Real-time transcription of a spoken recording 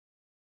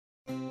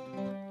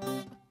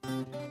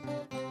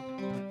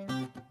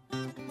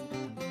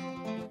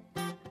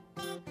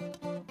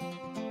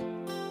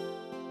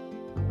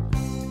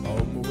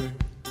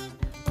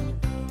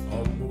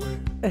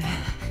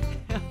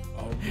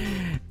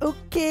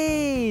Ok,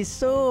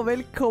 så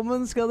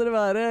velkommen skal dere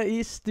være. I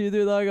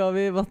studio i dag har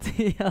vi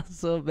Mathias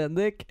og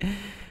Bendik.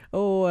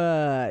 Og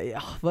ja,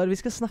 hva er det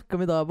vi skal snakke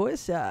om i dag,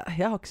 boys? Jeg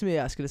har ikke så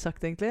mye jeg skulle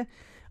sagt, egentlig.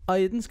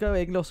 Aiden skal jo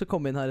egentlig også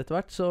komme inn her etter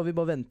hvert, så vi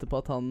bare venter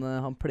på at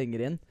han plenger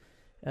inn.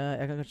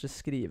 Jeg kan kanskje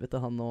skrive til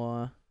han nå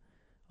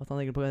at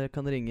han egentlig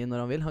kan ringe inn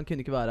når han vil. Han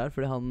kunne ikke være her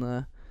fordi han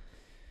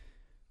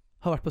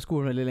har vært på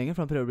skolen veldig lenge,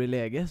 for han prøver å bli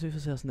lege, så vi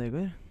får se hvordan det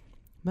går.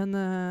 Men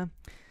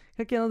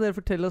kan ikke en av dere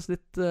fortelle oss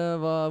litt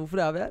hvorfor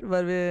er vi her? Hva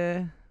er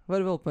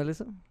vi holdt med,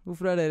 liksom?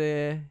 Hvorfor er dere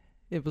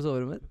inne på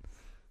soverommet?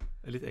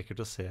 Det er litt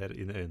ekkelt å se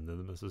inn i øynene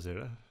dine mens du sier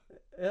det.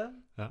 Ja.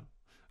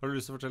 Har du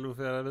lyst til å fortelle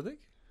hvorfor jeg er her,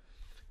 Bendik?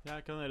 Jeg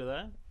kan gjøre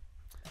det.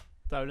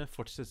 Det er vel en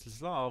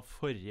fortsettelse av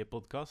forrige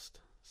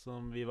podcast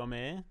som vi var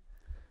med i.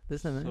 Det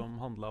stemmer.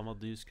 Som handlet om at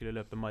du skulle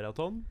løpe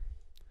maraton.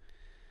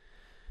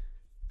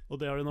 Og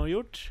det har du nå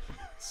gjort.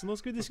 Så nå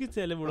skal vi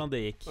diskutere hvordan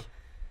det gikk.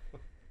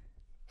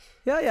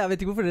 Ja, jeg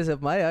vet ikke hvorfor dere ser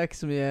på meg. Jeg har ikke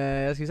så mye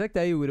jeg skulle sagt.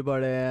 Jeg gjorde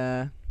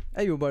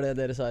bare det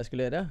dere sa jeg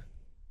skulle gjøre.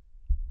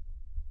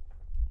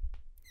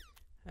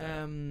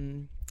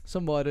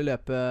 Som var å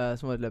løpe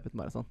et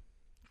maraton.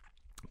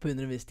 På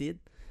under en viss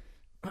tid.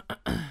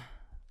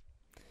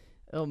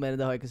 Og mer enn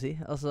det har jeg ikke å si.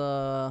 Altså,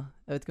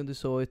 jeg vet ikke om du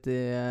så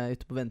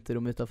ute på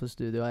venterommet utenfor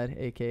studio her,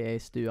 a.k.a.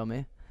 stua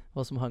mi,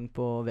 hva som hang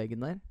på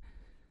veggen der,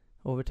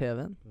 over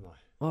TV-en. Nei.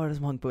 Hva var det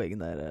som hang på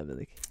veggen der,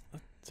 Bendik?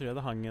 Tror jeg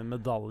det hang en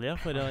medalje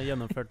for å ha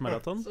gjennomført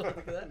maraton. Så du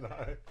ikke det?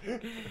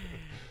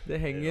 Det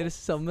henger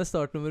sammen med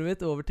startnummeret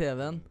mitt over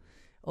TV-en,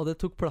 og det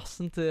tok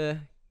plassen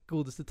til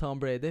godeste Tom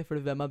Brady, for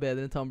hvem er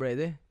bedre enn Tom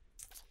Brady?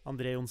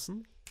 André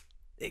Johnsen.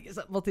 Ikke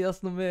sant,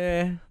 Mathias, når vi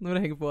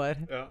henger på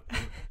her.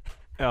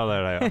 Ja, det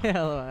er det,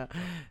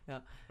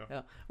 ja.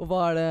 Ja. Og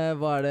hva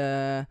er det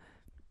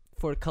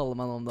folk kaller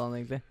meg nå om dagen,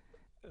 egentlig?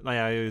 Nei,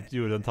 jeg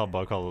gjorde en tabbe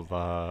og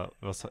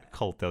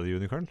kalte jeg det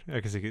unicorn? Jeg er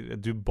ikke sikker.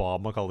 Du ba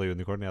meg kalle det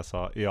unicorn. Jeg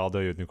sa ja, det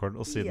er unicorn.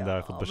 Og siden det har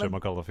jeg fått beskjed om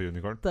å kalle det for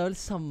unicorn. Det er vel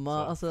samme,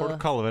 altså. Folk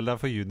kaller vel det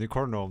for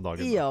unicorn nå om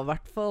dagen. Ja, i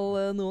hvert fall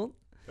noen.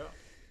 Ja.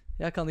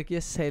 Jeg kan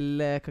ikke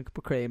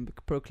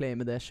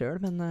proclaime det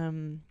selv, men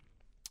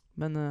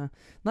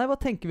nei,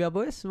 hva tenker vi av,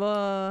 boys?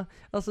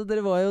 Altså, du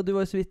var jo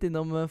så vidt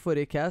innom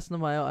forrige cast,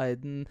 når meg og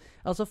Aiden.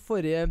 Altså,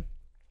 forrige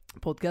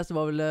podcast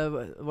var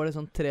det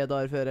sånn 3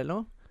 dager før eller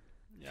noe?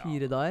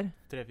 4 dager?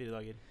 3-4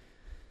 dager.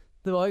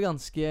 Det var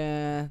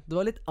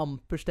litt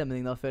amper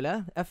stemning da, føler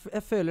jeg.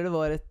 Jeg føler det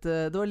var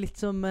litt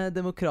som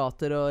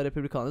demokrater og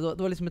republikanere.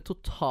 Det var liksom et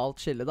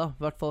totalt skille da,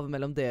 i hvert fall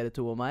mellom dere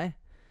to og meg.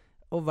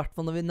 Og i hvert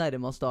fall når vi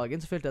nærmet oss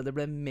dagen, så følte jeg det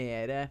ble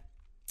mer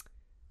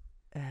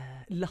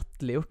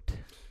latterliggjort.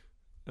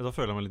 Ja, da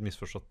føler jeg meg litt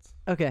misforstått.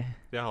 Ok.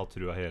 Jeg har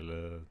trua hele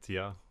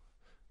tida.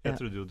 Jeg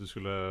trodde jo du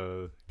skulle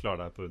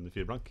klare deg på under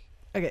 4 blank.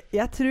 Ok,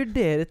 jeg tror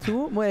dere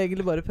to må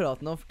egentlig bare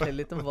prate nå og fortelle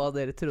litt om hva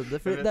dere trodde.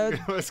 For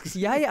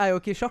jeg er jo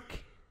ikke i sjokk.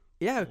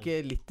 Jeg er jo ikke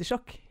litt i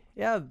sjokk.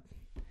 Det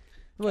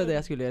var jo det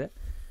jeg skulle gjøre.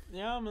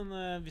 Ja, men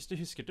hvis du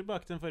husker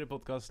tilbake til den forrige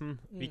podcasten,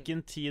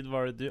 hvilken tid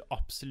var det du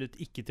absolutt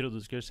ikke trodde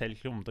du skulle selv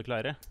komme til å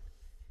klare?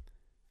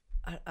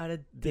 Er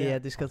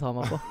det du skal ta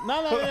meg på?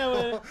 Nei,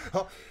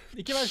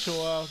 ikke vær så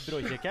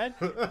bråkjekk her.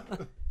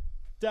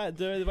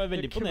 Det var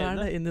veldig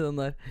imponerende. Inn i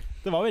den der.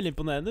 Det var veldig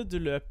imponerende. Du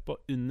løp på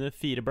under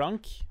 4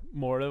 blank.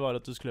 Målet var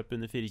at du skulle løpe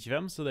under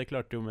 4,25, så det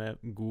klarte du med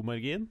god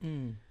margin.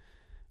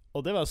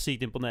 Og det var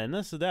sykt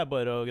imponerende, så det er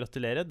bare å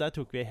gratulere. Der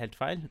tok vi helt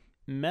feil.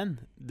 Men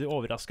du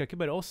overrasket ikke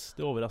bare oss,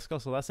 du overrasket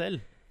også deg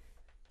selv.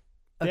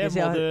 Det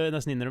må du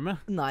nesten innrømme.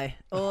 Nei,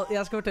 og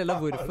jeg skal fortelle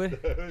deg hvorfor.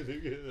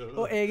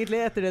 Og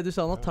egentlig etter det du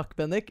sa nå, takk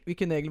Bendik. Vi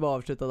kunne egentlig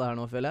bare avsluttet det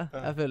her nå, føler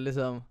jeg. Jeg føler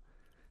liksom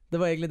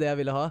det var egentlig det jeg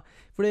ville ha.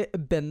 Fordi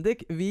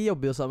Bendik, vi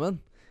jobber jo sammen.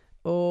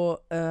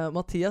 Og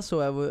Mathias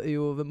så jeg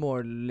jo ved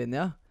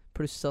mållinja.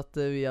 Pluss at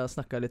vi har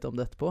snakket litt om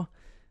det etterpå.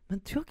 Men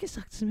du har ikke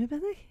sagt så mye,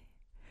 Bendik.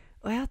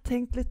 Og jeg har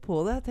tenkt litt på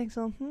det. Jeg har tenkt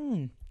sånn,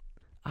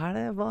 er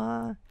det hva...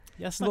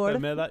 Jeg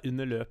snakket med deg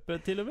under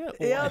løpet til og med.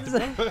 Og ja,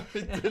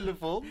 i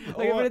telefonen.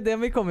 Okay, det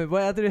må vi komme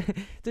på. Jeg tror,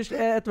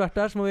 etter hvert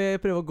her så må vi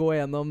prøve å gå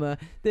gjennom.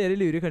 Dere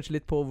lurer kanskje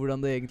litt på hvordan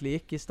det egentlig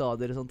gikk i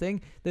stadier og sånne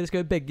ting. Dere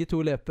skal jo begge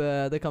to løpe,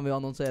 det kan vi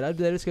jo annonsere her.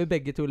 Dere skal jo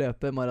begge to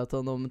løpe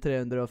maraton om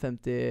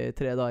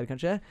 353 dager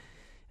kanskje.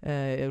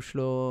 I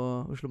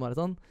Oslo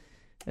Maraton.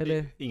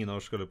 Eller? Ingen av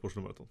oss skal løpe Oslo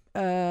Maraton.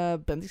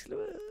 Bendik skal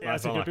løpe... Jeg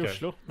skal løpe i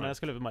Oslo, men jeg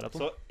skal løpe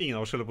maraton. Så ingen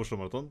av oss skal løpe Oslo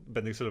Maraton.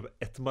 Bendik skal løpe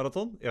 1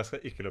 maraton. Jeg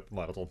skal ikke løpe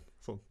maraton.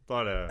 Sånn, da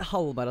er det...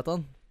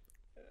 Halvmaraton.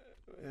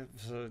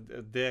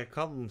 Det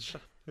kanskje.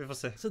 Vi får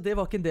se. Så det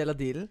var ikke en del av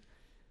dealen?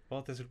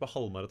 Hva, at jeg skulle løpe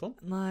halvmaraton?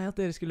 Nei, at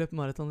dere skulle løpe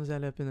maraton hvis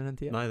jeg løper under den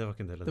tiden. Nei, det var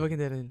ikke en del av det. Var ikke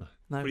en del av dealen.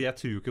 Nei. Fordi jeg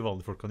tror jo ikke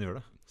vanlige folk kan gjøre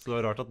det. Så det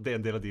var rart at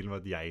en del av dealen var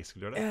at jeg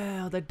skulle gjøre det.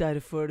 Ja, det er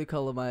derfor du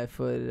kaller meg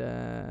for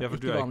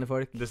ikke vanlige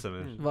folk. Det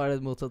stemmer. Hva er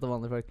det motsatte av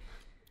vanlige folk?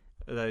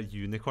 Det er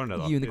unicorn, det,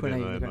 da. Unicorn I er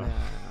dine unicorn.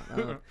 øyne.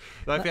 Ja.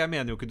 Nei, for jeg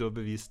mener jo ikke du har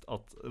bevist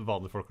at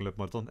vanlige folk kan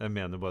løpe maraton. Jeg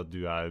mener bare at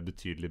du er i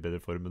betydelig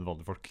bedre form enn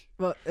vanlige folk.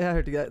 Jeg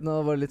hørte ikke. Nå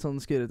var det litt sånn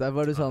skurret der. Hva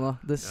var det du sa nå?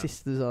 Det Ja.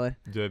 siste du sa der.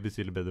 Du er i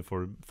betydelig bedre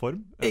form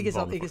enn Ikke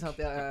sant, vanlige ikke folk.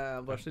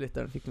 sant. Bare så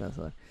lytteren fikk med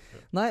seg det.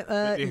 Nei,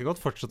 Vi kan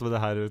godt fortsette med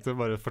det her ute.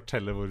 Bare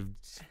fortelle hvor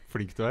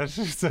flink du er.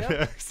 Så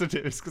Ja. så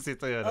det vi skal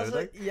sitte og gjøre her i altså,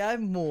 dag. jeg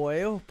må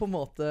jo på en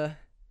måte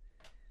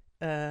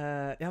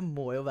jeg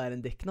må jo være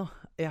en dick nå.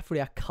 Fordi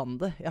jeg kan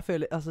det. Jeg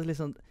føler, altså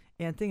liksom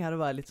en ting er å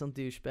være litt sånn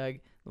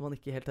douchebag når man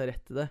ikke helt har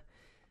rett til det.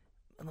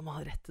 Men når man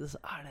har rett til det, så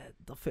er det,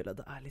 da føler jeg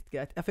det er litt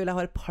greit. Jeg føler jeg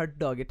har et par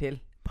dager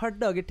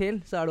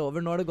til. Så er det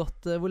over. Nå har det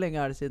gått hvor lenge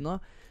er det siden nå?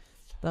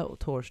 Det er jo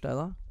torsdag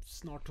da.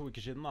 Snart 2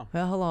 uker siden, da.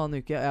 Ja, 1,5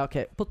 uke. Ja, ok.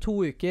 På 2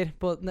 uker.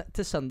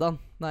 Til søndagen.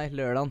 Nei,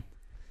 lørdagen.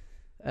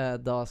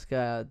 Da skal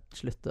jeg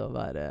slutte å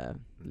være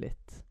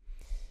litt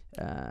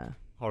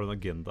Har du en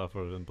agenda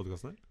for den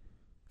podcasten her?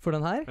 For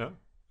den her? Ja.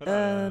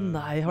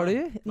 Nei, har du?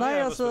 Nei,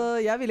 jeg altså,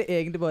 jeg ville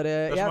egentlig bare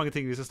Det er så mange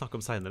ting vi skal snakke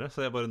om senere,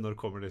 så jeg bare når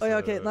kommer disse ja,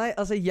 ok. Nei,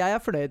 altså, jeg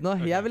er fornøyd nå.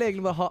 Ok. Jeg vil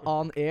egentlig bare ha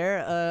on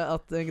air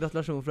at en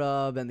gratulasjon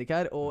fra Bendik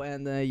her, og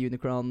en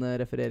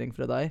Unicron-referering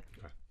fra deg.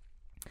 Ok.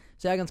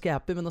 Så jeg er ganske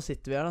happy, men nå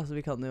sitter vi her, da, så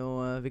vi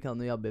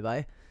kan jo jabbe i vei.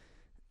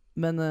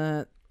 Men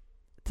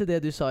til det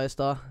du sa i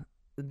stad.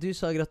 Du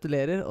sa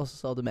gratulerer, og så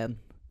sa du men.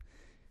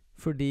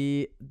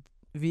 Fordi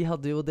vi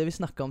hadde jo det vi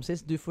snakket om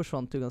sist. Du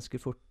forsvant jo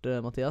ganske fort,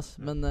 Mathias.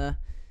 Men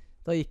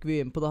da gikk vi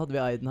inn på, da hadde vi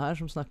Aiden her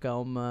som snakket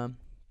om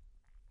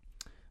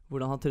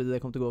hvordan han trodde det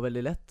kom til å gå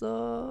veldig lett,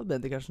 og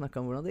Bendik her snakket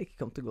om hvordan det ikke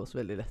kom til å gå så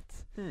veldig lett.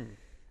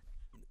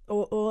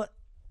 Og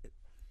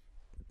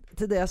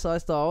til det jeg sa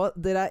i stad også,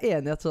 dere er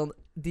enige at sånn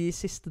de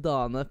siste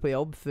dagene på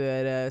jobb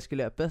før jeg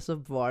skulle løpe, så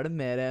var det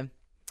mer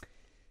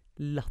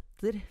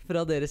latter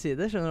fra deres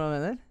side, skjønner du hva jeg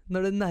mener?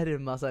 Når det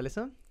nærmet seg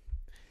liksom.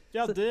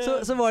 Ja, det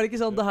Så var det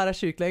ikke sånn, det her er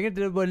sykt lenger,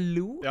 dere bare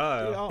lo.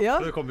 Ja. Ja.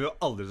 Det kommer jo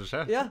aldri til å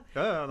skje. Ja.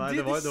 Nei, Du,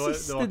 det var det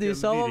siste ikke du en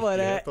sa var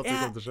bare, virkelighet at det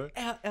kom til å skje.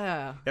 Ja.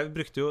 Jeg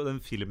brukte jo den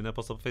filmen jeg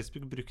postet på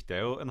Facebook, brukte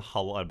jeg jo en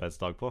halv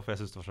arbeidsdag på, for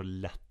jeg synes det var så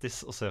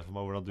lættis å se for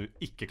meg hvordan du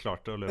ikke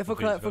klarte å løpe på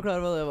 4,25. Forklar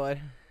hva det var.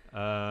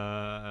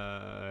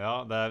 Ja,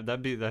 det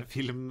er en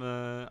film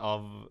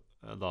av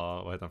da,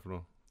 hva heter han for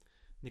noe?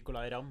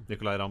 Nicolay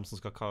Ramm som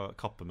skal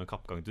kappe med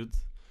kappgangdude.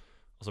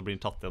 Og så blir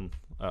han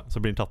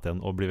tatt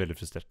igjen og blir veldig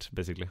frustrert,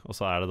 basically. Og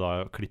så er det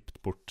da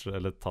klippet bort,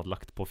 eller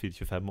lagt på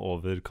 4,25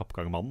 over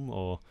kappgangmannen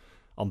og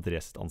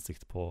Andrés sitt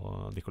ansikt på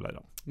Nicolay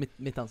Ramm.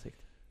 Mitt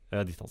ansikt.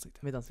 Ditt ansikt,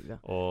 ja. Mitt ansikt,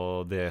 ja.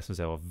 Og det synes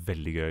jeg var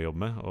veldig gøy å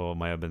jobbe med. Og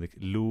meg og Bendik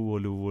lo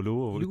og hvor Lo.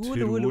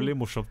 utrolig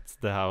morsomt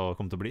det her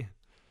kom til å bli.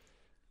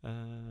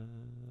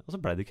 Og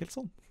så ble det ikke helt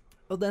sånn.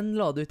 Og den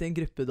la du ut i en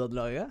gruppe du hadde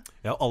laget?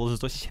 Ja, alle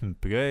syntes det var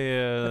kjempegøy.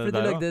 Fordi du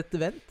der, lagde et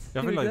event?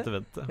 Ja, vi lagde et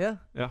event.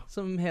 Ja.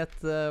 Som het,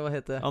 hva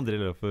het det? André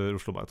løper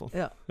Oslo Maraton.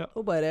 Ja.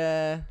 Og bare,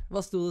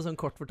 hva sto det sånn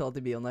kort fortalt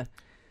i bioen der?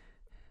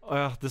 Å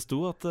ja, det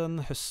sto at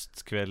en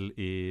høstkveld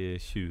i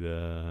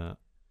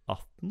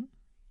 2018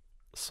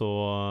 så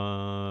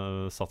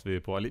satt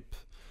vi på Alip.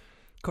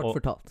 Kort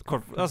fortalt.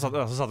 Så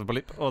satt vi på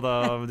Alip, og da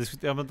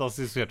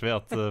diskuterte vi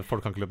at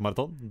folk kan ikke løpe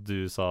maraton.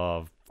 Du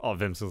sa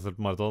hvem skal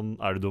løpe maraton?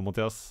 Er du dum,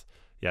 Mathias?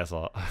 Jeg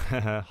sa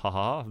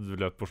ha-ha, du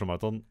løper Oslo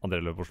Maraton. André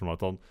løper Oslo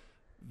Maraton.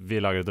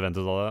 Vi lager et event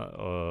ut av det.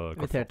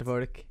 Inviterte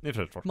folk.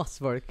 Masse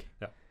folk.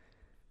 Ja.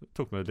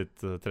 Tok med litt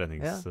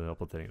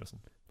treningsoppdateringer og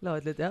sånn. La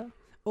ut litt, ja.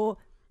 Og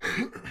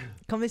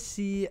kan vi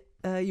si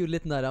gjorde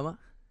litt nær av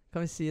meg?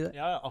 Kan vi si det?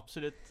 Ja,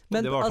 absolutt.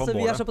 Men altså,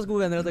 vi er såpass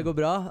gode venner at det går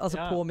bra.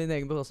 Altså på min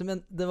egen bekostning.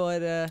 Men det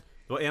var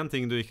det var én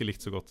ting du ikke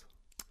likte så godt.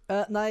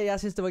 Nei, jeg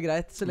syns det var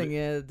greit så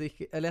lenge du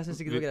ikke Eller jeg syns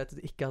ikke det var greit at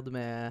du ikke hadde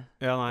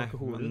med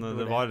alkohol.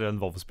 Men det var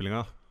den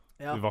WoW-spillinga.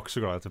 Ja. Du var ikke så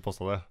glad i at vi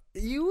posta det.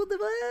 Jo, det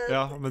var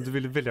Ja, men du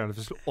ville veldig gjerne at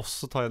vi skulle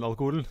også ta inn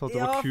alkoholen. Så at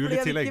det var kul i fordi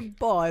jeg tillegg. vil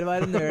ikke bare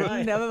være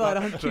nerden. Jeg vil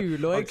være han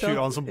kule òg, ikke sant?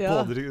 Han som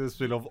både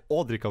spiller av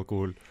og drikker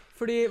alkohol.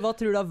 Fordi, hva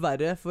tror du er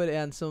verre for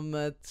en som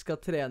skal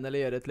trene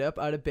eller gjøre et løp?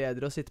 Er det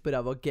bedre å sitte på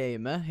ræva og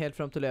game helt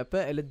fram til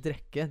løpet, eller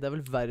drikke? Det er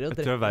vel verre å drikke?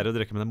 Jeg tror det er verre å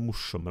drikke, men det er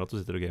morsommere at du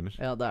sitter og gamer.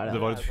 Ja, det er det.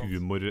 Det var et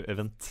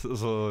humorevent,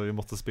 så vi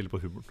måtte spille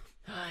på humoren.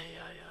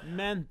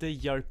 Men det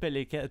hjalp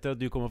heller ikke etter at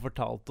du kom og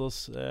fortalte oss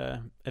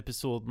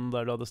episoden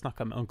der du hadde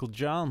snakket med Uncle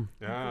John.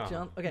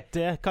 Okay.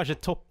 Det kanskje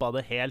toppa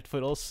det helt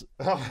for oss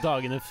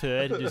dagene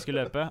før du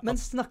skulle løpe. Men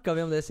snakket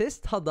vi om det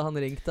sist? Hadde han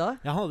ringt da?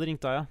 Ja, han hadde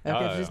ringt da, ja.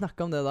 Ok, så vi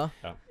snakket om det da.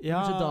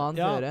 Kanskje dagen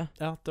før.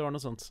 Ja, det var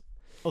noe sånt.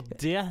 Og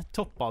det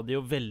toppa det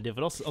jo veldig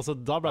for oss. Altså,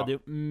 da ble det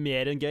jo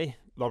mer enn gøy.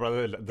 Da ble det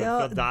veldig du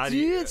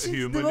syns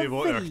det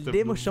var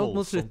veldig morsomt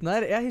mot slutten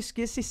her. Jeg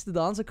husker siste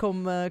dagen så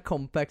kom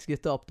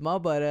Compacts-gutta opp til meg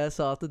og bare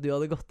sa at du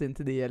hadde gått inn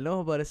til de eller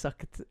noe, og bare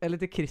sagt, eller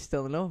til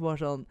Christian eller noe, bare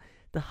sånn,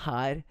 det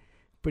her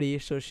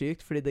blir så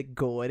sykt, fordi det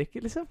går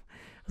ikke, liksom.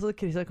 Og så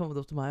Christian kom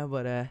opp til meg og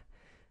bare,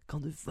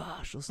 kan du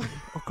være så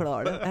snill og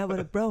klare det? Og jeg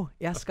bare, bro,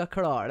 jeg skal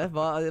klare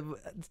det.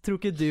 Tror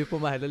ikke du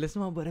på meg heller,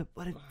 liksom? Han bare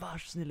vær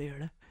så snill og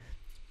gjør det.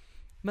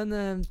 Men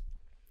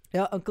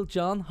Ja, Uncle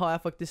John har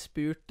jeg faktisk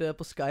spurt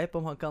på Skype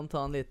om han kan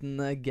ta en liten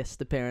guest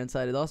appearance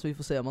her i dag, så vi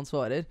får se om han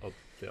svarer. Ja,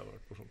 det hadde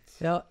vært morsomt.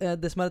 Ja,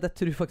 det som at jeg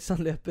tror faktisk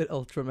han løper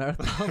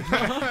ultramarathon.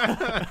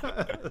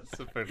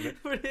 Selvfølgelig.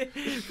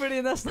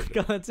 fordi når jeg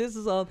snakket med han sist,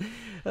 så sa han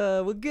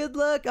well, good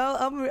luck,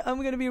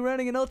 I'm gonna be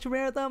running an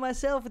ultramarathon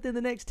myself within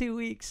the next 2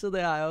 weeks. Og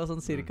det er jo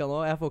sånn cirka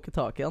nå, jeg får ikke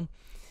tak i han.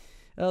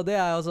 Ja, det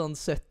er jo sånn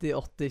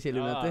 70-80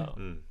 kilometer.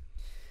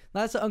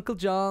 Nei, så Uncle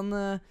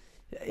John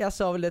jeg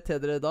sa vel det til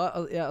dere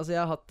da. Jeg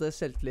har hatt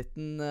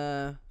selvtilliten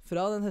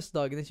fra den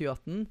høstdagen i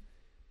 2018.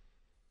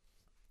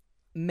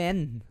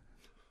 Men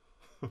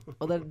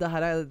og det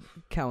her er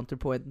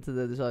counterpointen til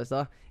det du sa i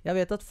stad. Jeg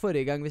vet at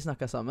forrige gang vi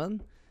snakket sammen,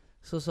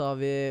 så sa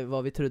vi hva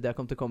vi trodde jeg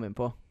kom til å komme inn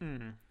på.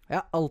 Jeg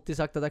har alltid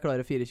sagt at jeg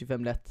klarer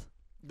 4,25 lett.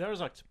 Det har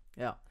du sagt.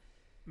 Ja.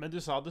 Men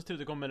du sa du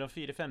trodde det kom mellom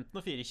 4,15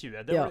 og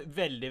 4,20. Det var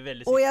veldig,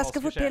 veldig sikkert. Og jeg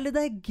skal fortelle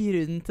deg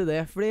grunnen til det.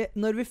 Fordi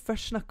når vi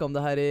først snakket om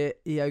det her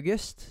i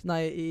august,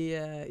 nei, i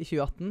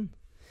 2018,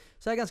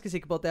 så er jeg ganske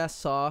sikker på at jeg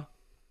sa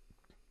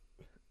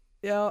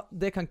ja,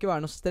 det kan ikke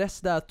være noe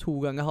stress. Det er 2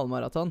 ganger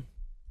halvmaraton.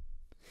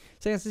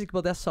 Så jeg er ganske sikker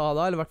på at jeg sa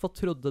da, eller i hvert fall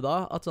trodde da,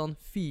 at sånn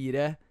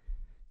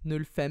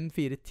 4,05,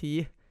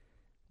 4,10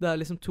 det er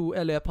liksom 2,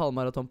 jeg løp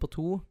halvmaraton på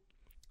 2.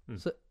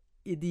 Så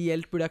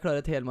ideelt burde jeg klare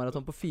et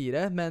helmaraton på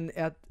 4, men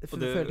jeg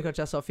følte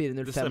kanskje jeg sa 4,05.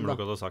 Det stemmer nok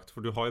at du har sagt,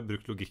 for du har jo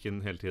brukt logikken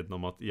hele tiden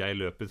om at jeg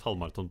løper et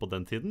halvmaraton på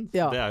den tiden.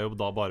 Ja. Det er jo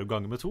da bare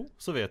ganger med 2,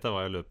 så vet jeg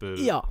hva jeg løper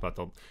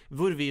maraton.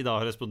 Hvor vi da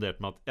har respondert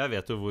med at jeg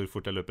vet jo hvor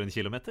fort jeg løper 1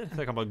 kilometer,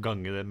 så jeg kan bare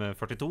gange det med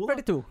 42 da.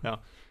 42. Ja.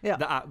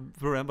 Det er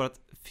problemet bare at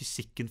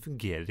fysikken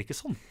fungerer ikke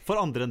sånn, for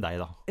andre enn deg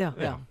da.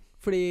 Ja.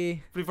 Fordi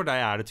for deg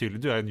er det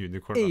tydelig, du er en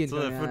unicorn,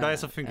 så for deg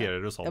så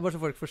fungerer det sånn. Det er bare så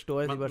folk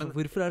forstår, de bare sånn,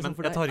 hvorfor er det sånn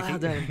for deg?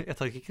 Jeg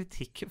tar ikke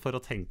kritikk for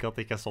å tenke at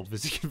det ikke er sånn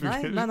fysikken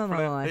fungerer, nei. for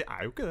det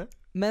er jo ikke det.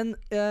 Men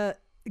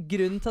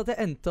grunnen til at jeg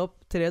endte opp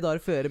 3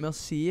 dager før med å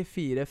si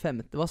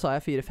 4,15, hva sa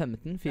jeg,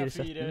 4,15?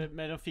 4,17?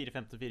 Mellom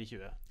 4,15 og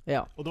 4,20.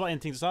 Ja. Og det var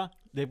en ting du sa,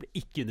 det ble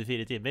ikke under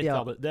 4 timer. Ja.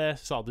 Det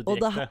sa du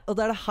direkte. Og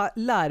det er det her,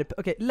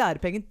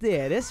 lærepengen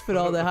deres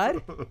fra det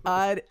her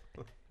er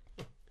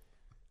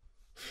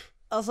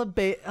altså,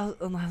 nei,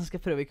 nå skal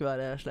jeg prøve ikke å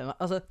være slem.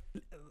 Altså,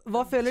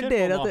 hva føler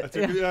dere at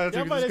det,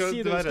 Jeg bare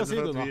si det, du skal si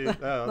det nå.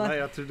 Nei,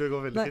 jeg tror det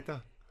går veldig fint,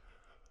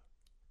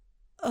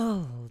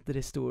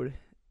 Aldri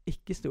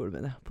ikke stol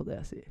med det på det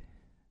jeg sier.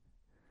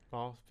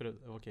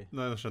 Ok.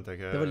 Nei, nå skjønte jeg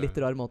ikke. Det var litt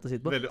rar måte å si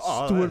det på. Veldig,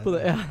 stol på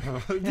det, ja.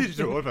 De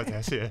rår på at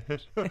jeg sier.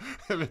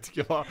 Jeg vet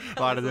ikke hva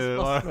er det du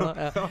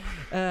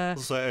Og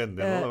så er jeg enig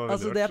nå,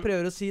 altså, det jeg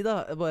prøver å si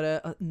da, bare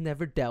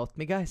never doubt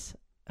me, guys.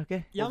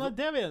 Okay. Ja, nei,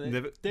 det er vi enig i.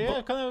 Det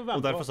kan jeg være med på.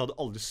 Og derfor sa du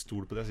aldri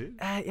stol på det jeg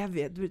sier? Jeg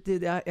vet,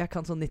 jeg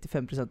kan sånn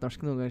 95%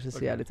 norsk. Noen ganger så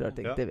sier jeg litt rart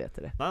ting. Det vet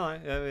dere. Nei,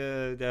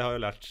 jeg har jo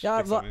lært. Ja,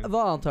 hva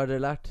annet har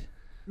dere lært?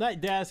 Nei,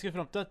 det jeg skal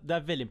frem til, det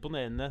er veldig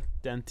imponerende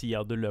den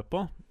tida du løp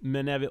på.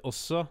 Men jeg vil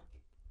også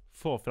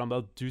få frem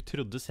at du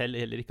trodde selv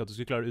heller ikke at du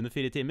skulle klare det under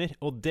 4 timer.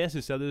 Og det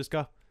synes jeg du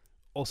skal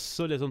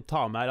også liksom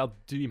ta med her, at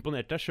du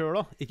imponerte deg selv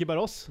da, ikke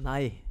bare oss.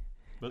 Nei,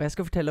 og jeg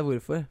skal fortelle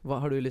hvorfor.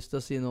 Har du lyst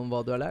til å si noe om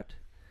hva du har lært?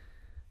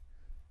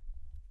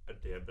 Er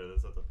det bedre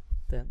settet?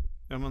 Den.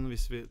 Ja, men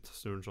hvis vi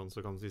snur den sånn,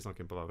 så kan vi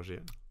snakke inn på hver vår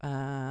side.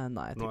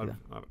 Nei, jeg tror ikke det.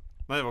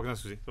 Nei, det var ikke det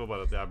jeg skulle si. Det var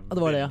bare at jeg er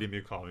veldig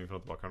mye kaving fra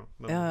tilbake her nå.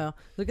 Men, ja.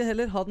 Dere kan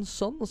heller ha den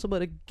sånn, og så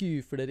bare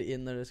goofer dere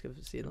inn når dere skal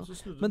si noe.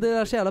 Men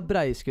dere er så jævla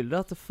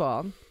breiskuldre at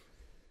faen.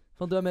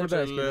 Du er mer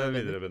breiskuldre. Fortell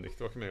videre, Bendik.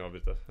 Det var ikke meg å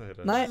avbryte.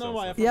 Nei,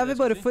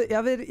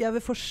 jeg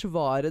vil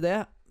forsvare det.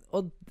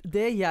 Og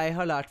det jeg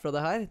har lært fra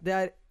det her, det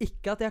er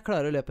ikke at jeg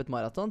klarer å løpe et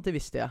maraton. Det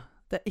visste jeg.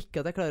 Det er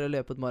ikke at jeg klarer å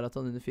løpe et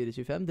maraton under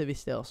 4,25. Det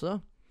visste jeg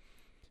også.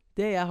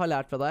 Det jeg har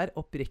lært fra det her,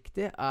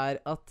 oppriktig, er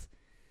at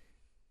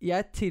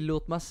jeg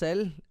tillot meg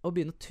selv å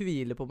begynne å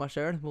tvile på meg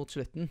selv mot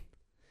slutten.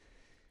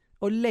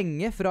 Og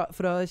lenge, fra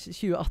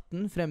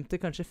 2018 frem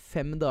til kanskje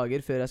 5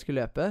 dager før jeg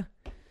skulle løpe,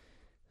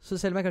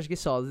 så selv om jeg kanskje ikke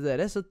sa det til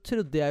dere, så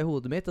trodde jeg i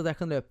hodet mitt at jeg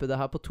kan løpe det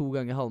her på 2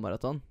 ganger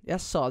halvmaraton.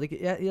 Jeg sa det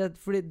ikke,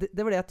 fordi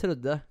det var det jeg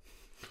trodde.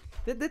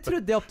 Det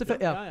trodde jeg opp til før.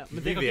 Ja.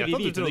 Men det kan ikke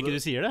vi vite når ikke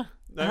du sier det.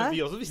 Nei,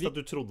 vi også visste at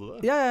du trodde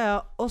det. Ja.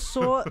 Og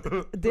så,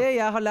 det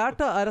jeg har lært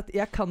da, er at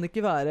jeg kan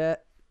ikke være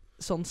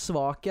sånn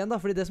svak igjen da,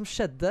 fordi det som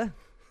skjedde,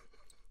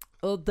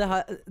 og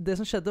det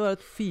som skjedde var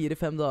at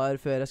 4-5 dager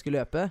før jeg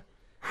skulle løpe,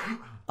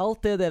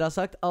 alt det dere har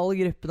sagt, alle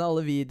gruppene,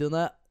 alle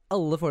videoene,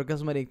 alle folka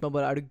som har ringt meg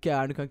bare, er du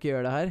gæren, du kan ikke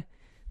gjøre det her,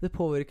 det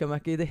påvirket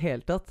meg ikke i det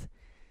hele tatt.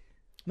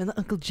 Men når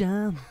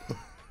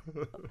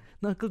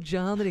Uncle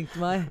John ringte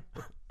meg,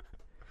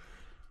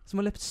 som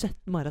har løpt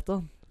 17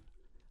 maraton,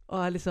 og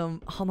er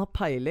liksom, han har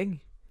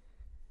peiling,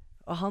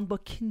 og han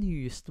bare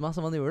knuste meg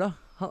som han gjorde da.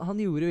 Han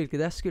gjorde virkelig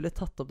det. Jeg skulle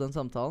tatt opp den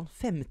samtalen.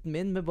 15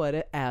 min med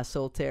bare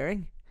asshole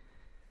tearing.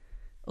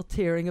 Og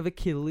tearing of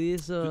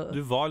Achilles og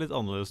du var litt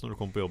annerledes når du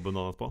kom på jobben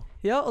dagen etterpå.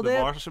 Ja, og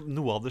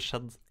noe hadde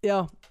skjedd.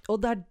 Ja,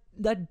 og det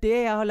er det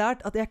jeg har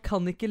lært, at jeg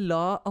kan ikke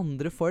la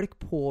andre folk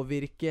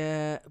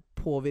påvirke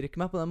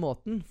meg på den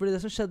måten. Fordi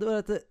det som skjedde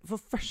var at for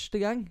første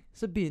gang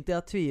så begynte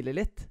jeg å tvile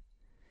litt.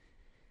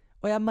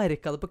 Og jeg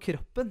merket det på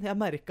kroppen. Jeg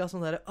merket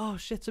sånn der,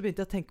 shit, så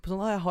begynte jeg å tenke på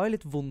sånn, jeg har jo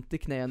litt vondt i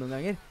kneet noen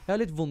ganger. Jeg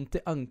har litt vondt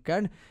i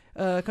ankelen.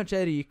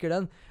 Kanskje jeg ryker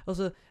den. Og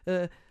så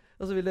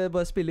vil det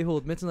bare spille i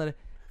hodet mitt sånn der,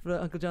 for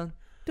Uncle John,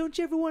 don't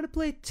you ever want to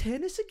play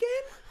tennis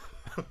again?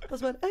 Og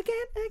så bare,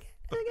 again.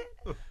 Og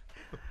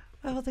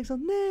jeg bare tenkte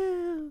sånn,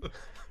 no.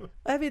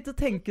 Og jeg begynte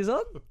å tenke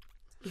sånn.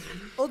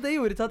 Og det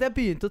gjorde til at jeg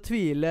begynte å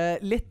tvile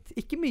litt.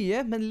 Ikke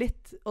mye, men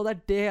litt. Og det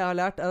er det jeg har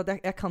lært, er at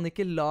jeg kan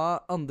ikke la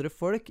andre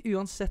folk,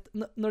 uansett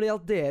når det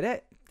gjaldt dere,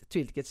 jeg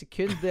tvilte ikke et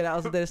sekund,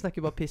 dere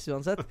snakker bare piss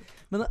uansett.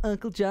 Men når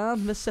Uncle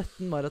John med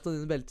 17 maraton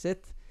under beltet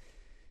sitt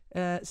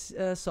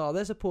sa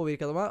det, så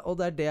påvirket det meg. Og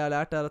det er det jeg har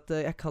lært, er at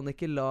jeg kan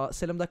ikke la,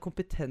 selv om det er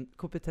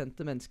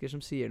kompetente mennesker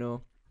som sier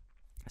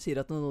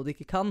at noe de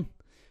ikke kan.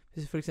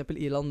 Hvis for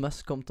eksempel Elon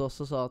Musk kom til oss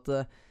og sa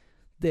at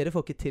dere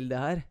får ikke til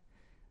det her,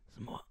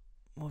 så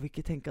må vi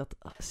ikke tenke at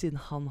siden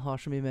han har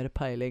så mye mer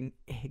peiling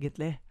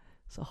egentlig,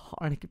 så har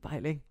han ikke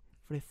peiling.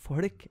 Fordi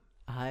folk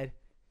er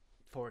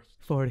folk.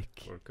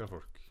 Folk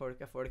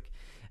er folk.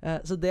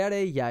 Så det er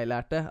det jeg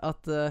lærte,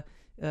 at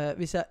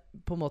hvis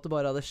jeg på en måte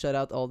bare hadde shut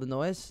out all the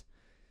noise,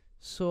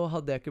 så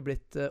hadde jeg ikke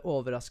blitt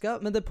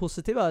overrasket. Men det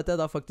positive er at jeg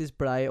da faktisk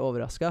ble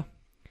overrasket.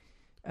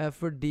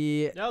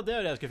 Fordi Ja, det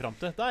er det jeg skulle frem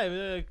til. Da er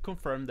vi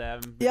confirm det.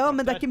 Ja,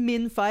 men det er ikke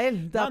min feil.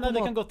 Nei,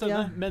 det kan godt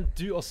hende. Men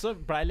du også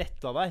ble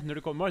lett av deg når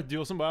du kom i mål. Du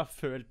også bare har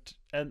følt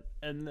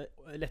en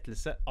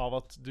lettelse av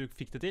at du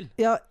fikk det til.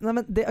 Ja, nei,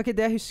 men det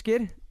jeg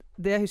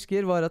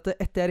husker var at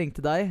etter jeg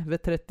ringte deg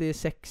ved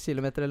 36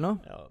 kilometer eller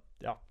noe,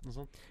 Ja, noe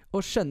sånt.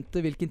 og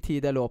skjønte hvilken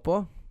tid jeg lå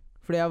på,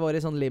 fordi jeg var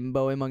i sånn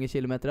limbo i mange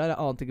kilometer her, jeg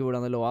ante ikke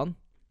hvordan jeg lå an.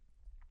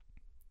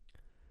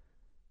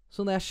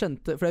 Så når jeg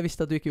skjønte, for jeg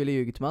visste at du ikke ville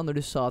ljuge til meg, når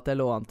du sa at jeg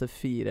lå an til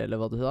 4, eller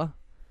hva du sa,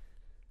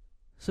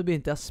 så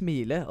begynte jeg å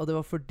smile, og det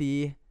var fordi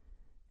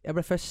jeg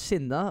ble først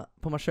sinnet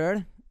på meg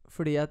selv,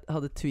 fordi jeg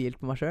hadde tvilt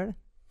på meg selv,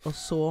 og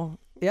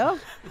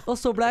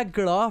så ble jeg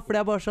glad, fordi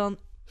jeg bare sånn,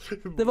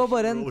 det var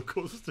bare en,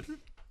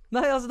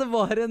 nei, altså det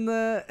var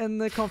en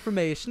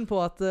confirmation på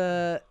at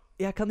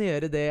jeg kan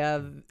gjøre det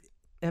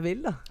jeg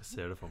vil da. Jeg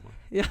ser det for meg.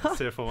 Ja. Jeg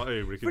ser for meg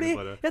øyeblikket Fordi du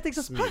bare jeg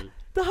tenkte sånn, smil.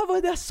 det her var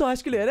jo det jeg sa jeg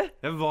skulle gjøre.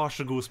 Jeg var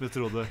så god som jeg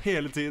trodde,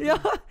 hele tiden.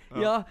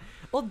 Ja.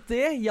 Og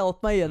det hjalp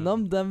meg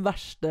gjennom den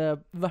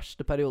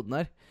verste perioden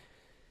her.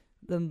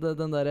 Den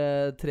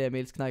der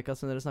 3-milskneika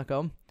som dere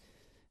snakket om.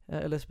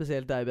 Eller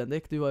spesielt deg,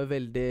 Bendik. Du var jo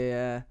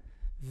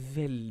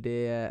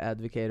veldig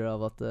advocator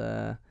av at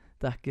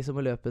det er ikke som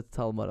å løpe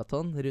et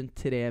halvmaraton. Rundt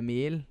 3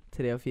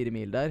 og 4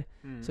 mil der,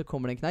 så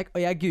kommer det en kneik.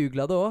 Og jeg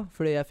googlet det også,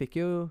 fordi jeg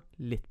fikk jo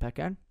litt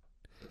packeren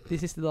de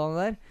siste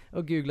dagene der,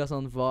 og googlet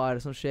sånn, hva er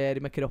det som skjer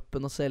med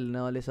kroppen og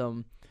cellene og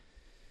liksom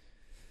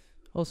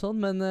og sånn,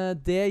 men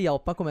det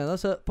hjalp meg å komme gjennom.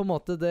 Så på en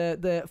måte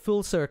det full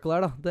circle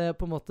her da, det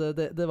på en måte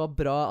det var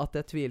bra at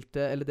jeg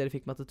tvilte, eller dere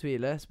fikk meg til å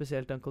tvile,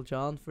 spesielt Uncle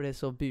John, fordi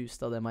så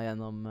boostet det meg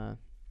gjennom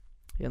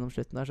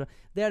slutten her. Så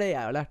det er det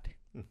jeg har lært.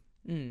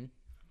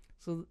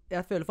 Så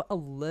jeg føler for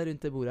alle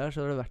rundt det bordet her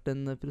så har det vært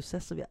en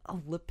prosess, og vi har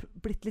alle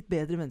blitt litt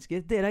bedre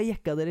mennesker. Dere har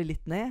jekket dere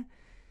litt ned.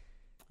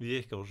 Vi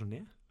jekket oss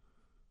ned?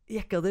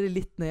 Jekket dere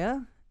litt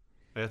ned?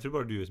 Jeg tror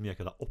bare du som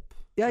jekket deg opp.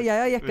 Ja,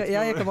 jeg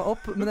jekket meg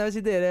opp, men jeg vil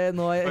si dere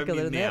nå har jekket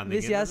dere ned.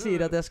 Hvis jeg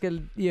sier at jeg skal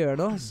gjøre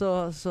noe, så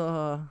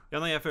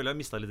Ja, nei, jeg føler jeg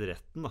mistet litt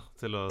retten da,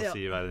 til å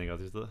være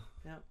negativ til det.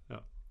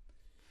 Ja.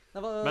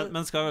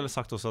 Men skal jeg vel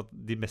sagt også at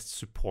de mest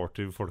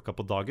supportive folka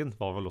på dagen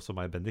var vel også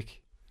meg, Bendik.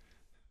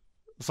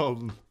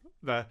 Sånn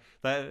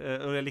og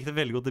jeg likte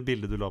veldig godt det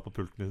bildet du la på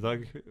pulten i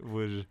dag,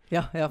 hvor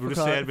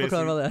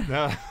forklar hva det er.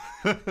 Ja,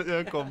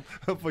 jeg kom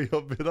på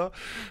jobb i dag,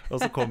 og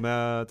så kom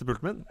jeg til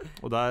pulten min,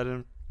 og der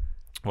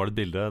var det et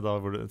bilde,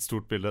 et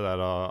stort bilde der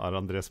er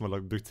André som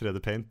har brukt 3D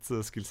Paint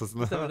skillsa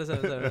sine.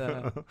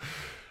 Stemmer.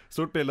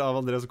 Stort bilde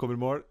av André som kommer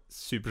i mål,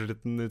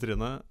 superslitten i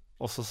trynet,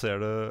 og så ser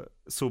du,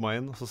 zooma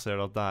inn, og så ser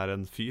du at det er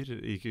en fyr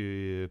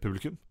i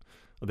publikum,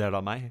 og det er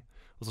da meg.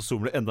 Og så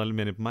zoomer det enda litt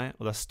mer inn på meg,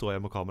 og der står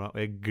jeg med kamera, og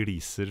jeg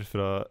gliser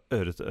fra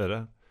øre til øre.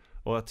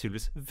 Og jeg er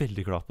tydeligvis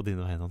veldig glad på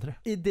dine vegne, André.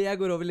 I det jeg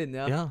går over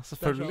linja. Ja,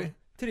 selvfølgelig.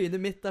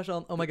 Trynet mitt er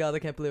sånn, oh my god,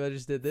 I can't believe I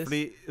just did this.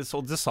 Fordi,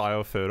 så det sa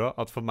jeg jo før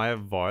også, at for meg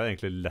var det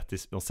egentlig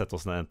lettis uansett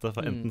hvordan det endte.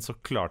 For enten så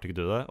klarte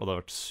ikke du det, og det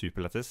har vært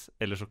superlettis,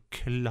 eller så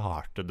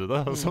klarte du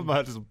det, som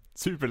er liksom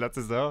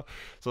superlettis det også.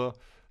 Så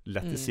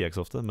lettis sier jeg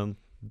ikke så ofte, men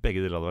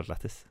begge deler hadde vært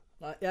lettis.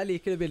 Nei, jeg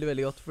liker det bildet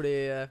veldig godt, fordi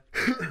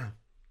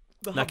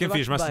det er ikke en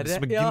fyr som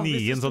er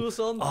gnien sånn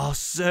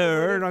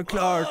søren, han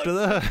klarte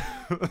det.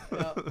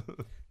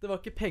 Det var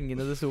ikke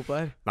pengene det sto på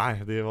her. Nei,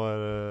 de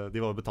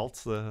var betalt,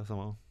 så det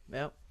samme.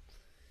 Ja.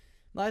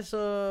 Nei,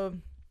 så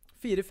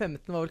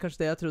 4.15 var vel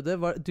kanskje det jeg trodde.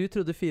 Du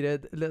trodde 4,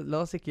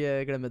 la oss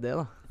ikke glemme det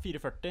da.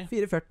 4.40.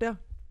 4.40,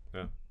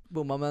 ja.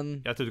 Bomma,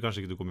 men jeg trodde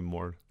kanskje ikke du kom i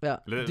mål. Ja,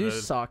 du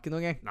sa ikke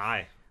noen gang.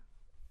 Nei.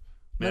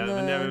 Men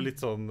det er jo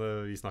litt sånn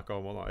vi snakket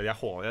om da. Jeg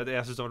synes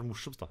det har vært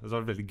morsomt da. Det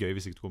har vært veldig gøy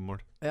hvis ikke du kom i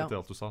mål. Etter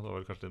alt du sa, det var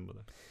vel kanskje det med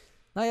det.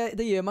 Nei,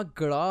 det gjør meg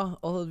glad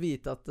å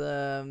vite at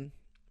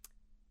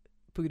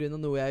på grunn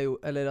av noe jeg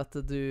gjorde, eller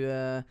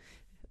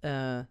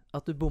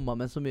at du bomma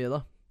med så mye da.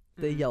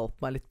 Det hjalp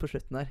meg litt på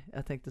slutten her.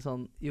 Jeg tenkte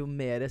sånn, jo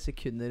mer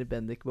sekunder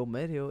Bendik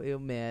bommer, jo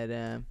mer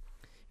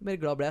mer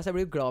glad ble jeg. Så jeg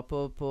blir jo glad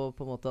på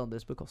en måte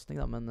andres bekostning,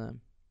 da, men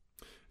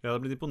Jeg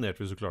hadde blitt imponert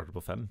hvis du klarte det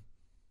på 5.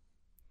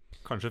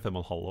 Kanskje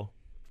 5,5 også.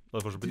 Da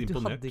hadde jeg fortsatt blitt du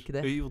imponert. hadde ikke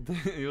det.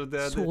 Jo,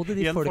 det Så du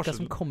de igjen folka forskjell-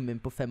 som kom inn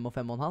på 5 og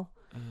 5,5?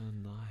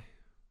 Nei,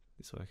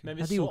 de så jeg ikke. Men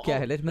Ja, det gjorde ikke jeg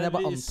heller, men jeg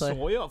bare vi antar.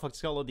 så jo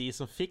faktisk alle de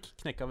som fikk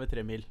knekka ved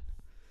 3 mil.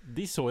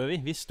 De så jo vi.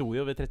 Vi sto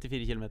jo ved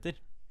 34 km.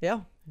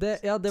 Ja, det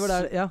var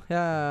der.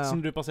 Ja.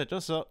 Som du passerte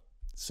oss,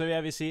 så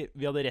jeg vil si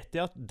vi hadde rett i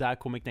at der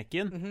kommer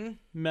knekken. Mhm.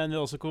 Men vi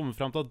har også kommet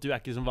fram til at du er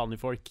ikke som vanlige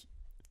folk.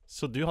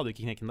 Så du hadde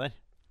ikke knekken der.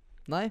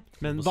 Nei.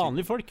 Men Du må si-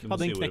 vanlige folk du må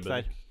hadde en si knekk ordet,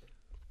 der. Bendik.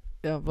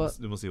 Ja,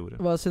 Du må si ordet.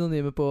 hva er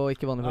synonymet på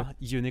ikke vanlig folk?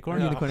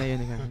 Unicorn. Unicorn er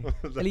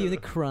unicorn. Eller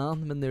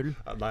Unicron med 0.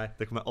 Nei,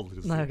 det kommer jeg aldri til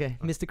å si. Nei,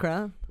 ok. Mr.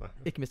 Crown? Nei.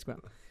 Ikke Mr.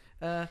 Crown.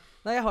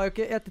 Nei, jeg har jo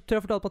ikke Jeg tror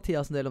jeg har fortalt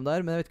Mathias en del om det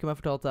her, men jeg vet ikke om jeg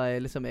har fortalt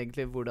deg liksom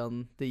egentlig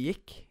hvordan det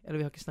gikk. Eller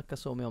vi har ikke snakka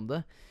så mye om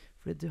det.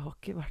 Fordi du har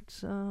ikke vært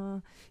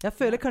så Jeg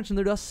føler kanskje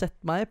når du har sett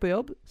meg på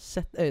jobb,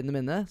 sett øynene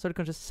mine, så har du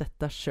kanskje sett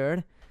deg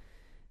sjøl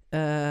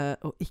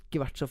og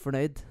ikke vært så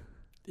fornøyd.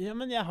 Ja,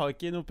 men jeg har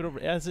ikke noe problem.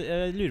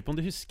 Jeg lurer på om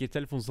du husker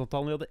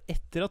telefonsamtalen vi hadde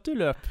etter at du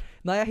løp.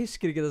 Nei, jeg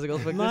husker ikke det så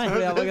godt, faktisk. Nei,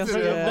 fordi jeg var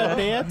ganske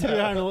det tror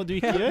jeg er noe du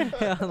ikke gjør.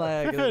 Ja, nei,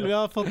 jeg Jeg føler vi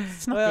har fått Å, ja,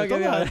 snakket ok,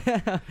 om det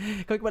her.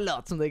 Kan ikke bare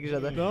late som det ikke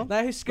skjedde. Ja. Nei,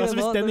 jeg husker Altså, det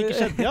hvis nå. den når ikke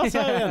vi- skjedde, ja,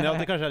 så er jeg enig i at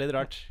det kanskje er litt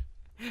rart.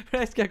 For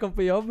jeg husker jeg kom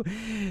på jobb.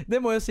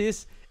 Det må jo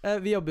sies.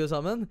 Vi jobber jo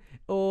sammen.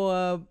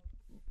 Og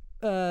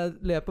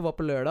løpet var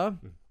på lørdag.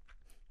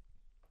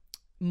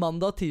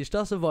 Mandag og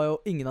tirsdag så var jo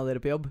ingen av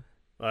dere på jobb.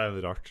 Nei,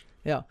 det er rart.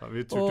 Ja.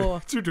 Vi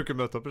Og- turte jo ikke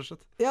møte opp, rett og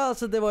slett. Ja,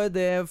 altså det var jo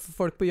det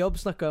folk på jobb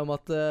snakka om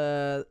at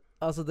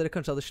altså dere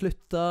kanskje hadde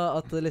slutta.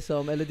 At det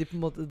liksom Eller de på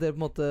en måte, dere på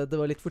en måte det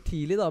var litt for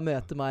tidlig da å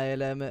møte meg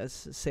eller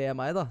se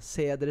meg, da.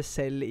 Se dere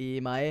selv i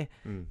meg.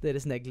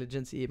 Deres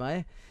negligence i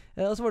meg.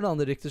 Og så var det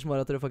andre rykter som var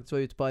at dere faktisk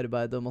var ute på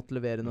arbeid og måtte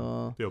levere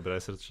noe.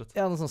 Jobbreise, rett og slett.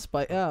 Ja, noe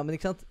sånn ja, men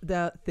ikke sant? Det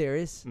er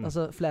theories.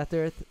 Altså flat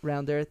earth,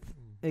 round earth.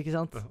 Ikke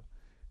sant? Ja.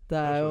 Det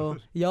er jo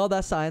Ja, det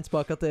er science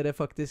bak at dere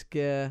faktisk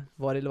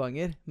var i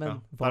Levanger, men Ja.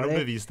 Det var er noe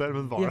det bevis der,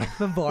 men hva ja, er det?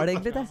 men var det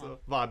egentlig det?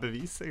 Hva er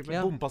bevis, egentlig?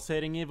 Ja.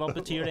 Bompasseringer, hva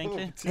betyr det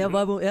egentlig? Ja,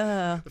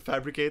 ja.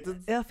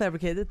 Fabricated. Ja,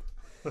 fabricated.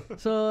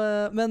 Så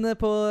Men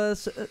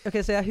Ok,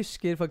 så jeg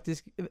husker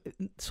faktisk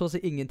så å si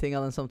ingenting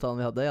av den samtalen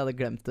vi hadde. Jeg hadde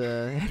glemt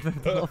det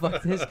helt nå,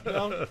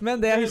 faktisk. Men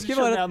det jeg husker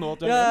var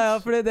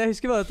at for det jeg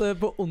husker var at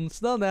på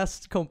onsdag, når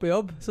jeg kom på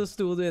jobb, så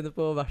sto du inne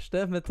på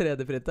verkstedet med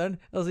 3D-printeren,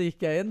 og så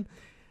gikk jeg inn,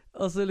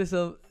 og så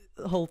liksom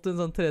holdt du en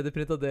sånn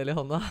 3D-printa del i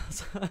hånda.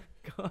 Så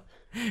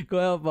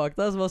går jeg opp bak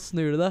deg, så bare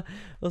snur du deg,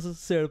 og så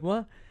ser du på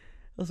meg,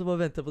 og så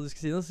bare venter jeg på at du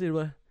skal si noe, og så sier du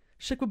bare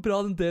 'Sjekk hvor bra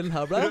den delen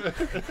her ble'.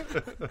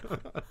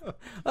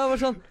 Og jeg var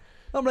sånn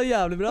Han ble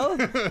jævlig bra,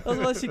 da. Og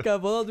så bare kikka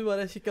jeg på det, og du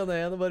bare kikka ned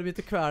igjen og bare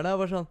begynte å kverne. Jeg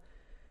var sånn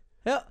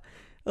Ja.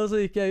 Og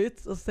så gikk jeg ut,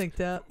 og så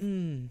tenkte jeg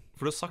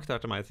For du har sagt det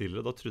her til meg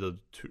tidligere. Da trodde jeg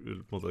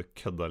du på en måte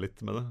kødda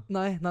litt med det.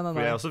 Nei.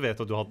 For jeg også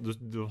vet at du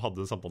hadde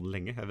den samtalen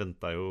lenge. Jeg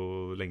venta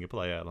jo lenge på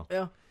deg, jeg, da.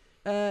 Ja.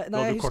 Da Nei, jeg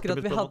hadde husker kortet at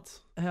vi mitt hadde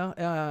på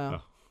ja.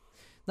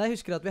 Nei, jeg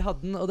husker at vi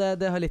hadde den, og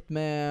det har litt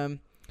med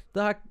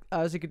Det her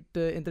er jo sikkert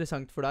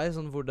interessant for deg,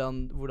 sånn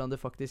hvordan det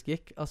faktisk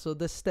gikk. Altså,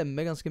 det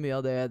stemmer ganske mye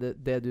av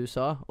det du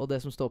sa, og det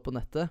som står på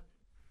nettet.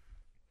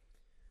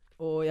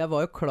 Og jeg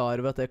var jo klar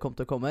over at det kom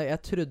til å komme.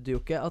 Jeg trodde jo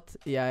ikke at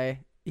jeg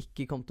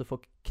ikke kom til å få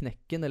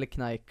knekken, eller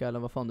kneika,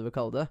 eller hva faen du vil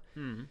kalle det.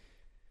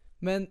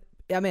 Men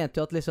jeg mente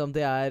jo at liksom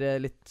det er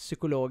litt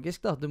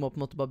psykologisk, da. Du må på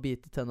en måte bare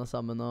bite tenna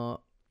sammen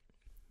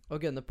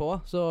og gønne på.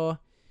 Så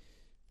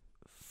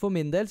for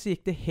min del så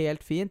gikk det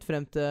helt fint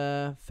frem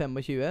til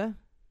 25.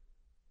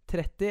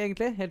 30,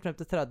 egentlig. Helt frem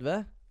til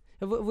 30.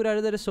 Ja, hvor er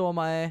det dere så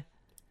meg?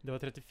 Det var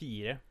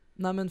 34.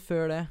 Nei, men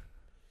før det.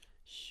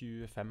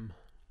 25.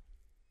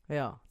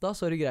 Ja, da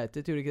så det greit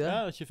ut, gjorde det ikke det?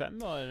 Ja, 25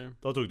 var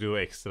Da tok du jo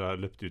ekstra,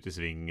 løpte ut i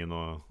svingen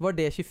og Var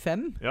det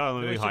 25? Ja,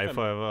 når Det vi var 25. high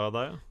five av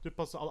deg. Du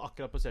hadde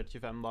akkurat passert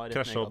 25 da. Rett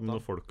Krasja ned i opp med gata.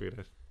 noen folk og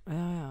greier.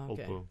 Ja,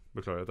 Holdt ok. på.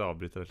 Beklager at jeg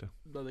avbryter hele tida.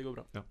 Da det går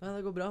bra. Ja,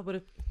 det går bra.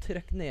 Bare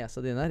trykk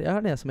nesa dine her. Jeg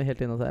har nesa mi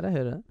helt innåt her, jeg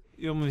hører det.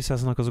 Jo, men hvis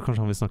jeg snakker, så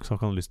kanskje han vil snakke, så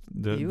har ikke han lyst.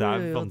 Det er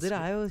dere vanskelig.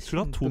 er jo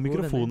Skulle ha to kjempegode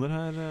mikrofoner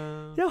venner.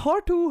 her. Jeg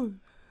har to!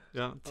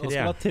 Ja, Han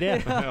skal ha 3.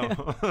 Ja.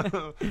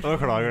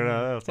 Beklager det.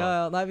 Altså.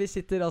 Ja. Nei, vi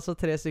sitter altså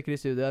 3 stykker i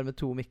studio her med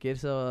 2 mikker,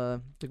 så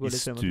det går I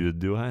litt frem og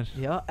studio her.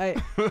 Ja,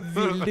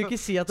 vil du ikke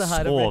si at det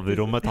her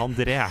Soverommet til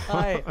André.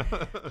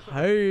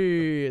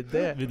 Hei,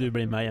 det Vil du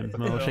bli med hjem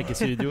med å sjekke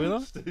studio i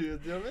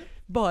dag?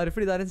 Bare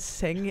fordi det er en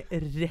seng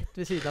rett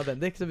ved siden av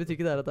Bendik, så betyr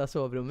ikke det at det er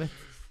soverommet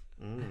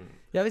mitt.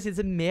 Jeg vil si det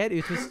ser mer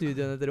ut som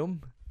studio enn et rom.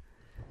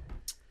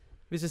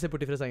 Hvis du ser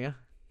bort ifra senga.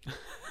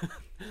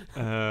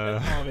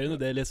 Avgjørende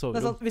del i Det er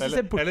soverom. sant, hvis du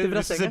ser bort eller ifra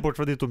hvis du ser senga. bort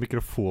fra de to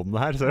mikrofonene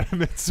her, så er det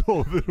mer et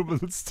soverom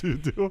enn et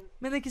studio.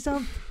 Men ikke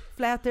sant?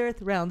 Flat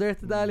earth, round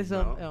earth. Det er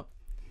liksom Ja. ja.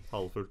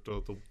 Halvfullt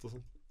og tomt og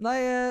sånn. Nei,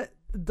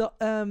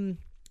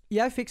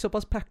 jeg fikk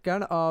såpass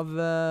packeren av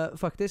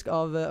faktisk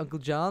av Uncle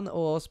John,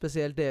 og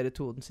spesielt dere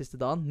to den siste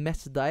dagen.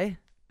 Mest deg,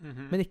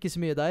 men ikke så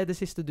mye deg. Det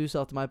siste du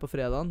sa til meg på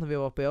fredagen når vi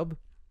var på jobb,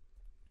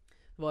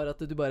 var at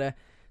du bare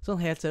Sånn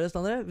helt seriøst,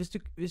 André.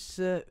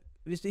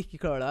 Hvis du ikke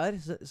klarer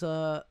det her,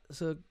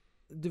 så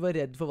du var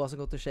redd for hva som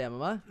kom til å skje med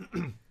meg.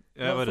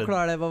 Jeg var redd.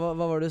 Forklar det, hva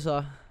var det du sa?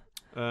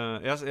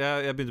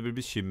 Jeg begynte å bli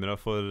bekymret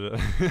for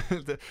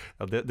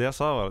det jeg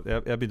sa var at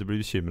jeg begynte å bli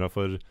bekymret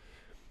for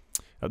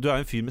du er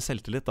jo en fyr med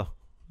selvtillit da,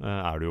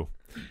 er du jo.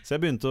 Så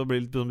jeg begynte å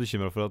bli litt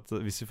bekymret for at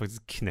hvis vi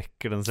faktisk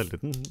knekker den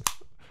selvtilliten,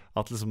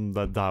 at liksom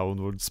det er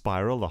downward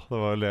spiral da. Det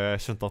var vel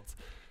jeg skjønte at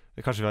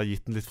kanskje vi har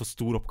gitt den litt for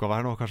stor oppgave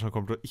her nå. Kanskje han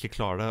kommer til å ikke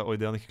klare det. Og i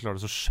det han ikke klarer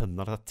det, så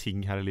skjønner han at det er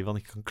ting her i livet han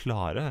ikke kan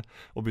klare,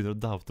 og begynner å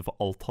doubte for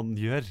alt han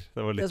gjør.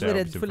 Det var litt jeg er så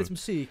redd for liksom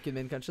psyken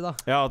min kanskje da.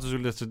 Ja, at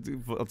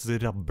du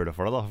rabler det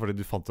for deg da. Fordi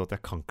du fant ut at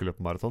jeg kan ikke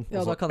løpe maraton.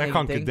 Ja, da kan jeg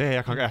kan ikke det,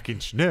 jeg er ikke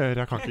ingeniør,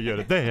 jeg kan ikke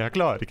gjøre det, jeg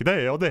klarer ikke det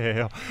og det.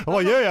 Og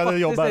hva gjør jeg i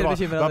den jobben?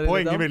 Hva er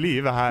poenget med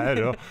livet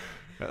her?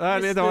 Det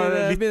var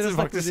litt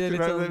faktisk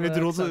vi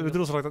dro så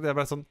langt at jeg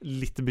ble sånn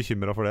litt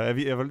bekymret for det.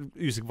 Jeg var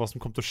usikker på hva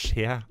som kom til å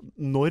skje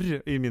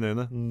i mine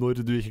øyne,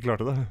 når du ikke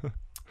klarte det.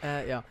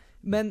 Ja.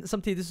 Men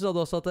samtidig så sa du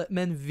også at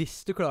men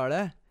hvis du klarer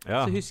det,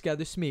 så husker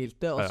jeg du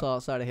smilte og sa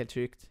så er det helt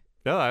sykt.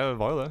 Ja, det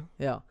var jo det.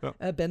 Ja.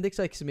 Bendik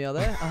sa ikke så mye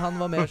av det.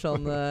 Han var mer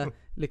sånn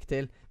lykke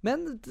til.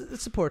 Men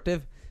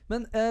supportive.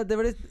 Men det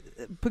var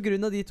litt på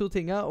grunn av de to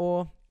tinga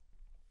og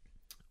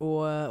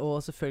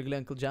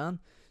selvfølgelig Uncle Jan,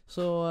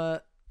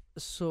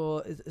 så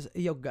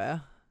jogga jeg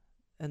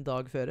en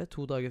dag før,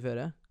 2 dager før.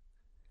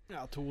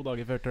 Ja, 2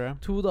 dager før, tror jeg.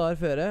 2 dager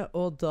før,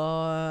 og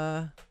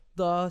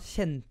da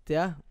kjente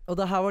jeg, og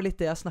det her var litt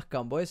det jeg snakket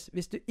om, boys.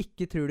 Hvis du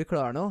ikke tror du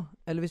klarer noe,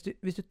 eller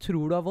hvis du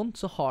tror du har vondt,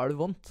 så har du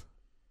vondt.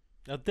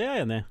 Ja, det er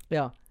jeg enig i.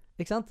 Ja,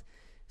 ikke sant?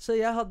 Så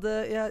jeg har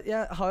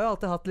jo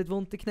alltid hatt litt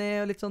vondt i kne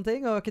og litt sånne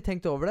ting, og jeg har ikke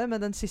tenkt over det,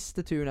 men den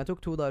siste turen jeg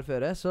tok 2 dager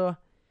før,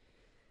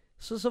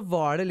 så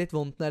var det litt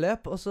vondt når jeg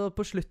løp, og så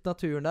på slutten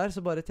av turen der, så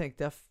bare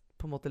tenkte jeg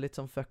på en måte litt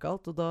sånn fuck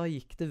alt, og da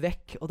gikk det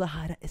vekk. Og det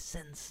her er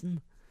essensen,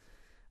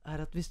 er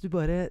at hvis du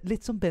bare,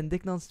 litt som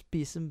Bendik når han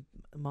spiser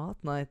mat,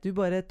 nei, du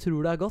bare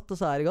tror det er godt, og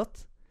så er det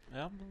godt.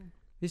 Ja.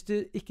 Hvis du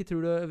ikke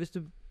tror du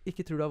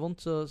har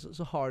vondt,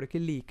 så har du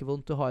ikke like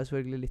vondt, du har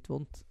selvfølgelig litt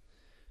vondt.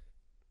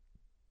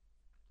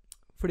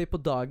 Fordi på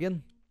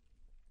dagen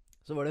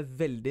så var det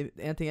veldig,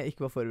 en ting jeg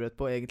ikke var forberedt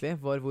på egentlig,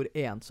 var hvor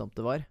ensomt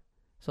det var.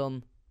 Sånn,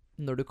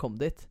 når du kom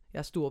dit.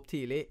 Jeg sto opp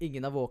tidlig,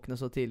 ingen er våkne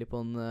så tidlig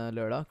på en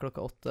lørdag,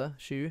 klokka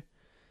 8-7.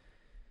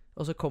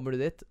 Og så kommer du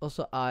dit, og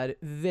så er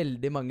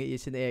veldig mange i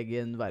sin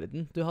egen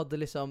verden. Du hadde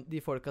liksom de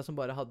folka som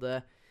bare hadde,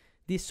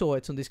 de så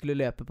ut som de skulle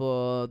løpe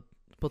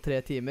på 3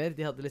 timer.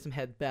 De hadde liksom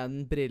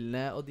headbanden,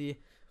 brillene, og de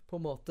på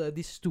en måte,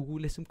 de sto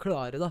liksom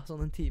klare da,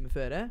 sånn en time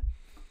før.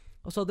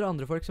 Og så hadde du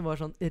andre folk som var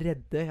sånn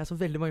redde. Jeg så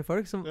veldig mange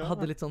folk som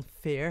hadde litt sånn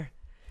fear.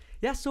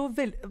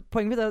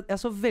 Poenget mitt er at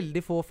jeg så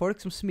veldig få folk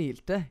som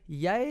smilte.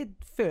 Jeg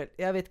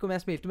vet ikke om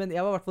jeg smilte, men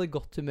jeg var i hvert fall i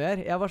godt humør.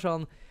 Jeg var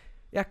sånn,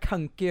 jeg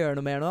kan ikke gjøre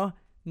noe mer nå.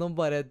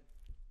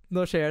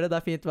 Nå skjer det, det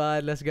er fint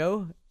vær, let's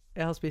go.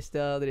 Jeg har spist,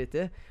 jeg har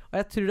driti. Og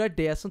jeg tror det er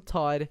det som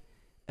tar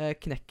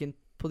knekken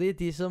på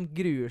de som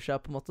gruer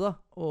seg på en måte da,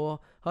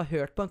 og har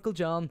hørt på Uncle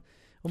Jan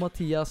og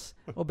Mathias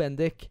og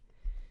Bendik.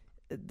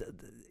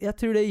 Jeg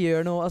tror det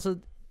gjør noe, altså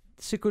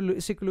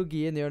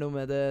psykologien gjør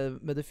noe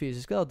med det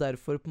fysiske, og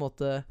derfor på en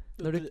måte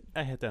Jeg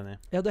er helt enig.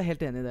 Ja, du er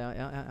helt enig i det,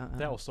 ja.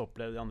 Det har jeg også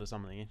opplevd i andre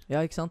sammenhenger.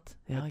 Ja, ikke sant?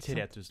 Ja, ikke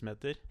sant? 3000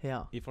 meter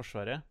i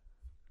Forsvaret.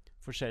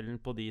 Forskjellen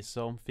på de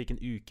som fikk en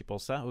uke på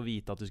seg og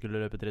vite at du skulle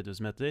løpe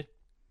 3000 meter,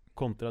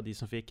 kontra de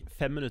som fikk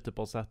 5 minutter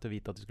på seg til å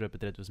vite at du skulle løpe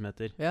 3000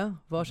 meter. Ja,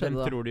 hva skjedde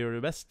da? Hvem tror du gjorde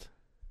det best?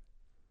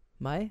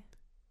 Meg?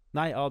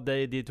 Nei, av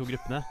de 2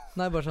 gruppene.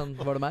 Nei, bare sånn,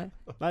 var det meg?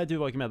 Nei, du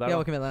var ikke med der da. Jeg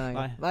var ikke med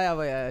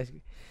der,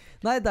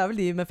 Nei, det er vel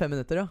de med 5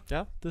 minutter, ja.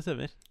 Ja, det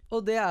stemmer.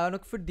 Og det er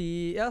nok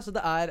fordi, ja, så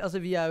det er, altså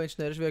vi er jo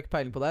ingeniører, så vi har ikke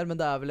peiling på det her, men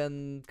det er vel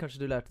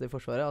kanskje du lærte det i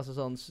Forsvaret, altså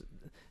sånn,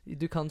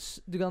 du kan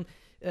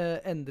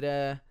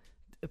endre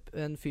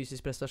en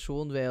fysisk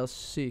prestasjon ved å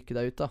syke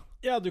deg ut da.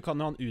 Ja, du kan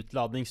jo ha en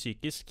utladning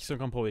psykisk som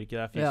kan påvirke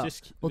deg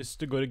fysisk. Ja, hvis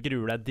du går og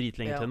gruer deg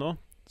dritlenge til noe,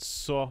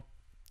 så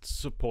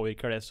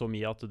påvirker det så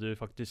mye at du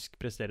faktisk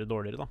presterer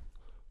dårligere da.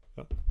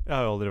 Ja. Jeg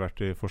har jo aldri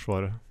vært i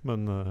Forsvaret,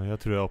 men jeg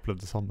tror jeg har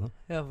opplevd det samme.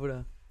 Ja, hvor det?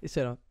 I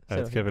Sør-Afrika. Jeg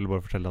vet ikke, jeg ville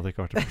bare fortelle at jeg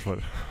ikke har vært i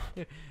Forsvaret.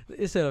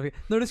 I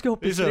Sør-Afrika. Når du skulle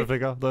hoppe i strikk? I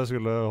Sør-Afrika, da jeg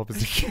skulle hoppe i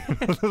strikk.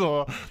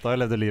 Da jeg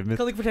levde livet mitt.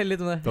 Kan du ikke fortelle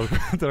litt om det? Da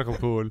drakk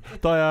alkohol.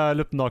 Da jeg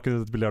løpte naken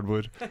ut et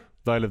biljardbord.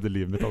 Da jeg levde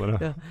livet mitt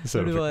allerede. Ja,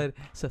 da du var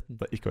 17.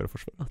 Da jeg ikke var i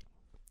Forsvaret.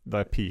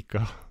 Da jeg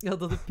pika. Ja,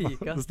 da du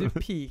pika. Du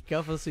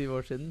pika for 7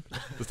 år siden.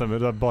 Det stemmer,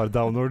 det er bare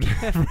downward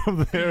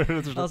from there.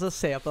 Altså,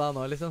 se på deg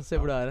nå liksom.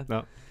 Se hvor du er.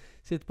 Ja.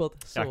 Sitt på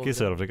et jeg er ikke i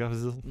Sør-Afrika,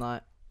 hvis det er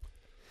sånn.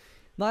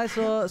 Nei,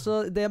 så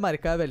det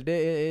merket jeg veldig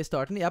i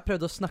starten. Jeg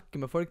prøvde å snakke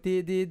med folk.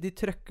 De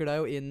trøkker deg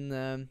jo inn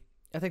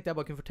jeg tenkte jeg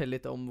bare kunne fortelle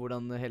litt om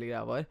hvordan hele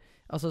greia var.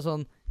 Altså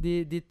sånn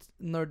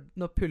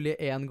når pulje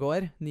 1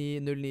 går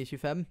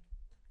 09.25,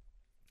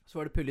 så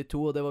var det pulje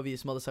 2, og det var vi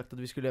som hadde sagt at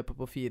vi skulle løpe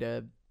på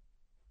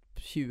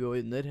 4.20 og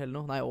under eller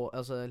noe. Nei,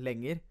 altså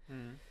lenger.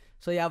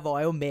 Så jeg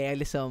var jo med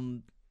liksom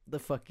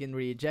the fucking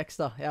rejects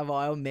da. Jeg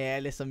var jo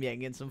med liksom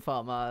gjengen som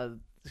faen meg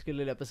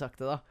skulle løpe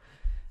sakte da.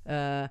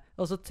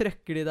 Og så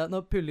trykker de deg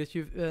når pulje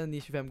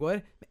 9.25 går.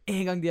 Med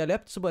en gang de har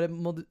løpt, så bare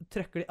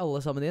trykker de alle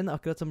sammen inn,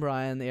 akkurat som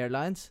Ryan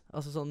Airlines.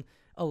 Altså sånn,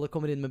 alle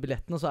kommer inn med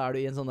billetten, og så er du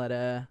i en sånn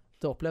der.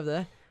 Du opplevde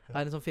det?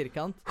 er en sånn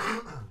firkant.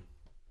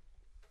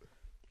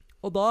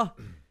 Og da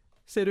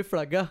ser du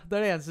flagga. Det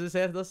er det eneste du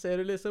ser. Da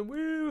ser du liksom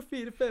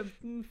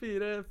 4.15,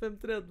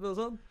 4.5.30 og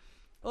sånn.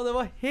 Og det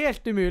var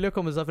helt umulig å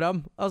komme seg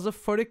fram. Altså,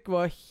 folk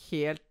var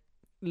helt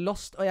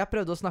lost. Og jeg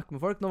prøvde å snakke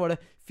med folk. Nå var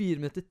det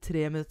 4 minutter,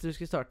 3 minutter du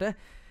skulle starte.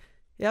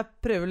 Jeg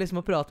prøver liksom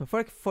å prate med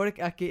folk. Folk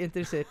er ikke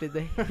interessert i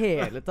det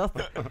hele tatt.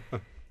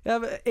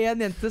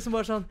 En jente som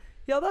var sånn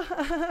ja da.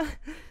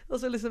 Og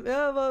så liksom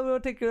ja, hva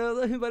tenker du?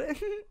 Og hun bare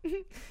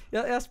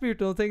ja, jeg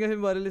spurte noen ting, og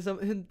hun bare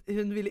liksom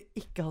hun ville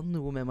ikke ha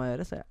noe med meg å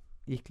gjøre, så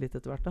jeg gikk litt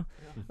etter hvert da.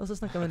 Og så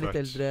snakket jeg med en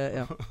litt eldre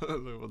ja.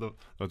 Det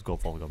var et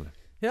godt valg, André.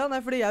 Ja,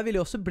 nei, fordi jeg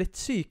ville jo også blitt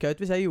syka ut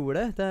hvis jeg gjorde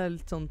det. Det er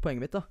litt sånn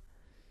poenget mitt da.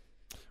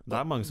 Det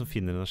er mange som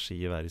finner energi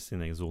i å være i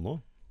sin egen zone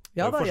også.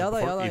 Ja da.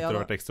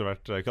 Introvert, ekstrovert,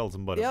 det er ikke alle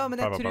som bare ja, men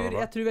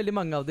jeg tror veldig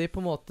mange av de på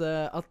en måte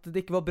at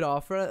det ikke var bra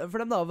for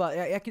dem da.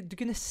 Du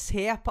kunne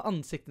se på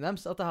ansiktet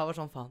deres at det her var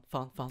sånn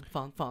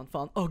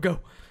faen, oh go.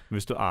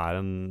 Hvis du er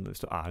en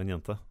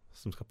jente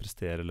som skal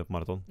prestere i løpet av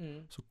maraton,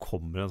 så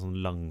kommer en sånn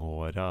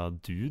langhåra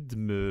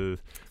dude med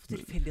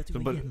tilfeldig at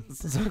du var jente.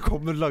 Så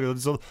kommer langhåra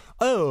dude sånn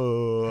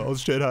hva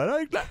skjer her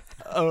egentlig?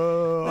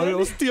 Har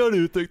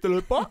du tenkt å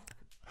løpe?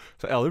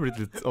 Så jeg hadde blitt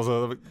litt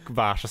altså,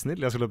 vær så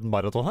snill, jeg skal løpe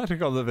maraton her. Jeg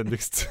kan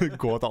nødvendigst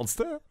gå et annet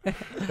sted.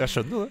 Jeg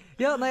skjønner jo det.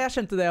 Ja, nei, jeg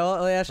skjønte det også.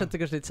 Og jeg skjønte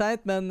kanskje litt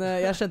sent, men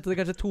jeg skjønte det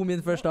kanskje 2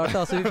 min før start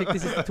da, så vi fikk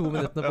de siste 2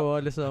 minuttene på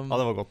liksom. Ja,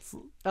 det var godt.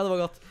 Ja, det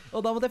var godt.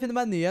 Og da måtte jeg finne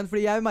meg en ny en,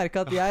 fordi jeg merket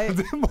at jeg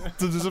Det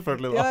måtte du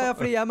selvfølgelig da. Ja,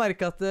 fordi jeg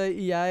merket at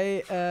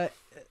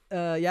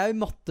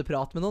jeg måtte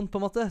prate med noen på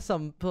en måte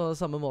på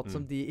samme måte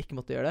som de ikke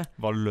måtte gjøre det.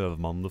 Var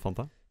løvmannen du fant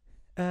da?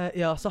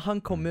 Ja, så han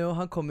kom jo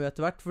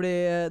etter hvert. Fordi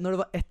når det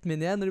var 1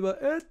 min igjen,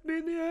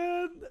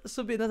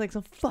 så begynner jeg å tenke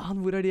sånn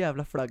faen, hvor er de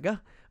jævla flagga?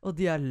 Og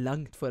de er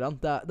langt foran.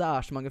 Det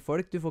er så mange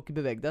folk, du får ikke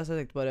bevege deg. Så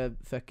jeg tenkte bare,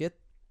 fuck it.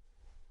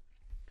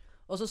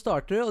 Og så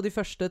starter du, og de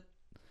første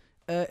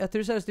jeg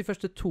tror seriøst de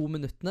første 2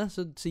 minuttene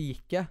så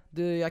gikk jeg.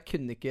 Jeg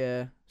kunne ikke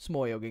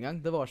småjogge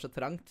engang. Det var så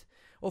trangt.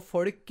 Og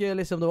folk,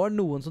 liksom, det var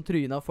noen som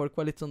tryna, og folk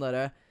var litt sånn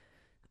der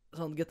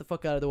sånn get the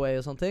fuck out of the way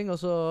og sånne ting. Og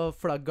så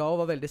flagga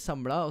og var veldig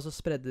samlet, og så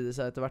spredde de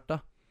seg etter hvert da.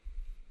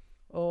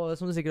 Og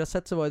som du sikkert har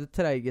sett, så var jo det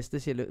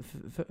treigeste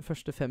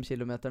første 5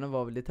 kilometerne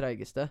var vel de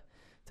treigeste,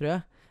 tror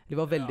jeg. De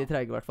var veldig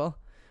treige i hvert fall.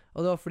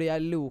 Og det var fordi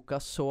jeg loka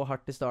så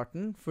hardt i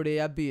starten. Fordi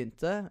jeg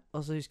begynte,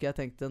 og så husker jeg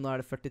tenkte nå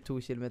er det 42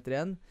 kilometer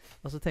igjen.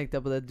 Og så tenkte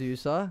jeg på det du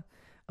sa,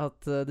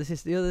 at det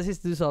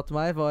siste du sa til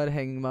meg var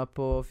heng meg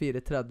på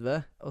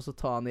 4.30, og så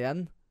ta han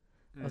igjen.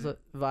 Altså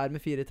vær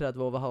med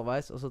 4.30 over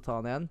halvveis, og så ta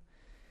han igjen.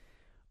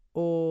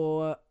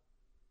 Og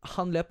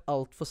han løp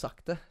alt for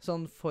sakte.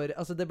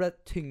 Altså det ble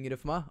tyngre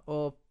for meg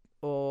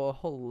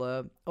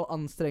å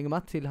anstrenge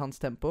meg til hans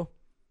tempo.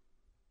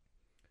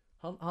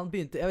 Han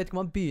begynte, jeg vet ikke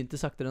om han begynte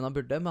saktere enn han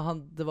burde,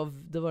 men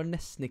det var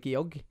nesten ikke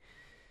jogg.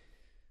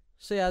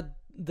 Så jeg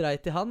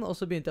dreit i han, og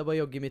så begynte jeg bare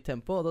å jogge i mitt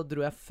tempo, og da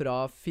dro jeg fra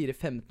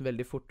 4.15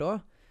 veldig fort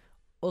også.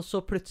 Og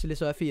så plutselig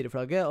så jeg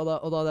 4-flagget, og da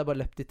hadde jeg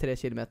bare løpt i 3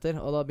 kilometer,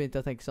 og da begynte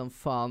jeg å tenke sånn,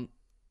 faen,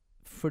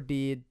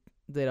 fordi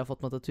dere har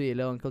fått meg til å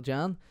tvile, Uncle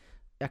Jan,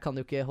 jeg kan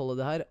jo ikke holde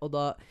det her. Og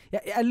da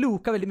jeg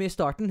loka veldig mye i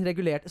starten,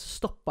 regulerte, så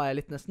stoppet jeg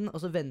litt nesten, og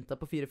så ventet jeg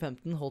på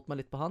 4.15, holdt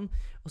meg litt på han,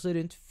 og så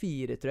rundt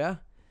 4, tror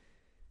jeg,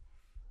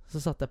 så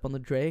satte jeg på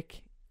noe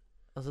Drake,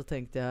 og så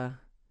tenkte jeg,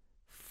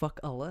 fuck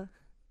alle,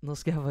 nå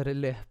skal jeg bare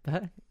løpe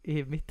i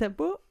mitt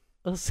tempo,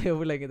 og se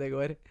hvor lenge det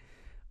går.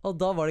 Og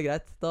da var det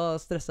greit, da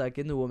stresset jeg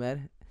ikke noe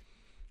mer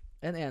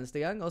en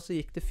eneste gang, og så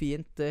gikk det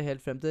fint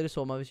helt frem til, dere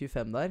så meg ved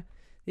 25 der.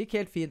 Det gikk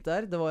helt fint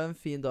der, det var en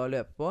fin dag å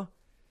løpe på.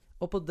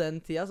 Og på den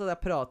tida så hadde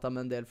jeg pratet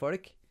med en del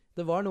folk.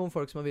 Det var noen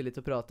folk som var villige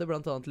til å prate,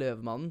 blant annet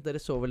Løvemannen. Dere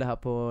så vel det her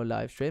på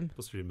livestream?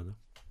 På streamen, ja.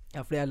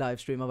 Ja, fordi jeg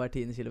livestreamet hver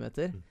 10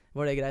 kilometer.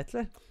 Var det greit,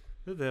 eller?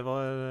 Det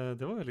var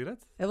veldig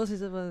greit. Jeg bare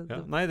synes det var... Ja.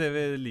 Nei,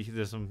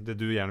 det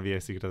du gjerne vil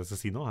sikkert at jeg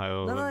skal si nå, er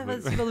jo... Nei,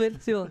 si hva du vil,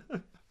 si hva du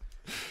vil.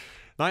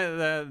 Nei,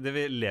 det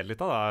vi ler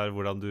litt av, er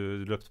hvordan du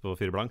løpte på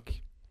 4 blank.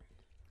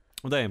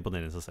 Og det er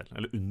imponerende i seg selv,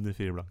 eller under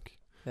 4 blank.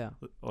 Ja.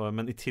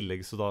 Men i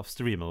tillegg så da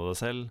streamet du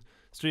deg selv.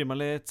 Streamet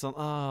litt, sånn,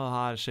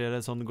 her skjer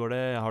det, sånn går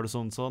det, har du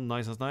sånn,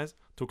 nice.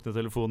 Tok ned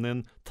telefonen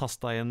din,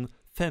 tastet inn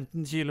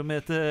 15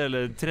 kilometer,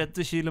 eller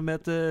 30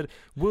 kilometer,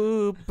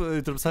 whoop,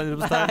 utropstegn,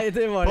 Nei,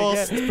 det var det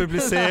post, ikke.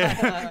 publiser,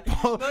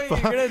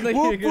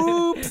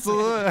 whoop, så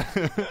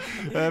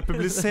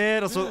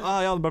publiser, og så,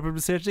 ja, det ble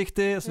publisert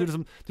riktig, så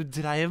du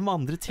drev med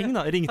andre ting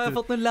da, ringte. Har jeg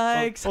fått noen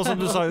likes? Og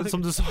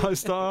som du sa i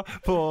sted,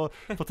 på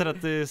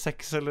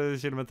 36 eller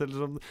kilometer,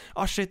 liksom,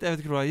 shit, jeg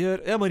vet ikke hva jeg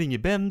gjør, jeg må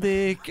ringe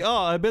Bendik,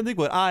 Bendik,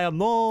 hvor er jeg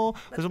nå?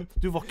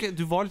 Du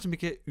var liksom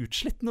ikke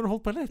utslitt når du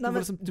holdt på, eller?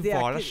 Du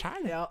var der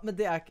selv. Ja, men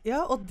det er ikke,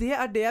 ja, og det er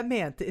det jeg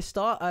mente i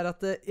sted, er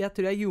at jeg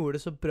tror jeg gjorde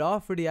det så bra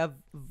fordi jeg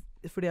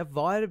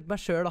var meg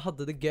selv og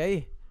hadde det gøy.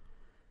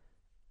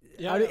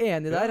 Ja, er du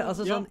enig der?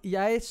 Altså sånn,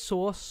 jeg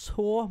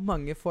så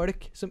mange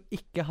folk som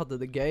ikke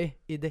hadde det gøy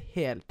i det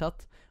hele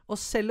tatt.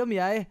 Og selv om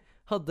jeg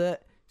hadde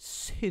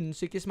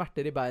sinnssyke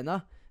smerter i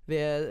beina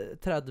ved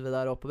 30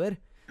 der oppover,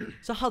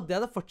 så hadde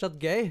jeg det fortsatt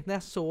gøy når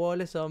jeg så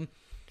liksom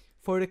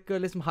folk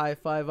og liksom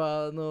high-five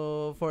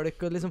noe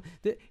folk og liksom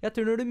jeg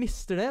tror når du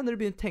mister det, når du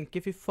begynner å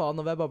tenke fy faen,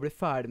 nå vil jeg bare bli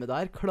ferdig med det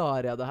her,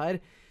 klarer jeg det her,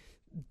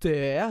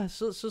 dør jeg,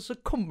 så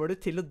kommer du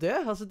til å dø.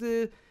 Altså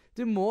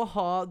du må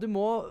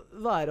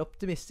være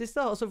optimistisk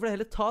da, og så får du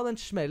heller ta den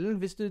smellen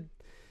hvis du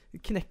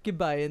knekker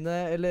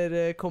beinet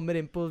eller kommer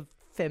inn på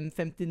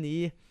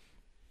 5:59.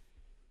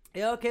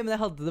 Ja, ok, men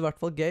jeg hadde det i hvert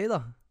fall gøy da.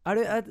 Er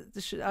du enig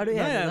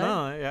der?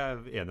 Nei, jeg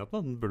er enig i at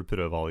man burde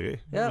prøve å ha det gøy.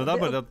 Ja, men det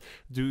er bare at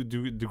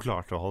du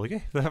klarte å ha det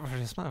gøy. Det er bare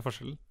det som er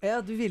forskjellen. Ja,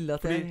 du ville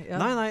at jeg...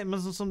 Ja. Nei,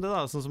 men sånn som det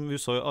da, sånn som vi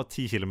så av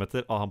 10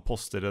 kilometer, han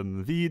poster en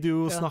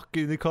video,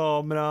 snakker inn i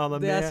kamera, han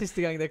er det med. er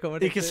siste gang det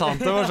kommer til. Ikke sant?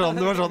 Det var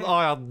sånn,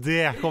 ja,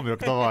 det kommer jo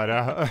ikke til å være.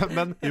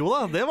 Men jo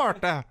da, det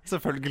varte,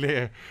 selvfølgelig.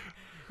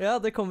 Ja,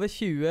 det kom ved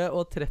 20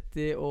 og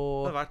 30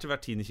 og... Det har vært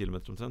hver 10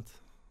 kilometer omtrent.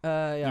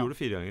 Ja. Du gjorde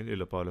det 4 ganger i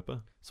løpet av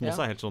løpet. Som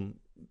også er helt sånn,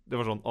 det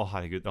var sånn, å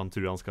herregud, han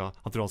tror han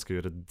skal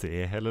gjøre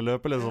det hele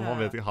løpet. Liksom.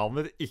 Han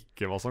vet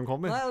ikke hva som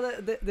kommer. Nei, og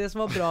det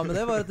som var bra med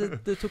det, var at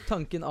det tok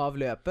tanken av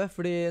løpet.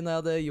 Fordi når jeg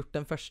hadde gjort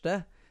den første,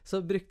 så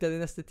brukte jeg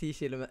de neste 10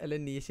 kilometer,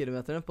 eller 9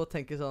 kilometerne på å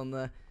tenke sånn,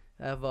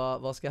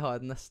 hva skal jeg ha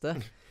i den neste?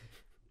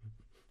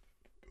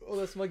 Og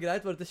det som var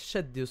greit, var at det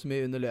skjedde jo så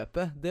mye under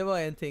løpet. Det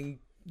var en ting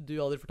du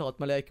aldri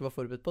fortalte meg, eller jeg ikke var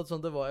forberedt på.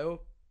 Sånn, det var jo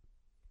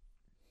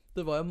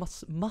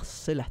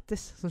masse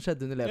lættis som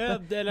skjedde under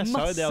løpet. Ja, jeg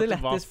sa jo det at det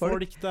var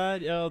folk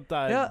der, det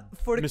er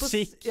folk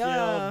musikk,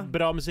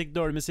 bra musikk,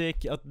 dårlig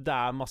musikk, at det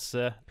er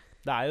masse.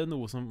 Det er jo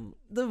noe som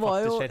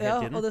faktisk skjer hele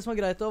tiden. Og det som var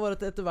greit også, var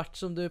at etter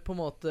hvert som du på en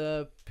måte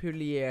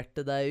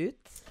pulierte deg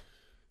ut.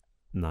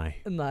 Nei,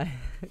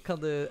 kan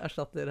du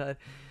erstatte det her?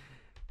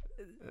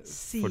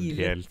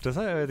 Fordelte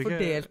seg, jeg vet ikke.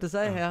 Fordelte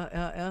seg,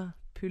 ja.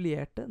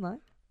 Pulierte? Nei,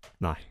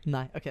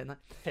 ok, nei.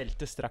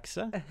 Feltet straks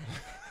seg.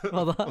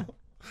 Hva da?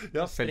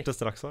 Ja, feltet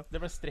straks seg. Det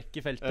ble strekk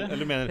i feltet.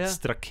 Eller mener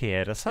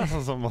strakere seg,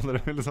 sånn som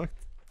andre ville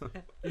sagt.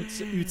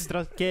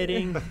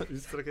 Utstrakering.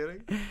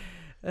 Utstrakering.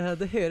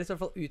 Det høres i hvert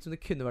fall ut som det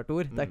kunne vært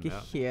ord. Det er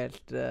ikke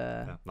helt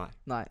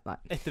Nei.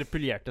 Etter det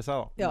pulierte seg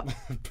da. Ja.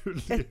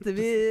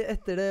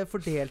 Etter det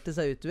fordelte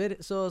seg utover,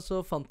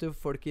 så fant jo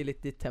folk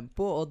litt i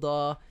tempo, og da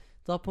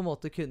på en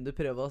måte kunne du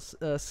prøve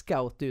å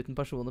scoute ut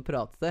en person og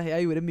prate det.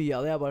 Jeg gjorde mye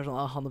av det. Jeg bare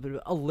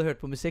sånn, alle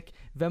hørte på musikk.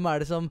 Hvem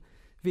er det som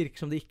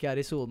virker som de ikke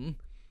er i zonen?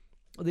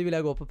 Og de ville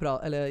jeg gå på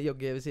eller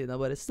jogge ved siden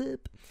av, bare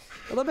stup.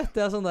 Og da møtte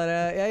jeg sånn der,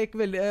 jeg gikk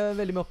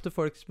veldig med opp til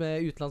folk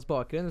med utenlands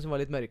bakgrunn, som var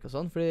litt mørke og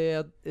sånn, fordi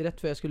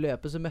rett før jeg skulle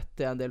løpe, så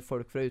møtte jeg en del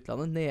folk fra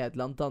utlandet,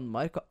 Nederland,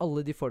 Danmark, og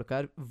alle de folka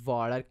her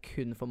var der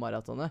kun for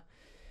maratonet.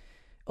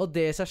 Og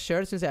det i seg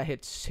selv synes jeg er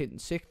helt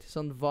sinnssykt.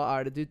 Sånn, hva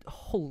er det du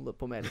holder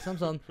på med, liksom?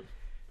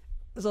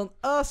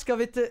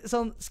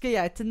 Skal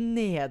jeg til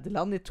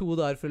Nederland i 2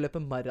 dager for å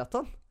løpe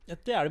maraton? Ja,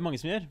 det er det mange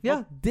som gjør. Ja,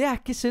 det er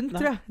ikke sunt,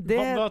 tror jeg.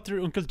 Hva tror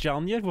du Onkel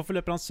John gjør? Hvorfor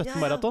løper han 17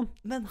 maraton?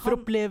 For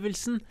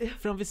opplevelsen.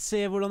 For han vil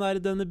se hvordan det er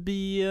i denne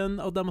byen,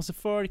 og det er masse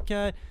folk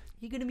her.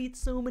 You're gonna meet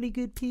so many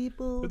good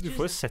people. Du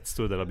får jo sett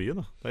store deler av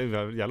byen da. Det er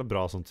jo jævla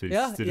bra sånn turister.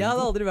 Ja, jeg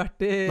hadde aldri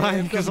vært i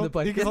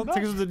Frognerparken. Ikke sant?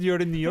 Tenk om du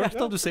gjør det i New York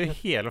da. Du ser jo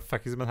hele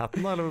fuckings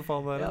Manhattan da, eller hva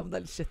faen det er. Ja, men det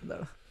er litt skitten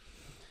der da.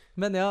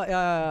 Men ja.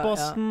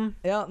 Boston.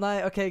 Ja, nei,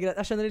 ok, greit.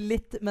 Jeg skjønner det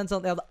litt, men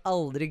sånn, jeg hadde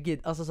aldri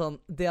gitt. Altså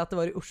sånn, det at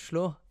det var i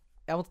Oslo,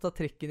 jeg måtte ta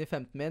trikken i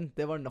 15 min,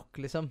 det var nok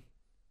liksom.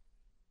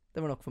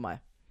 Det var nok for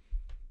meg.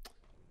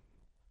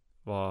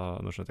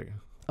 Nå skjønte jeg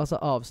ikke. Altså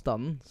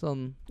avstanden,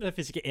 sånn. Det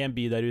finnes ikke en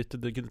by der ute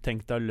du kunne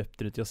tenkt deg å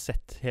løpt ut i og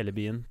sett hele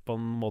byen på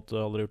en måte du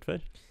aldri har gjort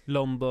før.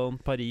 London,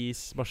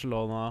 Paris,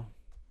 Barcelona.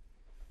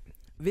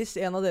 Hvis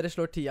en av dere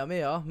slår tida mi,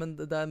 ja, men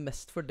det er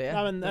mest for det.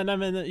 Nei,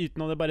 men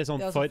utenom det bare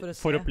sånn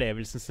for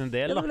opplevelsen sin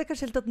del, da. Jeg ville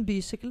kanskje helt tatt en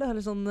bysykkel da,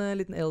 eller sånn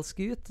liten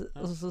elscoot,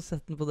 og så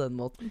sett den på den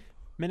måten.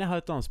 Men jeg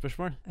har et annet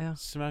spørsmål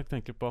som jeg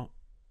tenker på.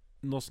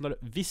 Nå som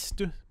hvis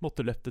du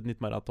måtte løpt et nytt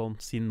maraton,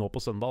 si nå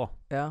på søndag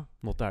da,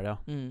 nå til helga,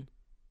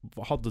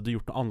 hadde du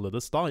gjort noe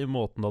annerledes da, i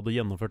måten du hadde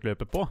gjennomført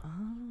løpet på?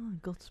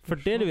 Godt spørsmål.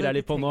 For det lurer jeg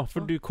litt på nå,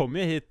 for du kom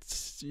jo hit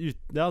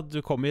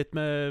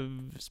med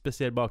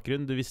spesiell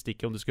bakgrunn. Du visste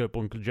ikke om du skulle høre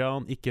på Onkel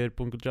John, ikke høre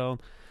på Onkel John.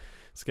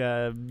 Skal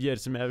jeg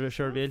gjøre som jeg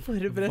selv vil?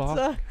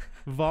 Forberedt seg.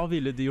 Hva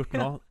ville du gjort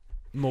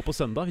nå på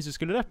søndag, hvis du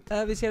skulle løpt?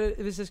 Hvis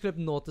jeg skulle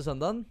løpt nå til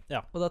søndagen,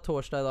 og det er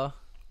torsdag da.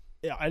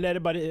 Ja, eller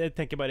jeg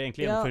tenker bare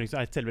egentlig gjennomføring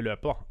av selve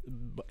løpet da.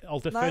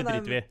 Alt det før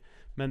driter vi.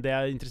 Men det jeg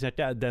er interessert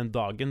i er den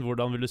dagen.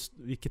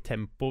 Hvilket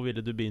tempo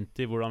ville du begynt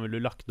i? Hvordan ville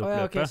du lagt opp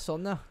løpet? Okay,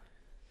 sånn, ja.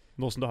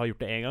 Nå som du har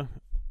gjort det en gang.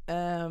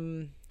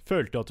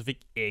 Følte du at du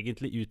fikk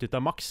egentlig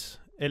utnyttet maks?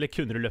 Eller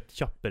kunne du løpt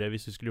kjappere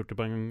hvis du skulle gjort det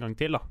på en gang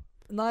til da?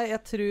 Nei,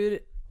 jeg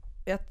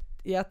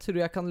tror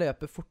jeg kan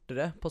løpe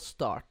fortere på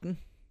starten.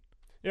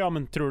 Ja,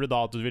 men tror du da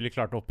at du ville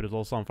klart å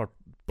opprettholde samme fart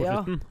på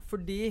slutten? Ja,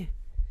 fordi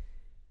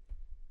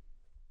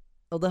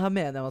og det her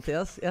mener jeg,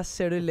 Mathias. Jeg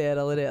ser du ler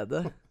allerede.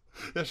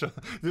 Jeg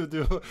skjønner.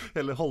 Du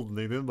hele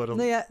holdningen din bare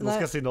nå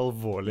skal jeg si noe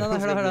alvorlig.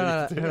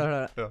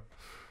 Hør.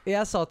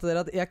 Jeg sa til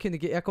dere at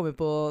jeg kom inn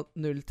på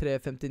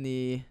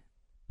 03:59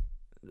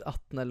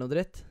 18 eller noe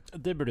dritt.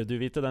 Det burde du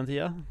vite den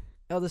tida.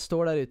 Ja, det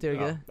står der ute, gjør det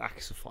ikke det? Det er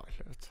ikke så farlig,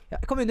 vet du. Ja,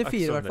 jeg kom under Det er ikke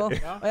 4 i så hvert fall.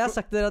 Ja. Og jeg har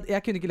sagt til dere at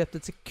jeg kunne ikke løpt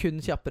et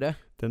sekund kjappere.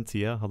 Den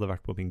tida hadde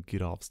vært på min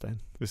gravstein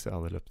hvis jeg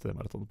hadde løpt det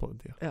maratonet på den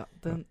tida. Ja,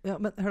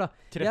 men hør da.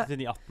 30-18,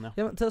 ja.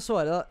 Ja, men til å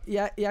svare da,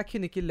 jeg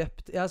kunne ikke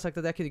løpt. Jeg har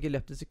sagt at jeg kunne ikke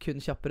løpt et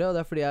sekund kjappere, og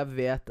det er fordi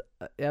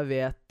jeg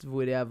vet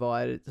hvor jeg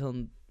var,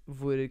 sånn,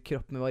 hvor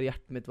kroppen min var,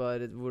 hjertet mitt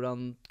var,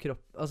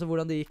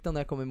 hvordan det gikk da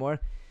når jeg kom i mål.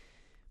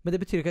 Men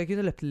det betyr ikke at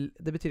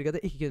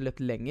jeg ikke kunne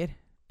løpt lenger.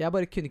 Jeg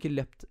bare kunne ikke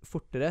løpt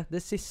fortere. Det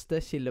siste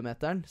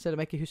kilometeren, selv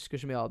om jeg ikke husker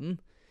så mye av den.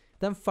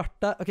 Den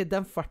farta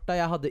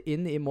jeg hadde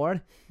inn i mål,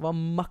 var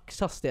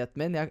maks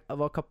hastigheten min. Jeg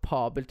var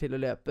kapabel til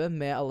å løpe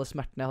med alle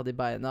smertene jeg hadde i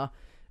beina,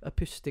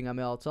 pustinga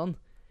mi og alt sånn.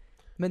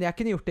 Men jeg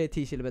kunne gjort det i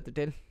 10 kilometer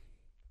til.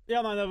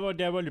 Ja, nei, det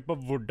var litt på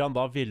hvordan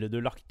da ville du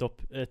lagt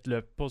opp et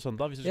løp på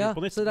søndag? Hvis du Ja,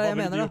 skulle på nytt, så det er hva jeg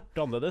ville du mener,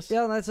 gjort annerledes?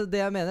 Ja, nei, så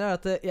det jeg mener er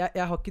at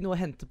jeg har ikke noe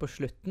å hente på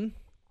slutten.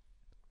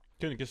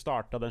 Kunne du ikke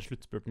starta den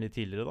sluttspurten litt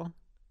tidligere, da?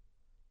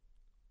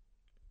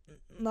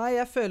 Nei,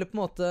 jeg føler på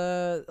en måte,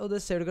 og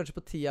det ser du kanskje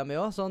på tida mi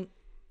også, sånn,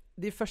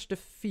 de første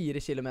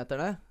 4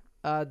 kilometerne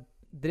er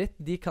dritt,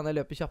 de kan jeg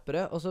løpe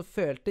kjappere, og så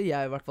følte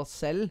jeg i hvert fall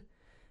selv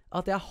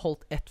at jeg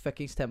holdt ett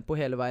fuckings tempo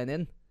hele veien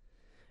inn.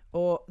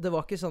 Og det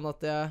var ikke sånn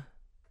at ja,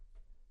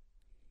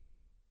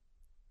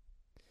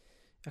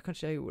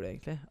 kanskje jeg gjorde det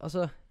egentlig.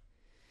 Altså,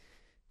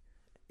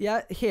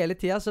 hele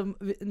tida,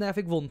 når jeg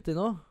fikk vondt i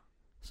noe,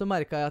 så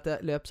merket jeg at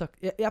jeg løp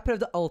sakte. Jeg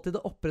prøvde alltid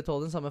å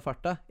opprettholde den samme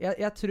farta.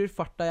 Jeg tror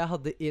farta jeg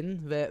hadde inn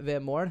ved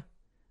mål,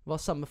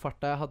 var samme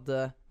farta jeg hadde,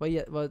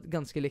 var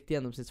ganske likt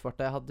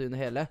gjennomsnittsfarta jeg hadde under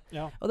hele.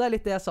 Ja. Og det er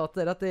litt det jeg sa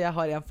til dere, at jeg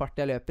har en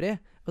fart jeg løper i,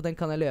 og den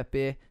kan jeg løpe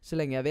i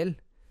så lenge jeg vil.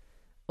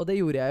 Og det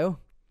gjorde jeg jo.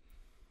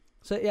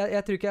 Så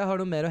jeg tror ikke jeg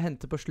har noe mer å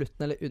hente på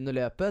slutten eller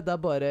under løpet. Det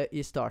er bare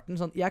i starten.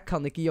 Sånn, jeg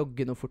kan ikke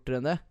jogge noe fortere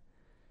enn det.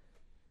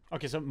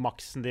 Ok, så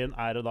maksen din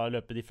er å da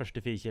løpe de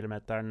første 4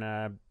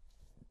 kilometerne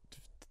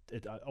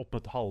opp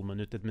mot et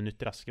halvminutt, et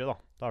minutt raskere, da.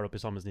 Da er du oppe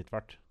i samme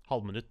snittfart.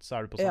 Halvminutt, så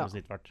er du på samme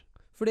snittfart.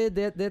 Fordi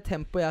det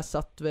tempoet jeg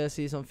satt ved,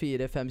 si sånn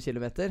 4-5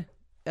 kilometer,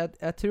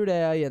 jeg tror det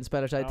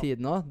gjenspeiler seg i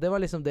tiden også. Det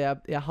var liksom det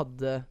jeg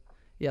hadde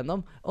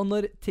gjennom. Og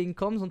når ting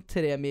kom, sånn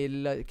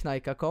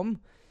 3-mil-kneika kom,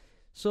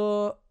 så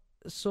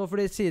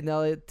fordi siden jeg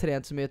hadde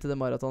trent så mye til det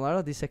maratonet her,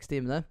 da, de 6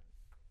 timene,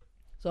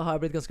 så har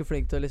jeg blitt ganske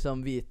flink til å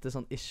liksom vite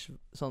sånn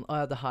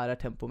ja, det her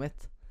er tempoet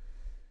mitt.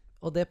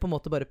 Og det på en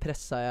måte bare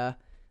presset jeg.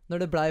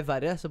 Når det ble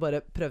verre, så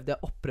bare prøvde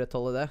jeg å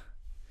opprettholde det.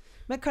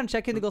 Men kanskje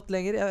jeg kunne gått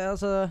lenger.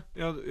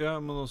 Ja,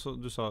 men også,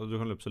 du sa du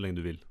kan løpe så lenge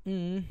du vil.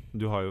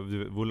 Du har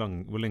jo, hvor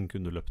lenge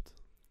kunne du løpt?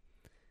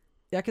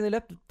 Jeg kunne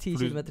løpt 10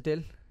 kilometer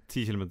til.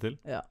 10 kilometer til?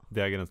 Ja.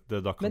 Det er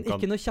grensen. Men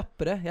ikke noe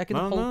kjappere. Jeg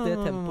kunne holdt det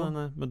tempoet.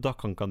 Nei. Men da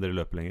kan dere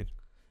løpe lenger.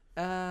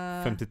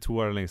 52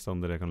 er det lengste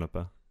dere kan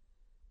løpe.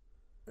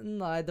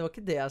 Nei, det var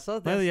ikke det jeg sa.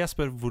 Nei, jeg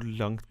spør hvor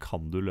langt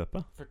kan du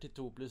løpe?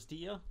 42 pluss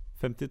 10, ja.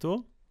 52?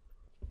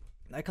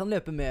 Jeg kan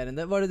løpe mer enn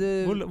det. Var det du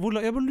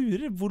jeg bare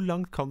lurer. Hvor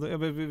langt kan du Jeg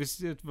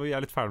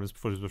er litt ferdig med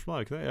forrige spørsmål,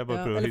 er det ikke det? Jeg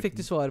bare prøver eller fikk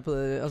du svaret på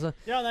det? Altså,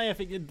 ja, nei, jeg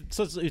fikk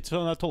så ut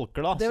som jeg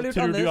tolker, da. Det jeg ville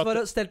gjort annerledes,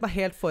 var å stelt meg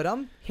helt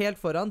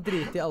foran.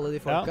 Drite i alle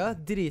de folka.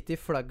 Drite i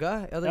flagga.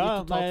 Jeg hadde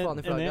gitt totalt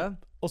faen i flagga.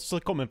 Og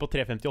så komme inn på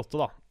 3.58,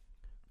 da.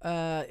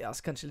 Ja,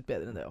 kanskje litt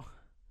bedre enn det òg.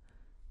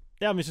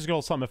 Ja, men hvis du skulle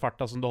holdt samme fart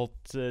da, som du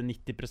holdt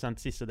 90%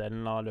 siste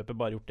delen av løpet,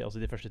 bare gjort det også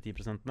de første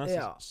 10%,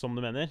 som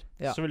du mener,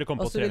 så ville du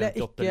komme på 3.58. Og så ville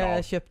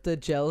jeg ikke kjøpt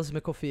gels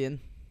med koffein.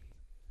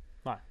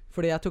 Nei.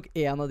 Fordi jeg tok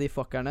en av de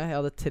fuckerne. Jeg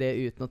hadde 3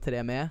 uten og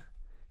 3 med.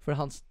 For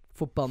han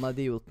forbanna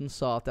idioten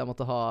sa at jeg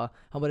måtte ha.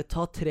 Han bare,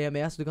 ta 3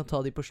 med, så du kan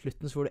ta de på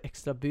slutten, så får du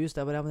ekstra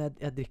boost. Jeg bare, ja,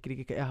 men jeg drikker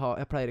ikke,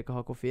 jeg pleier ikke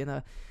å ha koffein.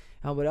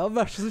 Han bare, ja,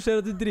 verste som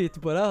skjer er at du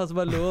driter på deg. Og så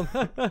bare lo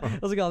han.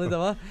 Og så ga han de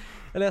til meg.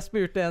 Eller jeg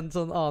spurte en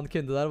sånn annen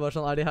kunde der, bare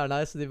sånn, er de her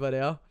nice? Og de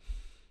bare, ja.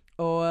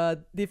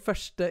 Og de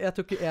første, jeg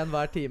tok jo 1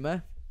 hver time.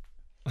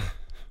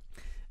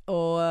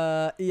 Og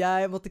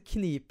jeg måtte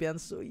knipe igjen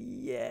så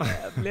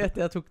jævlig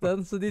etter jeg tok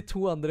den. Så de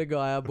 2 andre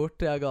ga jeg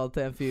bort. Jeg ga det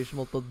til en fyr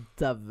som holdt på å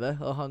daue,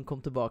 og han kom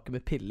tilbake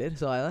med piller.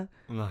 Sa jeg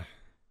det?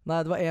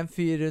 Nei, det var en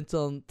fyr rundt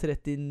sånn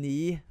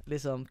 39,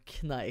 liksom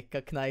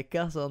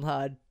kneika. Sånn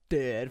her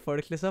dør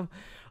folk, liksom.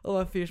 Og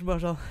det var en fyr som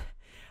bare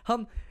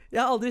sånn jeg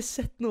har aldri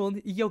sett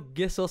noen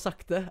jogge så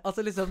sakte.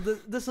 Altså liksom,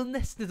 det så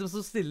nesten ut som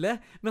så stille.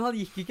 Men han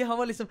gikk ikke,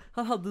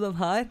 han hadde den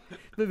her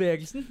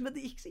bevegelsen. Men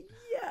det gikk så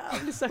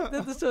jævlig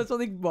sakte. Det så ut som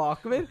han gikk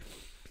bakover.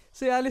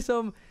 Så jeg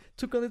liksom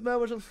tok han litt med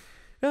og bare sånn,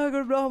 ja, går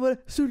det bra? Han bare,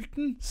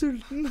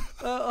 sulten.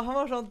 Han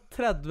var sånn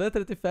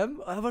 30-35.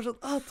 Og jeg var sånn,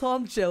 ta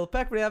en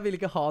gelpack, fordi jeg ville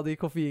ikke ha de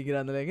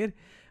koffeingreiene lenger.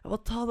 Jeg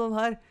bare, ta den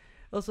her.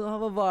 Og så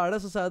han bare, hva er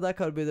det? Så sa jeg, det er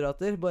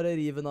karbohydrater. Bare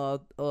riv den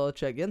av og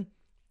chuggen.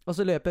 Og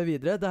så løper jeg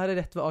videre. Det her er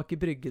rett ved Aker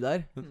Brygge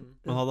der.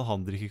 Men hadde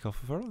han drikket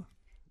kaffe før,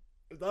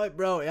 da? Nei,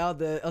 bro, jeg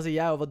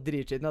var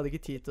dritskitten. Jeg hadde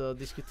ikke tid til å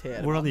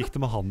diskutere. Hvordan gikk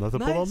det med han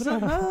etterpå, da,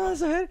 André?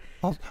 Så hør.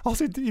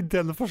 Altså, i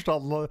denne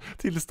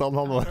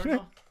tilstanden han var i.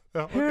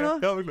 Ja, ok.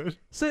 Ja,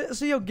 beklager.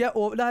 Så jogger jeg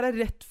over. Det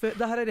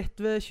her er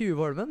rett ved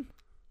Tjuvholmen.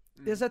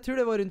 Så jeg tror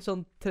det var rundt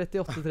sånn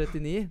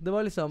 38-39. Det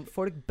var liksom,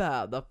 folk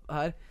bada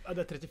her. Ja,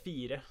 det er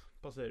 34.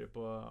 Passerer du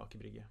på Aker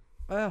Brygge.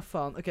 Ja,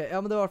 faen. Ok, ja,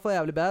 men det var i hvert fall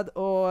jævlig bad.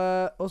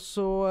 Og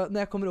så, når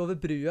jeg kommer over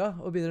brua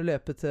og begynner å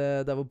løpe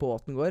til der hvor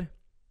båten går,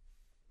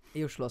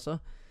 i Oslo også,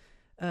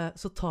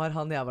 så tar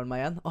han jævelen meg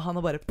igjen, og han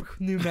er bare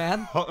new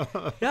man.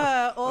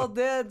 Ja, og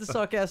det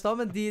sa ikke jeg i stad,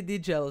 men de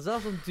gelsa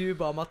som du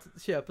ba meg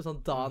kjøpe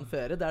sånn dagen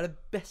før, det er det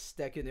beste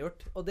jeg kunne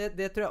gjort. Og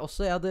det tror jeg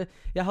også.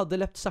 Jeg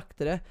hadde løpt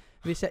saktere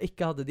hvis jeg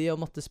ikke hadde de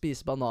og måtte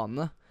spise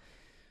bananene.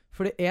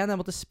 Fordi jeg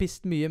måtte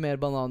spist mye mer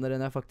bananer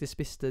enn jeg faktisk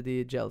spiste de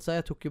gelsa.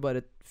 Jeg tok jo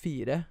bare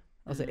 4,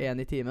 altså 1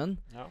 i timen.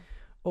 Ja.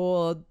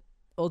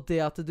 Og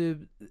det at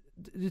du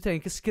trenger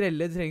ikke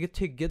skrelle, du trenger ikke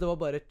tygge. Det var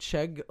bare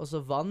chug og så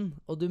vann.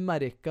 Og du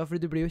merket,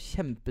 fordi du blir jo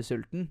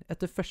kjempesulten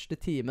etter første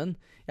timen.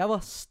 Jeg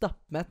var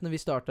stappmett når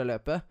vi startet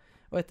løpet.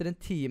 Og etter en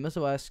time så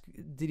var jeg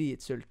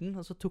dritsulten.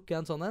 Og så tok jeg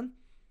en sånn en.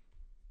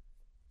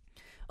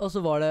 Og så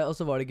var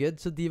det good.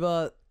 Så de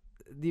var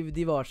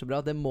så bra.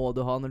 Det må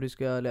du ha når du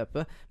skal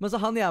løpe. Men så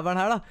han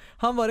jæveren her da,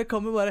 han bare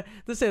kommer bare,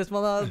 det ser ut som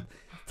han har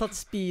tatt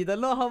speed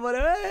eller noe. Han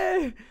bare,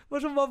 hey!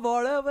 Hva var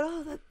det? Jeg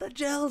bare, det er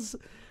gels.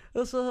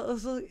 Og så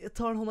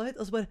tar han hånda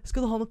hit, og så bare, skal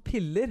du ha noen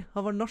piller?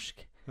 Han var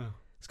norsk. Ja.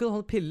 Skal du ha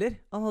noen piller?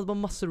 Han hadde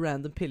bare masse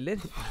random piller.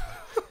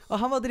 Og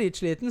han var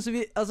dritsliten, så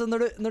altså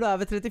når du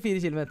er ved 34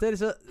 kilometer,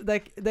 så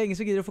det er ingen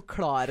som gidder å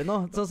forklare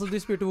noe. Sånn som du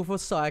spurte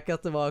hvorfor sa jeg ikke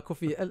at det var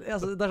koffein.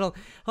 Altså, det er sånn,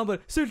 han bare,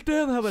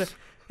 sulten! Og jeg bare,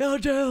 jeg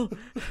har gel!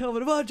 Han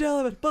bare, hva er gel?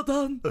 Jeg bare,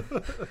 banan!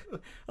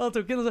 Og han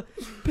tok den, og så,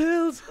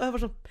 pills! Og jeg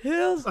bare sånn,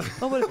 pills! Og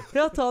han bare,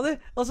 ja, ta de!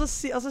 Og så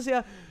sier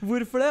jeg,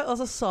 hvorfor det? Og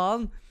så sa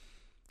han,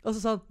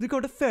 du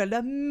kommer til å føle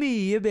deg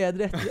mye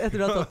bedre etter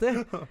du har tatt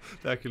de.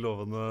 Det er ikke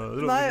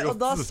lovende. Nei, og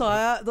da sa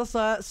jeg,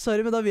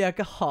 sorry, men da vil jeg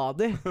ikke ha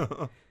de.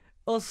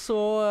 Og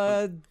så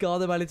ga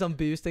det meg litt sånn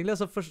boost egentlig,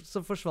 og så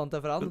forsvant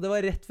jeg fra han. Det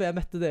var rett før jeg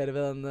møtte dere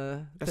ved den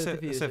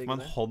 34-stigen. Jeg ser for meg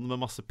en hånd med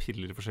masse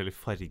piller i forskjellige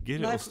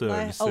farger nei, og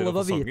størrelser og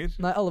fasonger.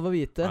 Nei, alle var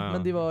hvite, men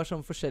de var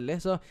sånn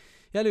forskjellige. Så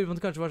jeg lurer på om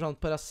det kanskje var sånn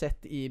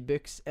Paracet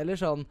e-books, eller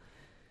sånn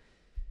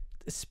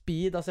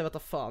speed, altså jeg vet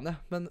da faen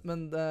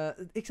men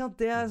ikke sant,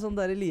 det er en sånn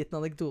der liten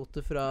anekdote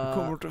fra Du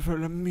kommer til å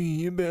føle deg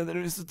mye bedre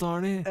hvis du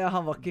tar de. Ja,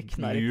 han var ikke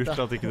knark da. Lurt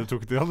at ikke du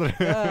tok de andre.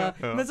 Ja.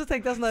 Men så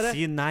tenkte jeg sånn der,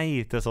 si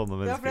nei til sånne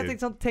mennesker. Ja, for jeg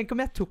tenkte sånn, tenk om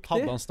jeg tok de.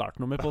 Hadde han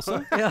startnummer på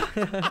seg? Ja.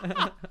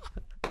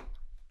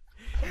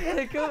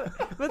 Tenk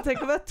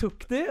om jeg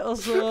tok de, og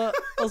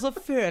så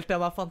følte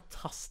jeg meg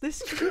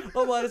fantastisk,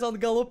 og bare sånn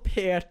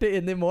galopperte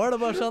inn i mål,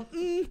 og bare sånn,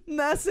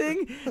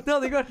 nassing! Det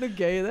hadde ikke vært noe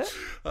gøy det.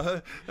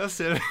 Jeg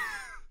ser det.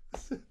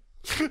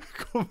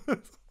 Kom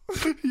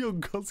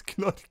Joggans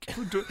knark.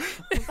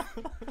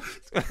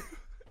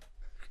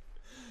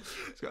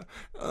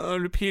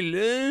 Har du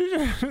piller?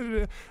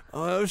 Jeg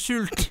er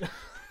sulten.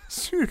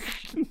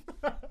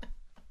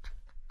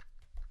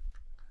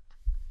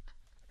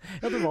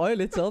 Ja, det var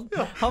jo litt sånn.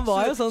 Han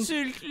var jo sånn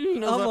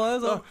sulten. Han var jo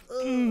sånn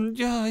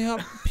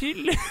ja,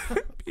 piller.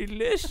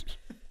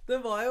 Det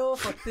var jo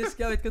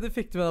faktisk, jeg vet ikke om du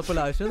fikk det med deg på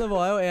liveshow. Det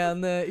var jo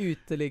en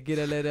uteligger,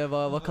 eller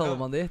hva kaller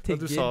man de?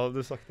 Tigger. Ja, du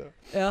sagt det.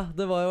 Ja,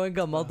 det var jo en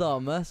gammel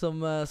dame som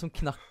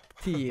knakk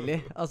tidlig.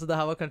 Altså det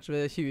her var kanskje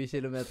ved 20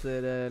 kilometer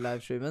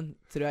livestreamen,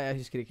 tror jeg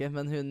husker ikke.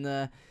 Men hun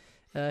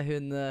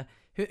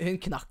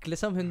knakk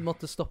liksom. Hun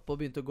måtte stoppe og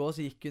begynte å gå,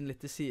 så gikk hun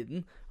litt til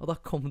siden. Og da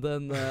kom det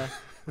en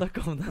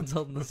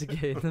sånn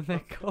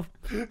sigøyner-makeup.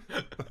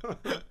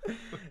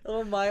 Det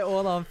var meg og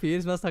en annen fyr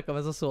som jeg snakket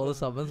med, som så det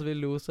sammen, så vi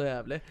lo så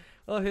jævlig.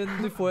 Og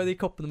du får jo de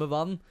koppene med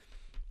vann.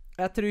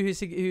 Jeg tror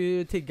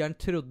hun tiggeren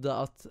trodde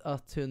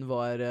at hun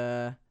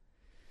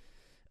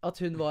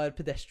var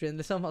pedestrian,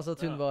 liksom. Altså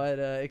at hun var,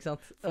 ikke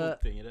sant?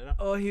 Fotgjengere,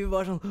 og hun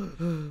var sånn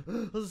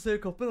og så ser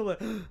du koppen og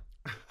bare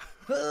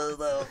det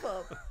var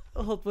faen.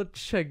 Og holdt på å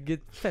chugge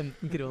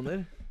 15 kroner.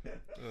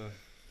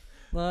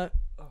 Nei.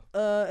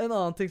 En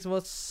annen ting som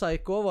var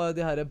psycho, var jo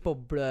de her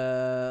boble...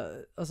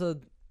 Altså,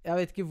 jeg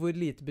vet ikke hvor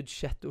lite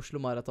budsjett Oslo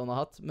Marathon har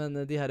hatt,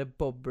 men de her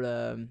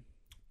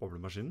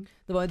Boblemaskinen?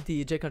 Det var en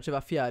DJ kanskje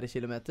hver 4.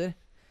 kilometer.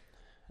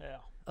 Ja.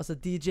 Altså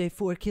DJ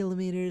 4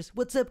 kilometers.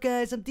 What's up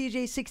guys, I'm DJ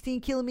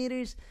 16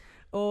 kilometers.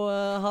 Og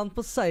han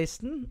på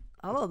 16,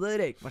 han hadde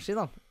røykmaskin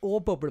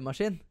og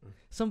boblemaskin,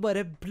 som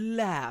bare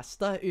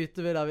blæsta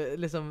utover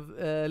liksom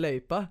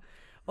løypa.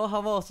 Og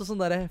han var også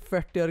sånn der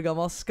 40 år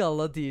gammel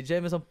skalla DJ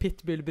med sånn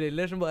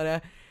pitbull-briller som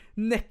bare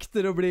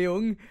nekter å bli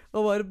ung,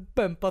 og bare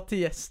bumpa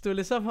Tiesto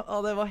liksom. Og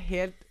det var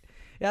helt...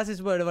 Jeg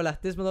synes bare det var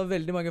lættis, men det var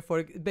veldig mange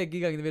folk.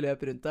 Begge gangene vi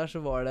løp rundt der, så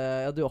var det...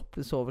 Ja, du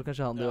så vel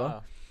kanskje han du også.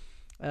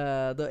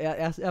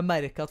 Jeg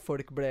merket at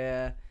folk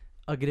ble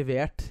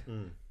aggrivert.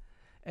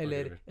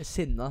 Eller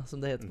sinna, som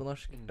det heter på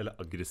norsk. Eller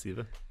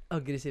aggressive. Ja,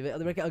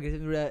 det ble ikke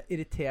aggressive, det ble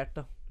irritert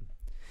da.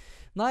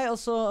 Nei,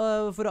 altså,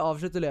 for å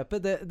avslutte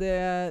løpet,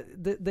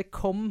 det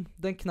kom,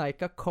 den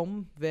kneika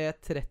kom ved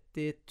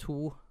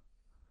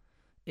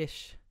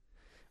 32-ish.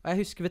 Og jeg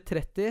husker ved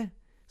 30,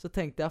 så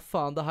tenkte jeg,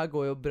 faen, det her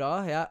går jo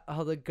bra. Jeg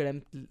hadde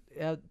glemt,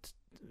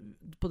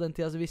 på den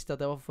tida så visste jeg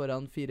at jeg var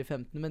foran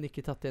 4.15, men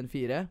ikke tatt igjen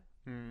 4.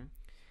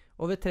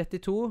 Og ved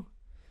 32,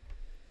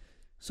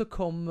 så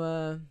kom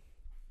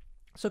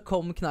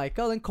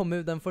kneika, og den kom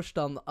i den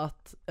forstand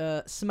at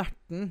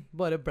smerten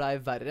bare blei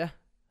verre.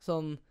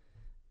 Sånn,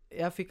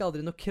 Jeg fikk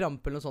aldri noe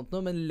krampe eller noe sånt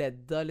noe, men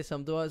ledda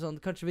liksom, det var sånn,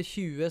 kanskje ved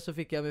 20 så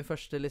fikk jeg min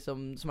første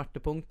liksom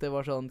smertepunkt. Det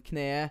var sånn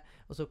kne,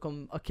 og så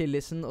kom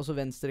akillesen, og så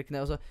venstre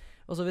kne, og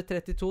så ved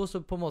 32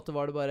 så på en måte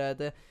var det bare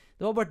det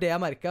var bare det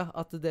jeg merket,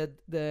 at det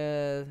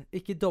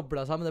ikke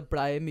doblet seg, men det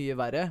ble mye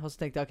verre. Og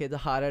så tenkte jeg, ok,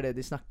 det her er det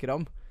de snakker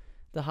om.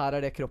 Det her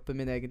er det kroppen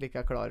min egentlig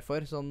ikke er klar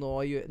for. Så nå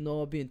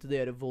begynte det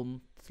å gjøre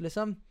vondt,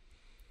 liksom.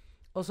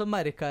 Og så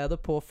merket jeg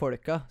det på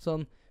folka,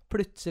 sånn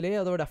plutselig,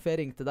 og det var derfor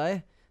jeg ringte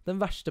deg. Den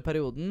verste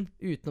perioden,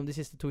 utenom de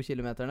siste 2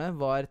 kilometerne,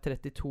 var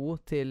 32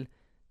 til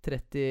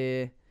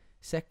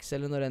 36,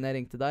 eller når jeg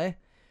ringte deg.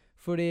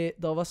 Fordi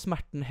da var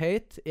smerten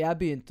høyt. Jeg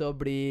begynte å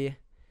bli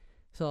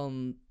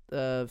sånn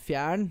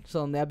fjern.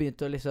 Sånn, jeg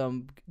begynte å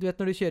liksom... Du vet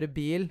når du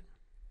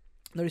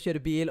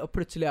kjører bil, og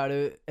plutselig er du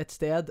et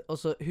sted, og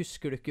så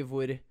husker du ikke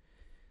hvor...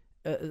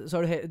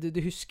 Så har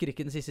du husker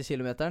ikke den siste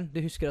kilometeren.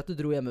 Du husker at du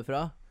dro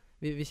hjemmefra.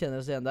 Vi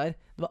kjenner oss igjen der.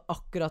 Det var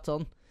akkurat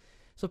sånn.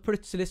 Så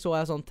plutselig så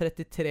jeg sånn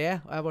 33,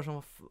 og jeg bare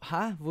sånn,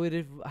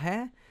 hæ?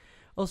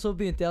 Og så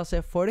begynte jeg å se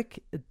folk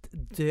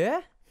dø.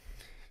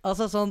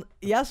 Altså sånn,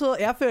 jeg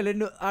føler,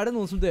 er det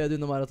noen som døde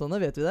under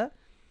maratonet, vet vi det?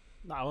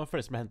 Nei, det var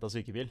flere som hentet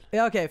sykebil.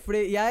 Ja, ok,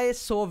 fordi jeg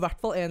så i hvert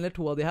fall 1 eller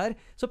 2 av de her.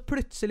 Så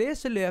plutselig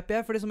så løp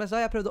jeg, fordi som jeg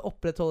sa, jeg prøvde å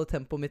opprettholde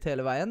tempoet mitt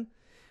hele veien.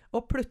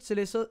 Og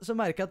plutselig så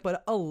merket jeg at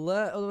bare alle,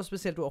 og det var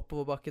spesielt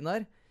oppoverbakken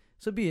der,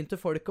 så begynte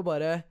folk å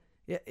bare...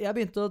 Jeg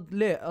begynte å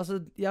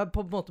jeg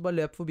på en måte bare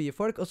løp forbi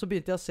folk, og så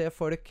begynte jeg å se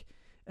folk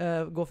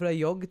gå fra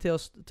jogg til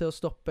å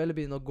stoppe eller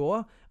begynne å gå.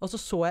 Og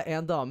så jeg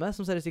en dame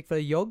som seriøst gikk fra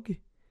jogg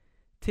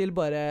til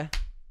bare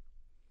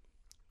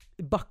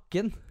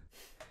bakken.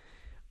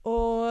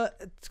 Og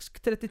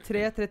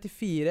 33,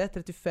 34,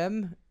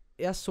 35.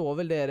 Jeg så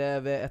vel dere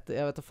ved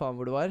jeg vet da faen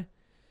hvor det var.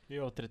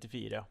 Vi var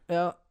 34, ja.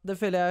 Ja, det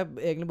føler jeg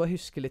egentlig bare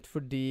husker litt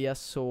fordi jeg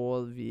så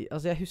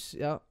altså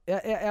jeg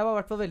var i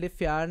hvert fall veldig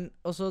fjern,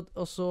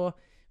 og så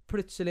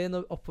plutselig,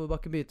 når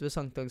oppoverbakken begynte ved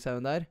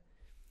Sankthanshaugen der,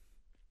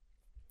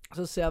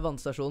 så ser jeg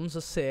vannstasjonen,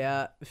 så ser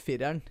jeg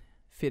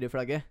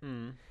firerflagget.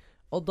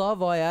 Og da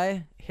var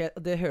jeg,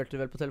 det hørte du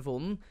vel på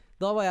telefonen,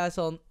 da var jeg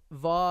sånn,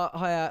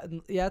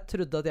 jeg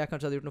trodde at jeg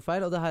kanskje hadde gjort noe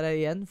feil, og det her er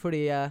igjen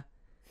fordi jeg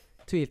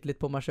tvilte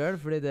litt på meg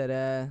selv, fordi dere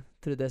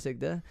trodde jeg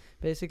sugde,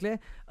 basically.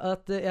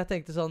 At jeg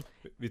tenkte sånn...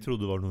 Vi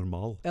trodde du var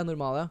normal. Ja,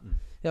 normal, ja.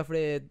 Ja,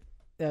 fordi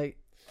jeg...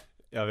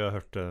 Ja, vi har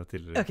hørt det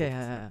tidligere.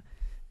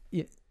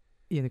 Ok,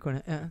 unicorn,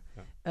 ja.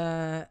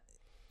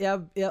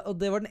 Og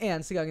det var den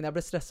eneste gangen jeg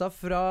ble stresset.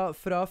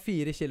 Fra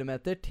 4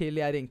 kilometer til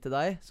jeg ringte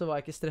deg, så var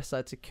jeg ikke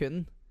stresset et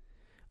sekund.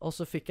 Og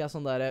så fikk jeg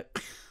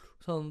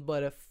sånn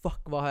bare,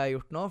 fuck, hva har jeg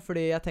gjort nå?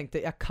 Fordi jeg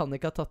tenkte, jeg kan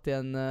ikke ha tatt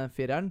igjen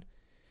fireren.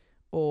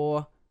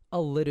 Og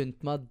alle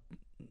rundt meg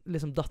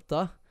liksom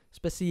datta.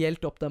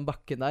 Spesielt opp den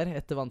bakken der,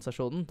 etter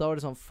vannstasjonen. Da var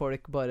det sånn,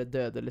 folk bare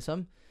døde,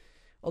 liksom.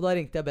 Og da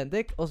ringte jeg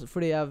Bendik,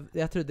 fordi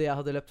jeg trodde jeg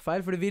hadde løpt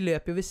feil. Fordi vi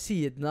løp jo ved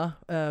siden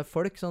av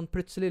folk. Sånn,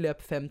 plutselig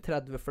løp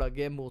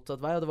 5.30-flagget motsatt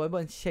vei, og det var jo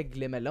bare en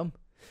kjegle imellom.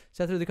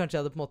 Så jeg trodde kanskje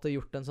jeg hadde på en måte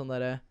gjort en sånn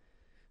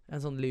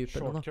loop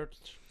eller noe.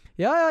 Shortcut.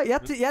 Ja,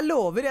 jeg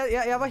lover.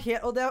 Jeg var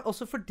helt... Og det er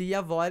også fordi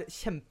jeg var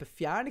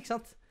kjempefjern, ikke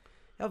sant?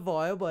 Jeg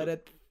var jo bare...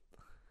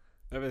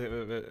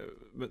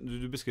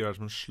 Du beskriver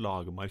det som en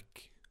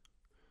slagmark.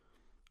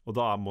 Og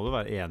da må du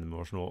være enig med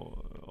oss nå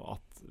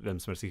at hvem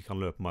som helst ikke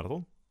kan løpe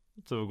maraton?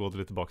 Til å gå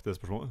litt tilbake til det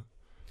spørsmålet.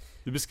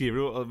 Du beskriver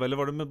jo, eller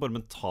var det bare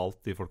mentalt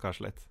de folk her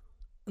slett?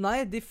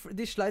 Nei,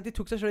 de sleit, de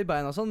tok seg selv i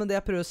beina og sånn, men det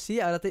jeg prøver å si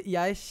er at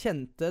jeg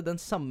kjente den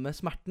samme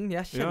smerten.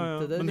 Jeg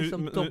kjente det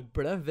liksom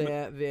doble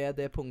ved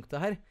det punktet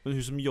her. Men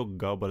hun som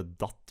jogga og bare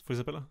datt, for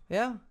eksempel, da?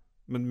 Ja.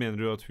 Men mener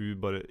du at hun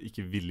bare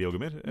ikke ville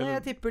jogge mer? Eller? Nei,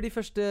 jeg tipper de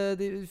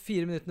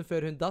 4 minuttene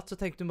før hun datt, så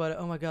tenkte hun bare,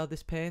 oh my god,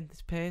 this pain,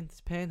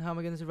 how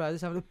am I gonna survive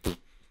this?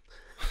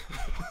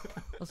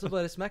 Og så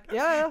bare smack.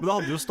 Ja. Men det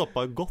hadde jo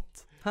stoppet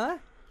godt. Hæ?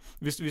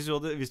 Hvis du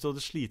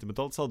hadde slitet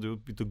mentalt, så hadde du jo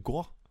begynt å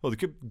gå.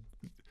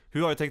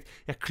 Hun har jo tenkt,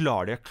 jeg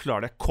klarer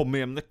det, kom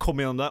igjen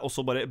det, og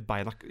så bare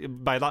beina,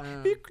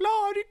 vi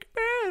klarer ikke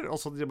mer, og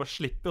så de bare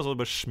slipper, og så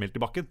bare smelt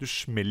i bakken. Du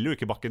smeller jo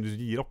ikke i bakken, du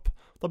gir opp.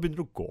 Da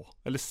begynner du å gå,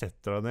 eller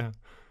setter deg ned.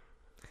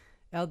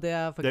 Ja, det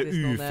er faktisk det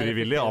er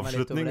ufrivillig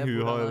avslutning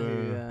hun har...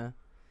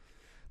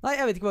 Nei,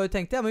 jeg vet ikke hva hun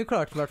tenkte, men hun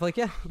klarte det i hvert fall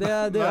ikke. Det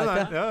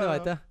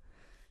vet jeg.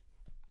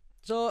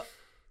 Så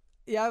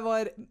jeg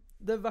var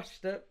det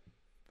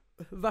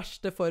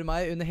verste for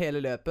meg under hele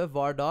løpet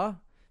var da,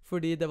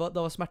 fordi da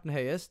var smerten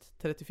høyest,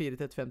 34,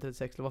 35,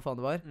 36 eller hva faen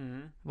det var.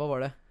 Hva var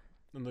det?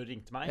 Når du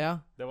ringte meg? Ja.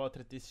 Det var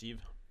 37.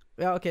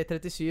 Ja, ok,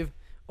 37.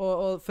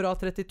 Og fra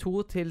 32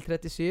 til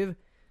 37,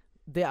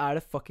 det er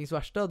det fuckings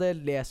verste, og det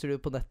leser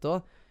du på nettet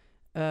også.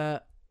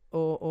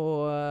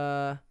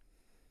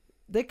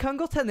 Det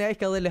kan godt hende jeg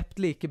ikke hadde løpt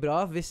like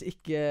bra hvis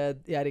ikke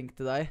jeg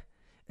ringte deg.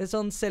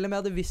 Sånn, selv om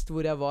jeg hadde visst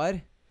hvor jeg var.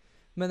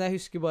 Men jeg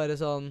husker bare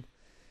sånn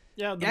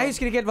ja, jeg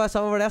husker ikke helt hva jeg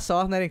sa. Hva var det jeg sa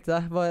når jeg ringte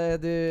deg?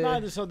 Nei,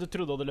 du sa du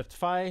trodde du hadde løpt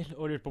feil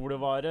og lurte på hvor du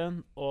var hen.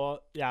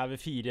 Og jeg er ved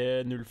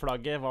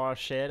 4-0-flagget. Hva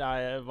skjer?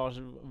 Hvor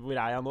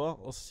er jeg nå?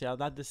 Og så sier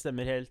jeg nei, det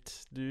stemmer helt.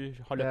 Du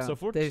har løpt så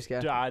fort.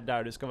 Du er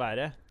der du skal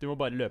være. Du må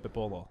bare løpe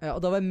på nå. Ja,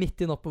 og da var jeg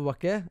midt i en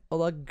oppoverbakke, og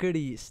da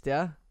gliste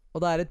jeg. Og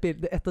da er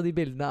et av de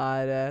bildene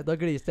er da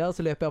gliser jeg, og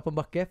så løper jeg opp en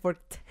bakke. Folk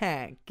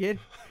tanker.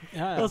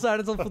 Ja, Og så er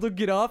det en sånn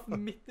fotograf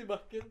midt i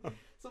bakken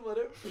som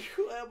bare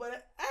Og jeg bare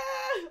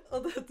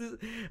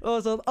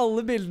og sånn,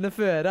 alle bildene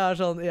før er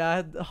sånn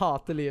jeg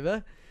hater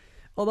livet.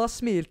 Og da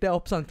smilte jeg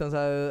opp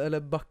eller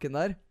bakken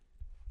der.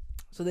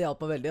 Så det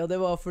hjalp meg veldig. Og det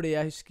var fordi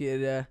jeg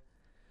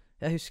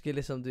husker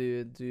liksom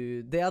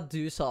det at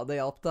du sa det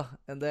hjalp da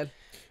en del.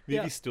 Vi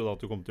visste jo da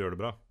at du kom til å gjøre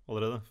det bra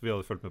allerede. For vi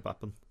hadde fulgt med på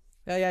appen.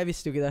 Ja, jeg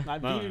visste jo ikke det.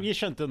 Nei, vi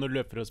skjønte når du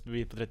løper oss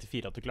forbi på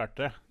 34 at du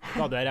klarte det. Da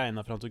hadde jeg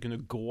regnet for at du kunne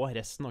gå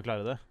resten og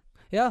klare det.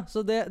 Ja,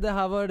 så det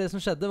her var det som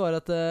skjedde, var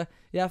at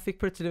jeg fikk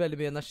plutselig veldig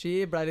mye energi,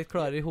 ble litt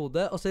klarere i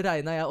hodet, og så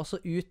regnet jeg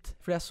også ut,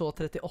 fordi jeg så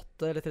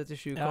 38 eller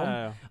 37 kom,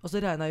 og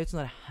så regnet jeg ut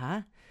sånn der, hæ?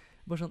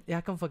 Bare sånn,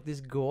 jeg kan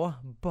faktisk gå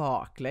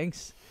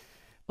baklengs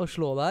og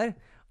slå der,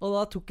 og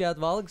da tok jeg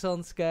et valg,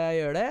 sånn, skal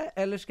jeg gjøre det,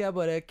 eller skal jeg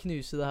bare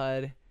knuse det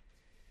her,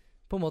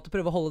 på en måte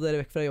prøve å holde dere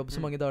vekk fra jobb så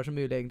mange dager som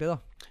mulig egentlig da.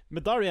 Men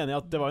da er du enig i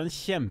at det var en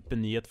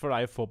kjempenyhet for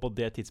deg å få på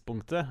det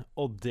tidspunktet,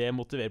 og det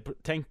motiverer.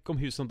 Tenk om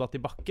hun som datt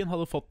i bakken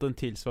hadde fått en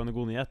tilsvarende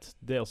god nyhet.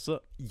 Det også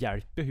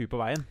hjelper hun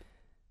på veien.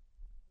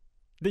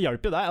 Det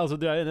hjelper deg,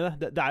 altså du er enig i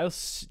det. Det er jo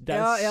sykt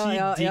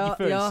digg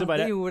følelse,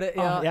 bare, det gjorde det,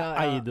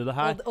 jeg eide det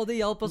her. Og det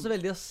hjalp også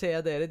veldig å se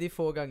dere de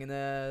få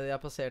gangene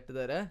jeg passerte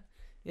dere.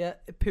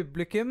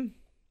 Publikum,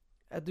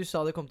 du sa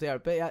det kom til å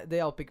hjelpe. Det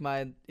hjalp ikke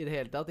meg i det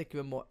hele tatt. Ikke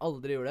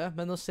aldri gjorde det.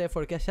 Men å se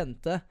folk jeg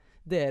kjente,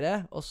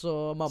 dere, og så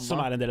mamma. Som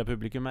er en del av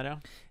publikum her, ja.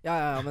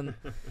 Ja, men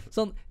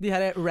sånn, de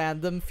her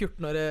random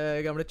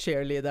 14-årige gamle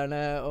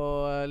cheerleaderne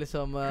og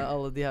liksom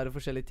alle de her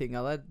forskjellige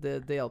tinga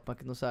der, det hjalp meg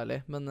ikke noe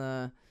særlig. Men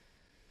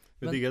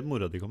jeg digger at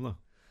mora di kom da.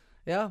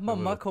 Ja,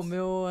 mamma kom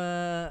jo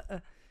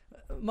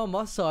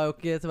mamma sa jo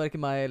ikke til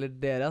hverken meg eller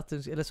dere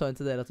eller sa hun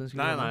til dere at hun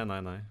skulle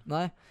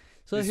Nei.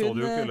 Så vi hun, så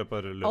det jo ikke i løpet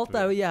av løpet. alt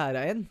er jo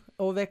gjerdet inn.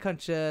 Og ved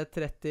kanskje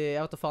 30,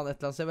 jeg vet da faen et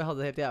eller annet sted, vi hadde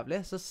det helt jævlig,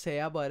 så ser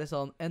jeg bare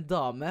sånn, en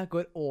dame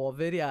går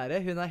over gjerdet,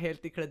 hun er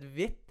helt i kledd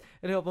hvitt,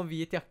 eller har på en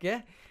hvit jakke,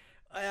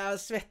 og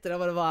jeg svetter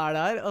og bare, hva er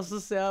det her? Og så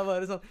ser jeg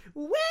bare sånn,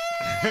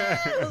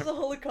 og så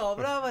holder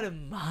kameraet, og jeg bare,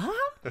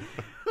 mamma?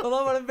 Og da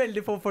var det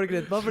veldig få folk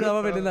rundt meg, for det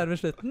var veldig nærme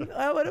slutten, og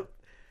jeg bare,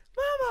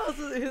 mamma! Og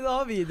så, hun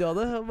har video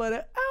av det, og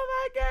bare, oh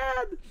my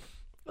god!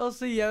 Og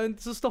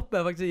så stopper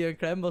jeg faktisk å gi en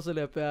klem, og så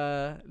løper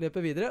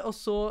jeg videre. Og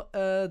så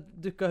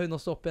dukket hun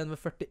også opp igjen ved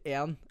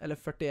 41, eller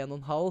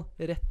 41,5,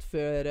 rett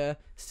før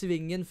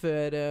svingen,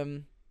 før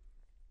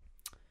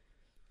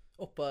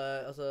oppe,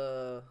 altså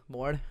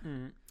mål.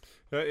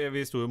 Ja,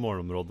 vi sto i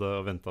målområdet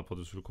og ventet på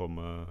at du skulle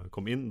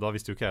komme inn. Da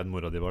visste jo ikke jeg at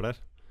mora di var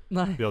der.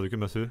 Nei. Vi hadde jo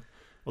ikke møtt hun.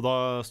 Og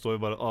da står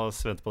vi bare og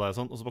venter på deg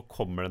sånn, og så bare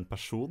kommer det en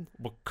person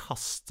og bare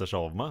kaster seg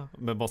over meg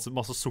med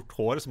masse sort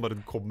hår som bare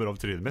kommer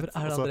over trynet mitt.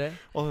 Er det André?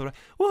 Og så bare,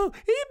 wow,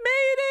 he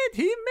made it!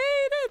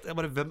 Jeg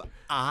bare, hvem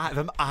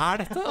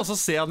er dette? Og så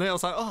ser jeg ned og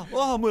sier,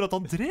 mora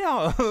til Andrea!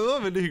 Det var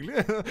veldig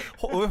hyggelig.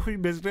 Og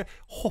hun basically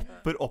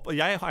hopper opp, og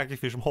jeg er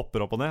ikke fyr som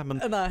hopper opp og ned, men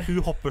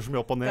hun hopper så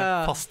mye opp og ned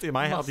fast i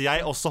meg, at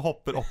jeg også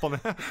hopper opp og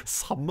ned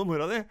sammen med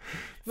mora di.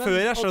 Før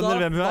jeg skjønner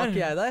hvem hun er. Og da var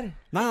ikke jeg der?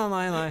 Nei.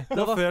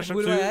 Hvor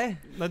var jeg?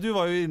 Nei, du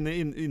var jo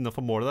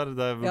innenfor målet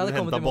der du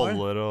hentet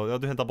boller og,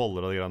 du hentet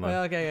boller og de greiene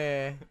der.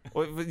 Okay.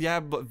 Og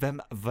jeg,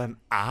 hvem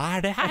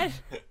er det her?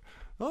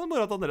 Ja, det er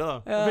mora til André da.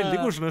 Veldig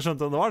koselig jeg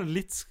skjønte hvem det var.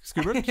 Litt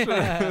skummelt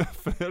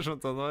før jeg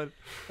skjønte hvem det var.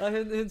 Ja,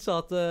 hun sa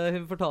at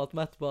hun fortalte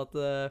meg etterpå at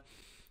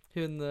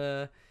hun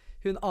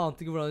ante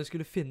ikke hvordan hun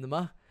skulle finne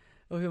meg.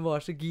 Og hun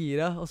var så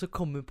gira, og så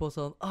kom hun på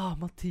sånn,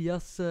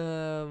 Mathias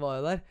var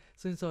jo der.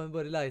 Så hun sa hun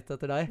bare lette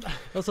etter deg.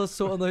 Og så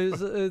så hun jo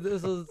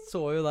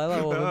deg da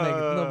over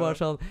mengden, og bare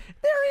sånn,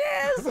 there he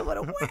is! Og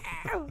bare,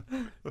 wow!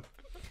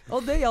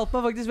 Og det hjalp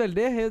meg faktisk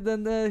veldig.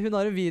 Hun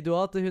har en video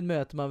av at hun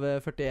møter meg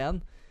ved 41.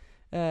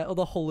 Og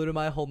da holder hun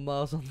meg i hånda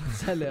og sånn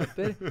mens jeg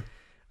løper.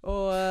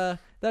 Og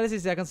det er det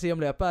siste jeg kan si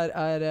om løpet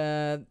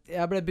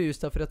jeg ble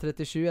boostet fra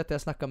 37 etter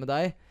jeg snakket med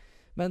deg.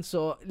 Men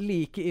så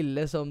like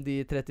ille som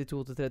de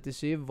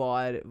 32-37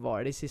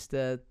 var de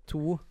siste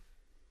 2.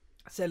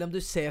 Selv om du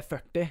ser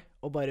 40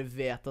 og bare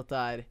vet at det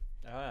er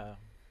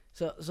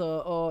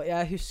og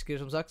jeg husker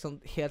som sagt sånn,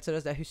 helt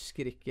seriøst, jeg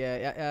husker ikke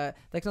det er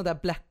ikke sånn at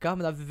jeg blacka,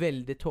 men det er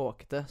veldig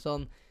tåkete.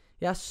 Sånn,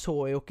 jeg så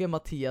jo ikke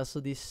Mathias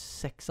og de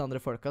 6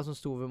 andre folka som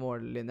sto ved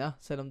mållinja.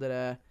 Selv om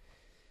dere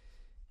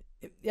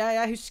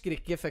jeg husker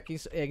ikke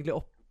fuckings egentlig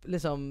opp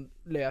liksom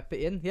løpet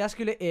inn. Jeg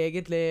skulle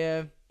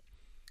egentlig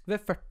ved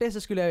 40 så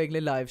skulle jeg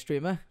egentlig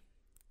livestreame.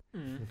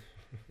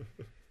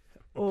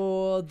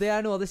 Og det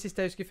er noe av det siste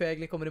jeg husker før jeg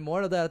egentlig kommer i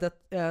mål. Og det er at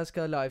jeg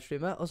skal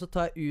livestreame, og så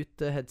tar jeg ut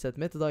headsetet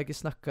mitt. Og da har jeg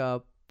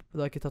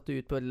ikke tatt det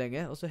ut på veldig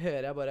lenge. Og så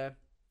hører jeg bare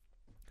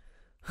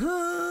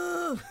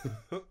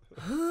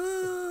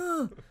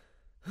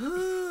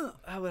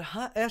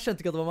Jeg skjønte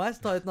ikke at det var meg.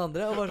 Så tar jeg ut den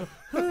andre og bare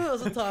sånn, og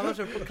så tar jeg meg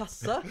selv på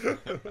kassa.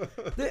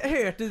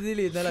 Hørte du de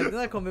lydene jeg lagde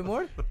da jeg kom i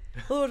mål?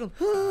 Og det var sånn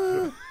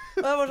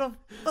og jeg var sånn,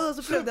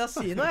 så prøvde jeg å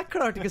si noe. Jeg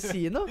klarte ikke å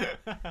si noe.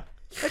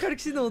 Jeg klarte ikke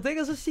å si noen ting.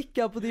 Og så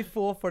kikker jeg på de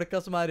få folka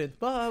som er rundt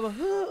meg,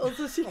 og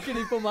så kikker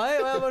de på meg.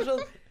 Og jeg var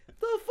sånn,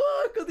 the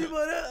fuck? Og de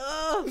bare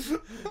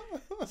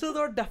Så det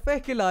var derfor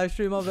jeg ikke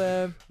livestreama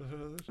ved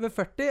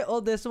 40.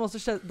 Og det som også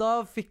skjedde, da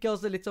fikk jeg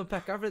også litt sånn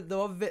packer, for det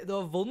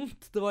var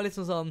vondt. Det var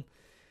liksom sånn,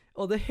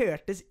 og det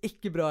hørtes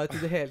ikke bra ut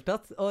i det hele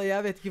tatt. Og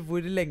jeg vet ikke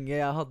hvor lenge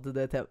jeg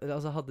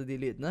hadde de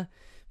lydene.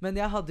 Men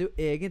jeg hadde jo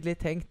egentlig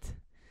tenkt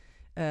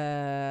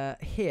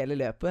hele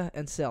løpet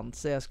en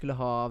seanse jeg skulle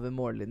ha ved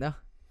mållinja,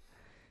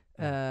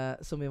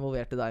 som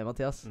involverte deg,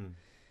 Mathias.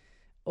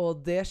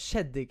 Og det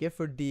skjedde ikke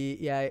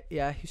fordi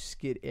jeg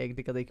husker egentlig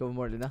ikke at det ikke var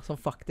mållinja, sånn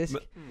faktisk.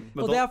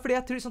 Og det er fordi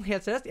jeg tror, sånn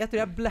helt seriøst, jeg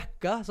tror jeg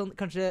blacka sånn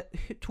kanskje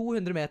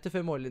 200 meter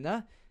før mållinja.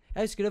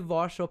 Jeg husker det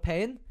var så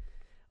pain,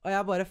 og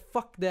jeg bare,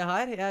 fuck det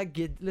her,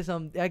 jeg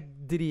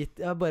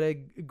bare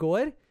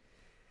går.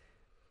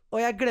 Og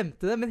jeg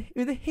glemte det, men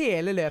under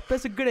hele løpet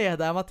så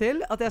gledet jeg meg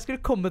til at jeg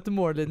skulle komme til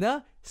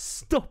mållinja,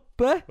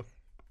 stoppe,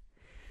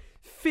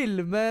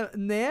 filme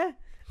ned,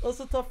 og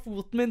så ta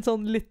foten min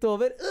sånn litt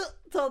over,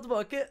 ta den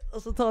tilbake, og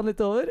så ta den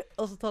litt over,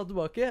 og så ta den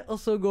tilbake, og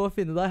så gå og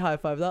finne deg, high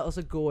five deg, og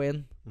så gå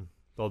inn.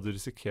 Da hadde du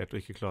risikert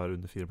å ikke klare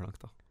under 4 blank,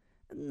 da.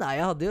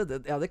 Nei, jeg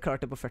hadde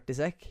klart det på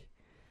 40 sekk.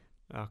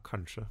 Ja,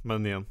 kanskje,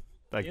 men igjen.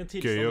 Det I en er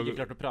tilstand gøy du ikke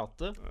klarte å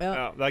prate.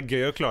 ja, det er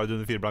gøy å klare det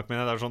under 4 blank, men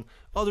det er sånn,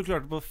 du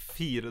klarte det på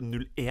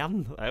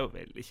 4.01. Det er jo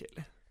veldig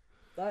kjedelig.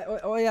 Nei,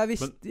 og jeg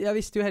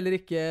visste jo heller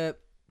ikke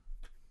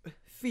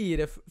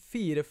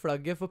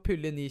 4-flagget for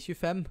pulle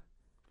 9.25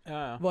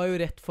 var jo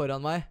rett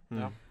foran meg.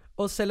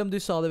 Og selv om du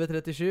sa det ved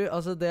 37,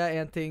 altså det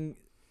er en ting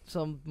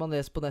som man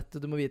leser på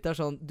nettet du må vite, er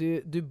sånn,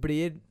 du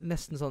blir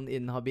nesten sånn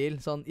inhabil.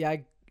 Sånn,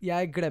 jeg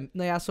glemte,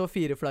 når jeg så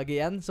 4-flagget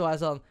igjen, så var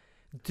jeg sånn,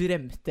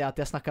 drømte jeg at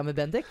jeg snakket med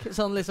Bendik?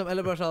 Sånn liksom,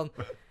 eller bare sånn,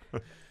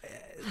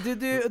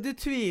 du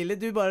tviler,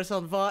 du bare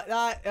sånn,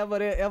 nei, jeg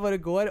bare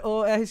går.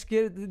 Og jeg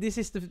husker de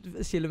siste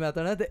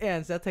kilometerne, det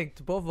eneste jeg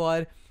tenkte på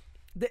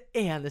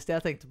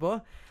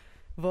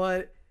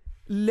var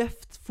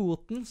løft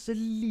foten så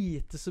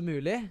lite som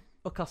mulig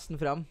og kast den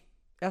fram.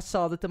 Jeg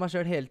sa det til meg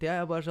selv hele tiden.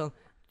 Jeg bare sånn,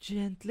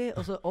 gently,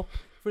 og så opp.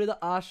 Fordi det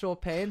er så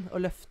pain å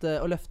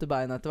løfte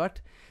beina etter hvert.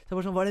 Så jeg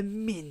bare sånn, hva er det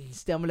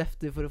minste jeg må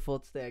løfte for å få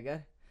et steg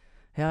her?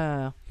 Ja.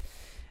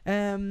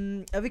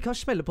 Vi kan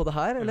smelle på det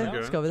her,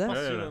 eller skal vi det?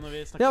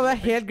 Ja, vi har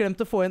helt glemt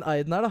å få inn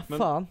Aiden her da,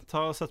 men faen.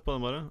 Ta og sett på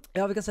den bare.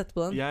 Ja, vi kan sette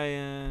på den.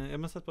 Jeg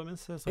må sette på min.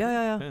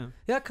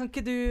 Ja, kan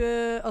ikke du,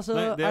 altså,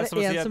 Nei, er det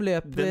en som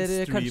løper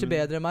streamen kanskje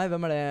bedre enn meg?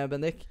 Hvem er det,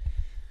 Bendik?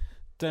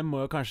 Det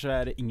må jo kanskje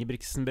være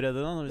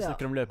Ingebrigtsen-brødre da, når vi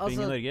snakker om løping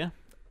i Norge.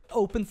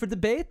 Open for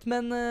debate,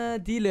 men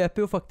de løper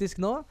jo faktisk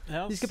nå.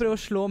 De skal prøve å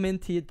slå min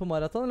tid på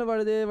maraton, eller hva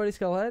er det de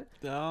skal her?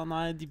 Ja,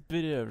 nei, de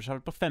prøver seg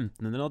vel på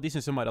 1500 nå. De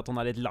synes jo maraton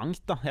er litt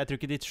langt da. Jeg tror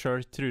ikke de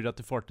selv tror at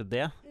de får til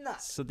det. Nei,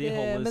 så de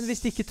holdes... Men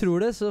hvis de ikke tror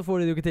det, så får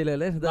de det jo ikke til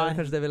heller. Det er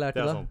kanskje det vi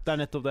lærte da. Det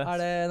er nettopp det. Er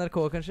det NRK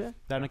kanskje?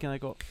 Det er nok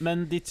NRK. Men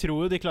de tror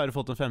jo de klarer å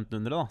få til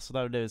 1500 da, så det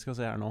er jo det vi skal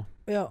se her nå.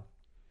 Ja,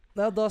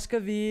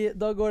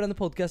 da går denne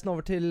podcasten over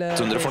til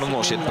for noen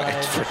år siden på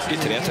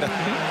 1.43,13.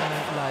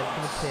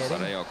 Så er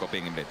det Jakob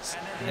Ingebrigtsen.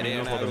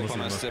 Regjerende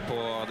europamester på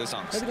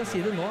distanse. Ja, du kan si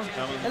det nå.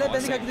 Eller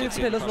Bendik, kan ikke du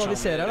fortelle oss hva vi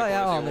ser her da?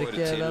 Jeg aner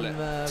ikke hva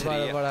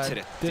det er.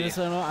 Det vi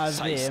ser nå er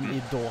VM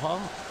i Doha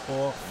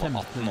og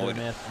 1500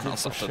 meter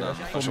forsøk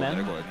på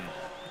menn.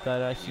 Der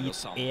er heat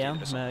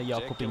 1 med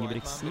Jakob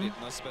Ingebrigtsen,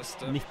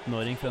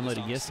 19-åring fra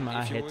Norge som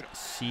er helt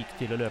syk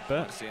til å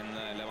løpe.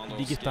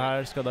 De gutta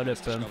her skal da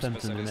løpe en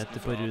 1500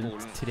 meter på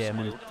rundt 3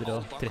 minutter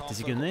og 30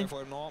 sekunder.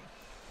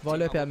 Hva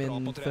løper jeg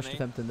min første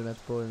 1500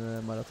 meter på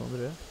under maraton,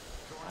 tror du?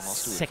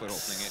 6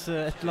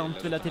 et eller annet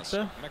vil jeg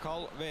tippe.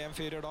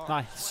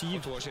 Nei, 7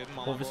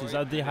 over synes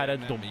jeg. De her er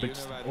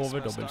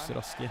over dobbelt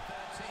så raske.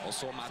 Og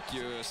så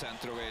Matthew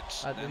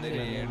Centrovic, den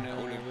regjerende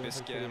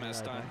olympiske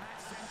mesteren.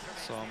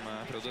 Ja,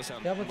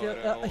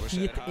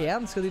 heat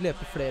 1, skal de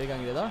løpe flere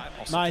ganger i dag?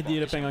 Nei, de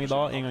løper en gang i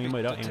dag, en gang i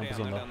morgen, en gang på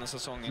søndag.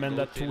 Men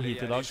det er 2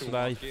 heat i dag, så det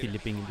er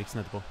Philip Ingebrigtsen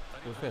etterpå.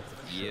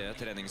 I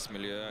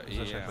treningsmiljø i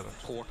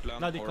Portland,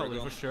 Nei, de kaller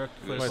det forsøk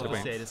for å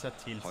kvalifisere seg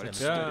til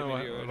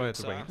semifinalen. Hva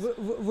heter det på engelsk?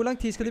 Hvor lang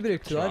tid skal de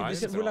bruke til der?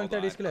 Hvor langt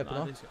er de skal løpe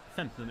nå?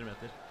 1500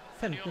 meter.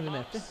 1500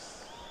 meter?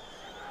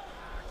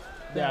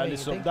 Det er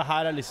liksom, det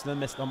her er liksom den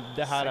mest,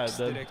 det her er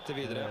den...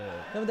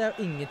 Ja, men det er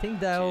jo ingenting.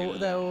 Det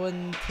er jo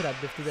en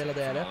 30. del av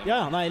det jeg løper. Ja,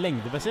 nei,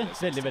 lengdemessig.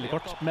 Veldig, veldig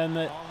kort.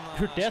 Men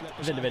hurtighet,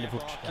 veldig, veldig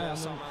fort.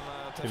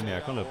 Til og med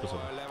jeg kan løpe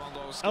sånn.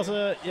 Altså,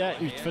 jeg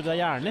utfordrer deg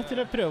gjerne til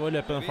å prøve å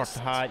løpe den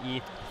farten her i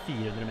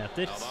 400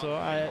 meter, så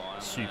er jeg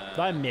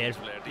da er jeg mer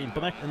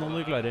imponert enn om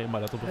du klarer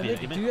maraton på 4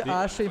 timer. Du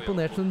er så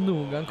imponert som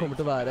noen gang kommer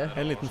til å være.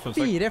 En liten fun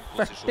fact.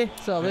 4,40,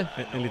 sa du.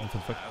 En liten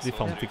fun fact. De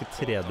fant ikke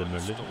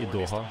tredemøller i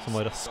Doha som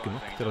var raske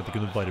nok til at de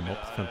kunne varme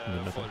opp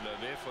 1500 meter.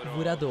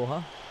 Hvor er Doha?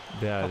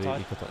 Det er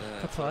i Qatar.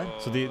 Qatar.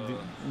 Så det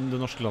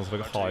norske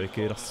landslaget har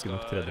ikke raske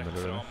nok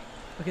tredemøller.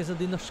 Ok, så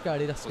de norske er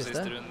de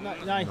raskeste? Nei.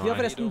 De har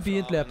forresten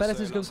begynt løpet her. Jeg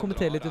synes vi kan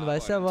kommentere litt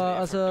underveis.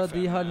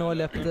 De har nå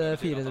løpt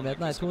 400 meter,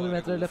 nei 200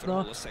 meter har løpt nå.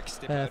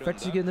 40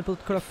 sekunder på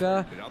klokka.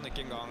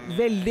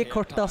 Veldig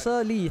kort altså,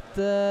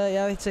 lite,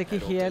 jeg ser ikke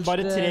helt...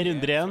 Bare 3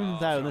 runder igjen,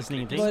 det er jo nesten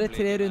ingenting. Bare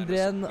 3 runder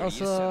igjen,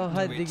 altså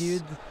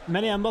herregud.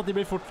 Men igjen da, de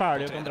blir fort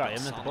ferdige og kan dra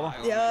hjem etterpå da.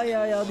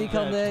 Ja, de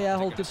kan det. Jeg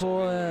holdt jo på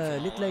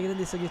litt lenger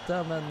enn disse gutta,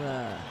 men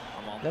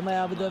hvem er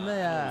jeg å bedømme?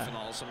 Jeg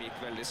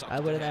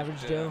er bare en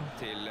average Joe.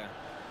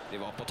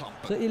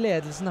 Så i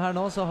ledelsen her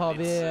nå så har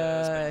vi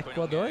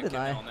Ecuador,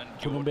 nei.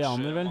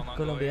 Colombianer vel?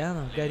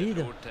 Colombiano,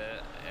 Garrido.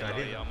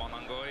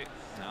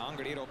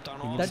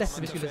 Det er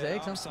dette vi skulle se,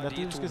 ikke sant?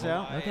 Dette vi skulle se,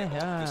 ja. Ok,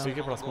 ja.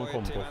 Hvilken plass må man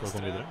komme på for å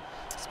komme videre?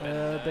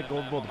 Det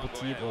går både på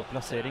tid og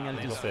plassering.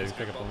 Plassering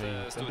skal jeg på den.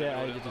 Det er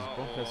jeg litt usikker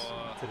på.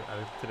 Er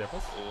det 3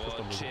 plass?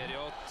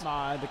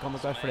 Nei, det kan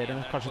nok være flere,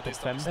 kanskje topp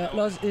 5.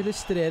 La oss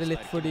illustrere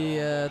litt for de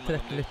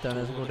 13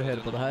 lytterne som kommer til å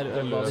høre på det her,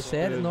 hva vi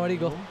ser. Nå har de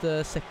gått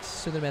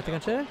 600 meter,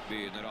 kanskje?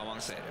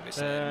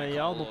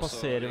 Ja, nå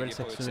passerer vel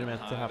 600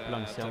 meter her på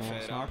langsiden nå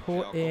snart. På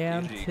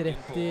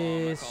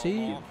 1.37,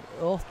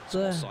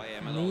 8,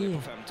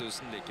 9.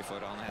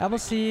 Jeg må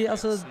si,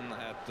 altså,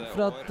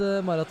 fra et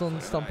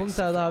maratonstandpunkt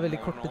er det her veldig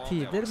korte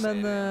tider, men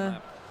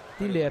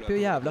de løper jo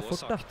jævla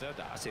fort da.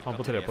 Han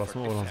på 3.-plassen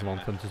var han som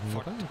vant 5000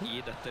 meter?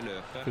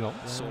 Finalen?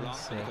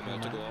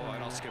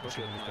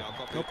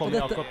 Nå kommer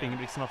Jakob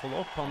Ingebrigtsen i hvert fall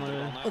opp.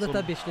 Og dette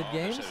er Bislett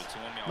Games?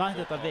 Nei,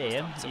 dette er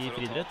VM i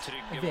friidrett.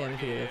 VM i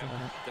friidrett,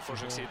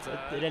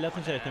 Et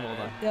relativt høyt nivå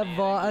der. ja.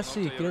 Hva er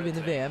sykere å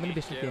vinne VM eller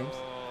Bislett Games?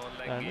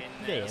 Det er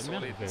VM, ja.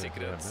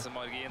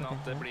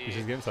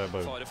 Bislett Games er jo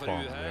bare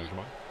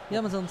fanearrangement. Ja,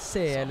 men sånn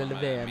CL eller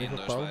VM i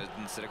fotball.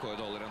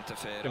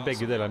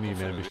 Begge deler er mye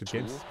mer enn Bislett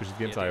Games. Bislett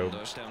Games er jo...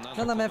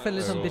 Nei, men jeg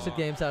føler sånn Bislett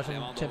Games er som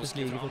Champions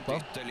League i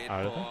fotball. Er det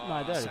det? Nei,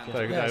 det er det ikke.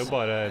 Det er jo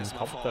bare en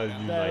kamp. Det er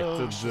Det er jo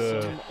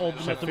United... Odd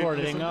møter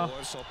Vålerenga. Og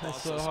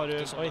så har du...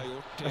 Oi.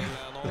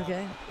 Ok.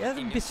 Ja,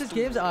 Bislett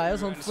Games er jo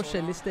sånn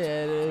forskjellige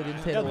steder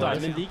rundt hele Ja, året.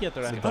 Diamond League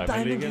heter det. Ja,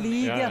 Diamond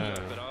League, ja.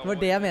 Det var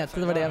det jeg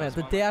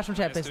mente. Det er som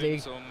Champions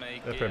League.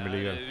 Det er Premier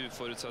League, ja. Ja, Er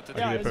ikke det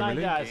nei, Premier det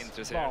League? er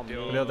vanlig.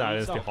 Eller ja, det er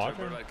det de har.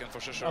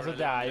 Altså,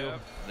 det er jo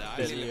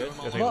det de gjør.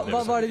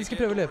 Hva er det de skal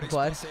prøve å løpe på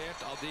her?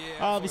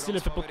 Ja, hvis de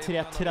løper på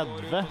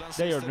 3.30,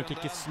 det gjør de nok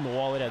ikke nå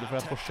allerede for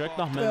et forsøk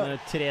da, men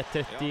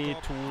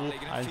 3.32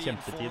 er en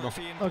kjempetid da.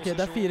 Ok, det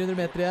er 400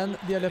 meter igjen.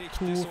 De har løpt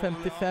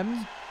 2.55.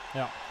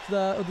 Ja. Så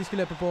og de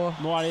skal løpe på...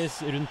 Nå er de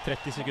rundt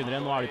 30 sekunder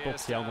igjen, nå er de på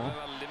oppsida nå.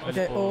 Ok,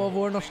 og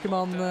vår norske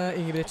mann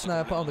Ingebrigtsen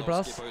er på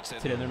andreplass.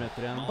 300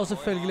 meter igjen. Og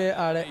selvfølgelig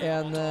er det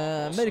en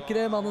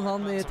mørkere mann enn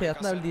han i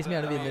teten. Er vel de som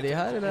gjerne vinner de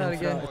her, eller er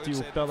det Fra ikke?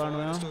 Etiopia der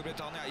nå, ja.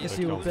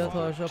 Etiopia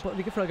tar seg på...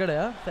 Hvilke flagg er det,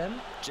 ja? 5?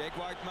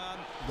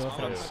 Det var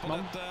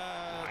franskmann.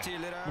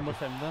 Nummer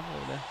 5 der,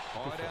 var det.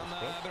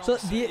 Så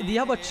de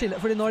har bare chillet,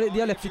 fordi nå har de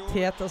har løpt i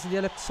tet, altså de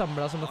har løpt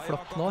samlet som en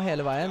flokk nå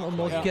hele veien, og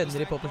nå gønner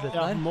de på slutten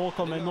Ja, her. nå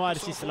er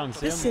det siste Det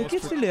langsiden. ser ikke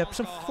ut som de løper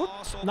så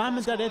fort. Nei,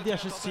 men det er det, de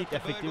er så sykt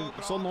effektive.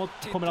 Så nå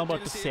kommer han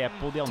bare til å se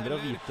på de andre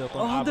og vite at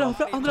Åh, han drar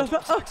fra!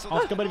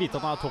 Han skal bare vite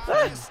at han er topp 5.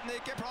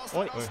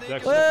 Oi, Det er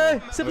ikke Oi,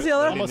 se på siden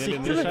han der! bare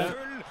sikter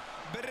seg.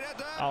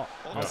 Ja,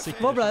 han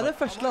sikter Hva ble seg. det?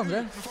 Første eller andre?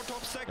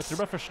 Jeg tror det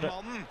ble første. Du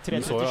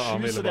så jo, han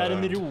 3.37, ville så det er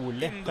en bare-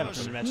 rolig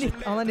 1500 meter.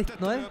 Han er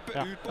 19 år.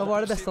 Ja. Og hva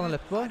er det beste han har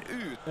løpt på?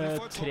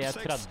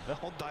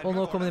 3.30. Og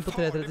nå kommer han inn på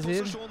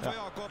 3.37.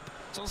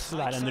 Så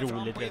det er en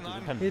rolig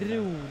 3.1500.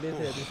 Rolig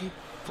 3000.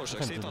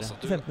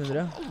 1500.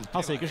 1500.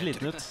 Han ser ikke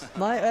sliten ut.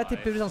 Nei, og jeg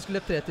tipper hvis han skulle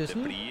løpt 3000,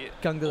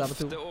 gang det der med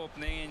 2. Tror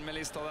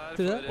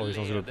du det? Og hvis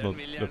han skulle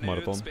løpe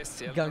maraton.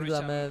 Gang det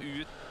der med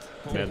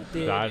Men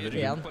det er, du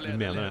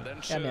mener det?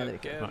 Jeg mener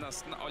ikke. Det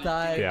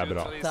Der, er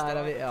bra. der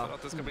er vi, ja.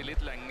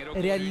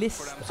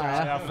 Realist er Ja,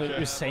 jeg. for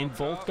Usain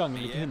Bolt ganger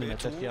ikke 100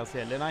 meter tida si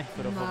heller, nei.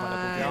 For å få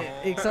maraton. Nei,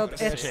 ikke sant?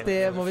 Ett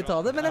sted må vi ta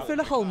det. Men jeg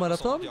føler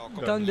halvmaraton,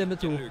 gang det med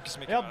 2.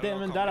 Ja,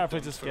 men der er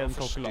faktisk en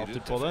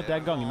kalkulator på det. Det er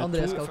ganger med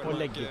Andreas 2 kalkulator. og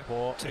legge på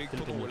 1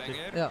 eller 2 minutter.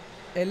 Ja.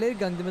 Eller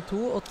gang det med 2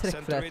 og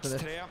trekk fra 1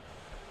 minutt.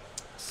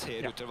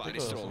 Ser ut til å være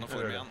i strålende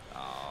form igjen.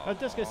 Ja,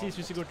 det skal jeg si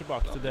hvis vi går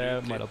tilbake til det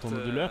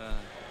maratonet du løp.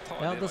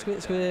 Ja, da skal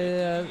vi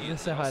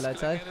se highlights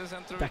her.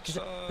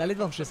 Det er litt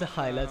vanskelig å se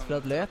highlights fra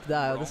et løp. Det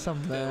er jo det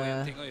samme...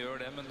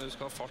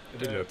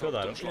 De løper jo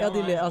der også. Ja,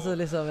 altså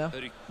liksom, ja.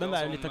 Men det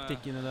er jo litt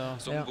taktikk inni det.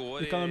 Og Ja.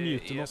 vi kan jo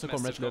mute nå, så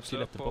kommer det et løp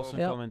til etterpå, som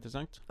Ja. kan være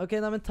interessant. Ok,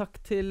 nei, men takk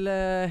til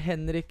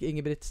Henrik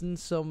Ingebrigtsen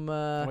som...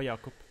 Og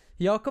Jakob.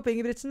 Jakob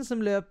Ingebrigtsen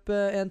som løp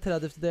en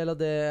 30-del av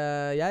det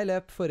jeg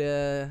løp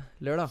forrige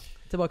lørdag.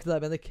 Tilbake til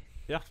deg, Bendik.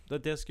 Ja,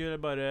 det skulle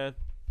jeg bare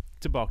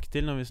tilbake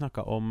til når vi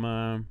snakket om...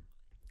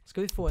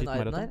 Skal vi få inn Ditt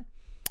Eiden maraton. her?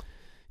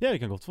 Ja, vi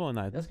kan godt få en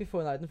Ja, Eiden. skal vi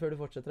få inn Eiden før du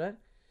fortsetter her?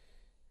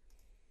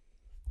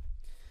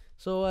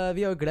 Så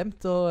vi har jo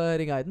glemt å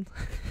ringe Eiden.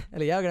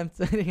 Eller jeg har glemt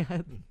å ringe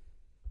Eiden.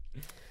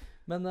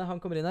 Men han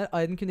kommer inn her.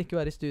 Eiden kunne ikke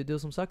være i studio,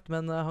 som sagt,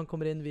 men han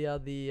kommer inn via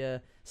the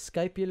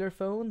Skypeler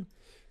phone.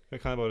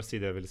 Kan jeg bare si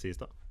det jeg ville si i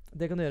stad?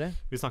 Det kan du gjøre.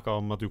 Vi snakket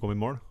om at du kom i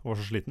mål og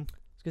var så sliten.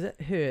 Skal vi se,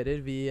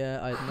 hører vi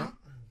Eiden nå?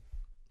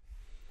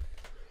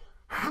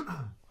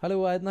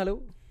 Hallo, Eiden,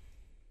 hallo.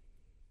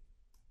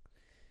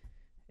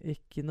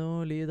 Ikke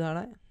noe lyd her,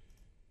 nei.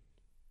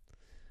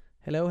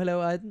 Hello,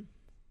 Aiden.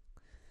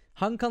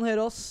 Han kan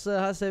høre oss.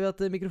 Her ser vi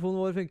at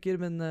mikrofonen vår funker,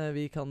 men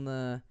vi kan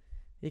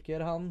ikke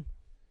høre han.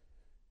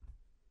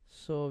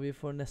 Så vi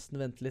får nesten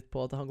vente litt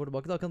på at han går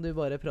tilbake. Da kan du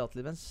bare prate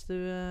litt mens du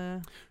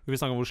Vi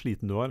snakket om hvor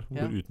sliten du var,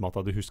 hvor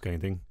utmattet du husker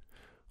ingenting.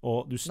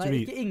 Og du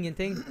Nei, ikke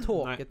ingenting.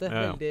 Tåkete.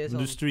 Veldig sånn.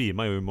 Men du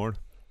streamet jo i mål.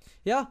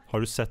 Ja. Har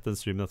du sett den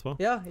streamen etterpå?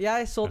 Ja,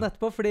 jeg så den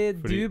etterpå fordi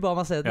du ba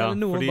meg se den. Eller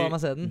noen ba meg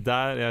se den.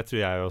 Jeg tror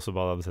jeg også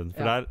ba deg se den.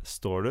 For der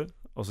står du,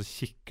 og så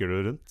kikker du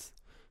rundt.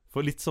 For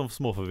litt sånn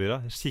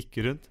småforvirret.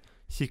 Kikker rundt.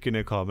 Kikker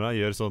ned i kamera,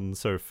 gjør sånn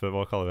surf...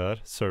 Hva kaller vi det her?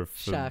 Surf...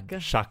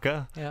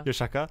 Shaka. Gjør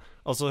shaka.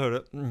 Og så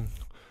hører du...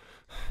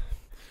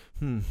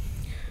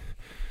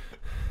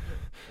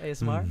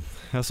 ASMR.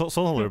 Ja,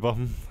 sånn holder du på.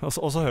 Og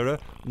så hører du...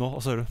 Nå,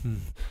 og så hører du...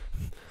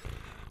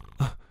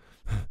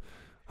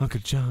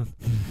 Uncle John.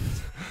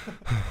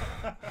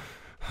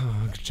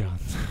 Uncle John.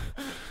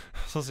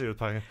 Sånn sier du et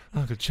par ganger.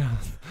 Uncle John.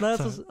 Nei,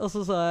 og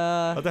så sa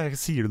jeg...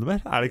 Sier du noe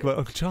mer? Er det ikke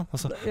bare Uncle John?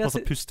 Altså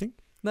pusting?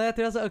 Nei, jeg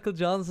tror jeg sa Uncle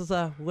John, så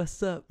sa jeg what's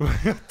up.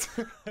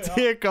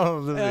 Det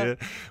kan du si.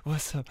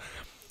 What's up?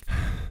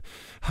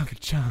 Uncle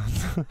John.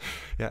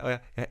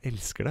 Jeg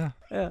elsker det.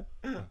 Ja.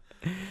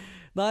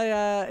 Nei,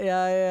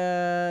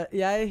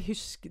 jeg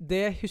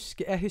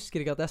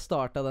husker ikke at jeg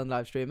startet den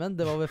livestreamen.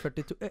 Det var ved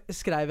 42.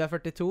 Skrev jeg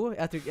 42?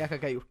 Jeg kan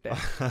ikke ha gjort det.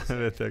 Det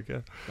vet jeg ikke.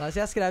 Nei, så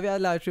jeg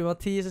livestreamet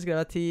 10, så skrev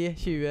jeg 10,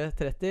 20,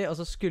 30, og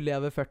så skulle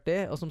jeg ved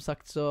 40. Og som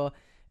sagt så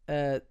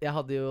jeg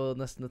hadde jo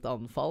nesten et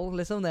anfall,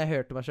 liksom, når jeg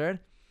hørte meg selv.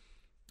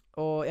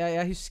 Og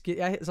jeg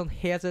husker sånn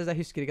helt seriøst, jeg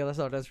husker ikke at jeg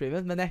startet den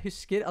streamen, men jeg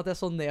husker at jeg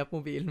så ned på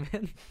mobilen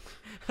min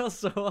og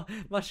så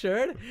meg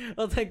selv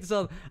og tenkte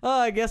sånn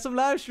I guess I'm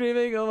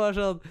livestreaming, og bare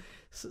sånn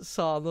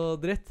sa noe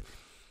dritt.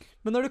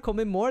 Men når du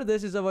kom i mål,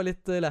 det synes jeg var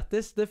litt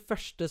lættis. Det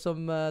første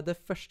som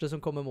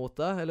kommer mot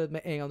deg, eller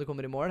med en gang du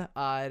kommer i mål,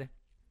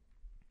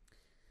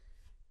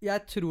 jeg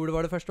tror det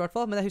var det første i hvert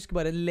fall, men jeg husker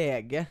bare en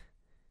lege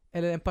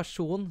eller en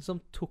person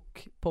som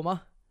tok på meg.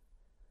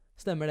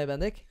 Stemmer det,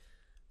 Bendik?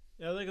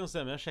 Ja, det kan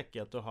stemme. Jeg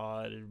sjekker at du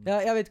har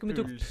jeg vet ikke om de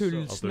tok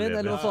pulsen min,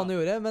 eller hva faen de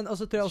gjorde, men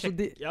også tror jeg også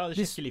de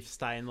sjekker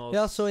livstegn og...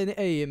 Ja, så inn i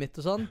øyet mitt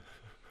og sånn.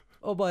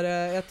 Og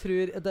bare, jeg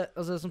tror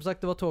altså, som sagt,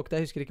 det var tåkete,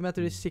 jeg husker ikke, men jeg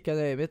tror de kikket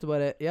inn i øyet mitt og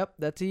bare yep,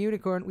 that's a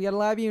unicorn, we got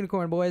a live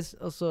unicorn, boys.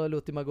 Og så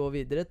lot de meg gå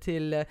videre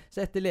til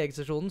så etter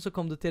legestasjonen så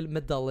kom du til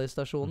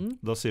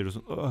medaljestasjonen. Da sier du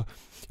sånn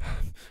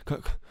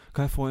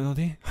kan jeg få en av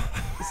de?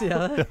 Sier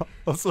jeg det? Ja,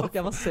 og så, ok,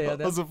 jeg må se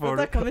det. Og så får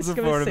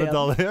du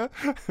medalje.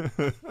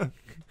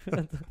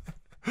 Vent.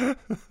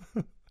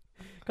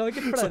 Kan vi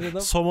ikke flere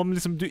dem? Som om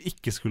liksom du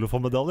ikke skulle få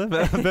medalje.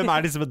 Hvem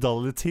disse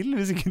medaljer til,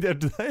 hvis ikke de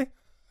til deg?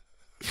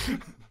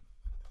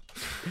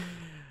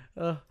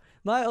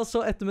 Nei, og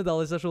så etter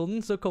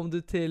medaljestasjonen så kom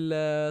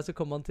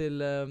man til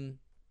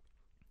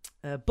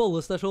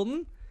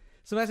bollestasjonen,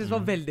 som jeg synes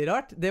var veldig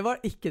rart. Det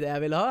var ikke det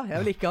jeg ville ha. Jeg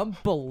ville ikke ha en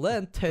bolle,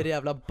 en tørr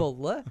jævla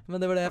bolle, men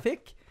det var det jeg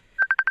fikk.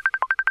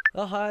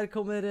 Og her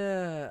kommer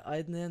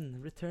Aiden inn.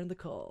 Return the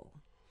call.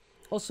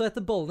 Og så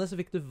etter bollene så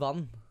fikk du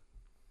vann.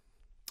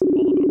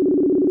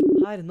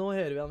 Her, nå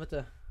hører vi han, vet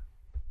du.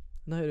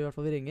 Nå hører vi i hvert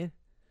fall vi ringer.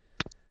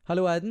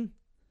 Hallo, Aiden.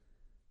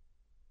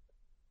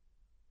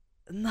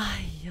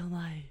 Nei,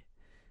 nei.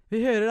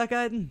 Vi hører deg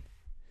ikke, Aiden.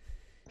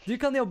 Du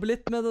kan jobbe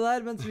litt med det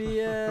der, mens vi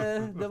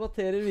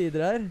debatterer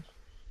videre her.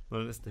 Når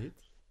er neste hit?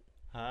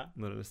 Hæ?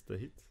 Når er neste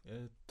hit?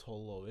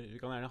 12 over. Vi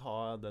kan gjerne ha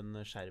den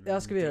skjermen.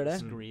 Ja, skal vi gjøre det?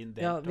 Screen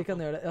ja, vi kan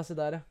gjøre det. Ja, se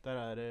der, ja.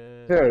 Der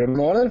det... Hører du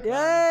nå, eller?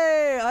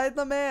 Yay! Aiden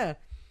er med!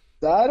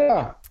 Der,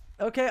 ja.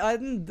 Ok,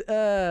 Aiden,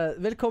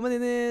 velkommen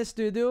inn i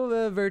studio,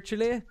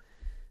 virtually,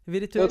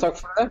 virtuelt. Jo, takk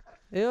for det.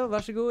 Jo,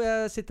 vær så god.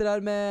 Jeg sitter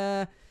her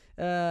med,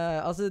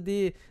 altså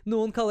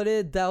noen kaller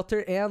de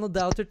Doubter 1 og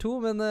Doubter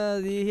 2, men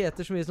de heter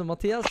så mye som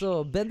Mathias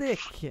og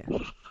Bendik.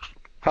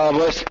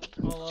 Hallo, boys.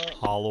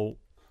 Hallo.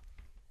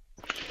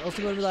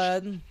 Hvordan går det med deg,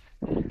 Aiden?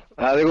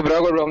 Nei, det går bra.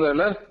 Går det bra med dere,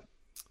 eller?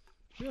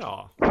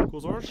 Ja,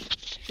 god sår.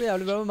 Så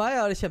jævlig bra med meg.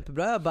 Jeg har det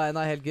kjempebra. Beina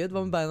er helt good.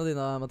 Hva med beina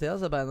dine,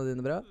 Mathias? Er beina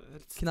dine bra?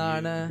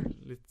 Knærne?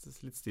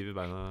 Litt stiv i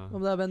beina. Hva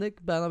med deg, Bendik?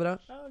 Beina bra?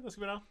 Ja,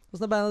 ganske bra.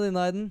 Hvordan er beina dine,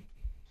 Aiden?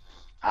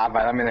 Ja,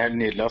 beina mine er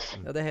helt nydelige, ass.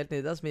 Ja, det er helt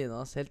nydelig, ass. Mine,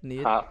 ass. Helt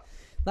nydelig. Ja.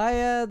 Nei,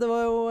 det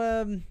var jo...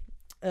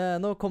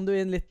 nå kom du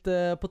inn litt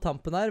på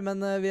tampen her, men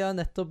vi har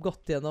nettopp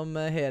gått gjennom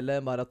hele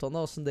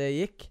maratonet, hvordan det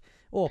gikk.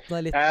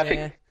 Åpnet litt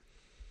med...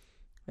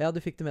 Ja, du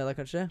fikk det med deg,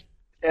 kanskje?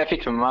 Jeg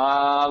fikk med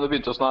meg,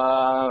 jeg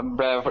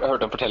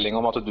hørte en fortelling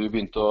om at du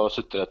begynte å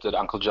sutre etter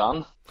Uncle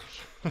John.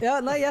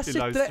 Ja, nei, jeg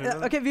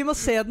sutrer. Ok, vi må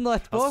se den nå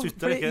etterpå.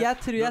 Fordi jeg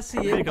tror jeg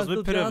sier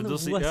Uncle John,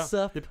 what's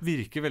up? Det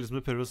virker veldig som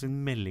du prøver å si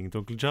en melding til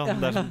Uncle John.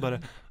 Det er sånn bare,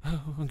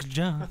 Uncle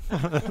John.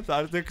 Det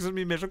er ikke så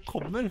mye mer som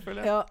kommer, føler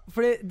jeg. Ja,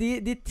 fordi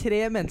de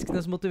 3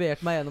 menneskene som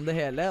motiverte meg gjennom det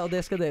hele, og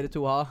det skal dere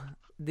to ha,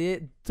 de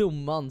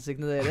dumme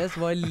ansiktene deres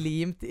var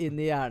limt inn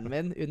i hjernen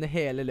min under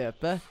hele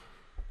løpet.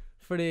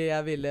 Fordi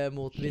jeg ville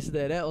motvise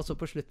dere. Og så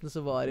på slutten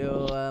så var det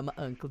jo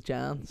Uncle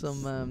John som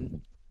vi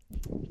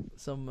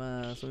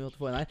måtte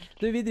få inn her.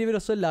 Du, vi driver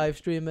også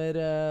livestreamer.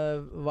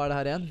 Hva er det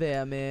her igjen?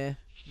 VM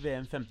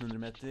 1500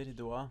 meter i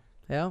Doha.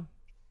 Ja.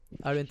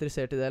 Er du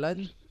interessert i det,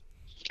 Leiden?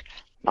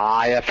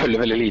 Nei, jeg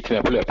følger veldig lite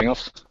med på løping,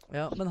 altså.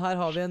 Ja, men her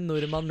har vi en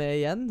nordmann med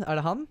igjen. Er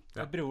det han?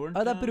 Det er broren.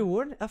 Ja, det er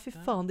broren. Ja, fy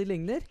faen, de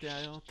ligner. Det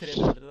er jo 3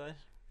 brødre der.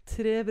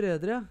 3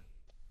 brødre, ja.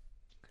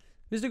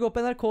 Hvis du går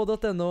på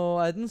nrk.no,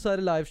 Aiden, så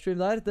er det livestream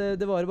der.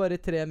 Det varer bare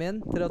 3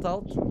 min,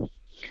 3,5.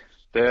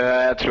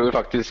 Jeg tror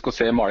faktisk å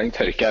se maling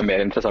tørke er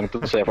mer interessant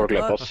enn å se folk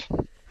løpe,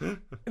 altså.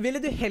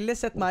 Ville du heller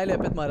sett meg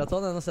løpe et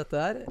maraton enn å sette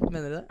det her?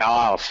 Mener du det?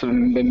 Ja, altså,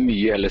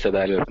 mye heller se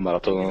deg løpe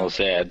maraton enn å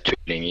se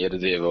tullinger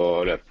drive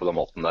og løpe på den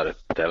måten der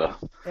på TV.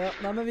 Ja,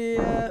 nei, men vi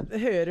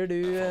hører du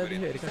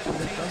hører kanskje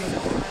dette, men vi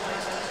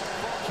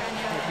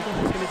kan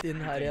huske litt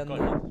inn her igjen.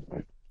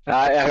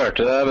 Ja, jeg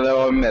hørte det, men det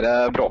var mer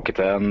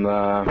bråkete enn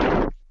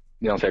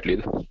nyansert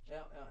lyd.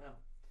 Ja.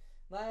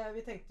 Nei,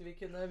 vi tenkte vi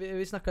kunne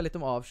Vi snakket litt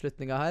om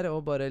avslutninga her,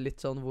 og bare litt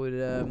sånn hvor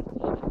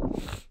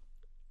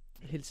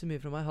hilser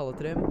mye fra meg,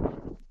 Halletrym.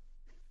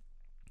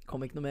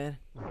 Kom ikke noe mer.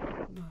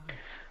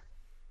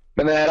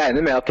 Men jeg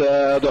regner med at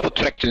du har fått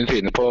trøkt under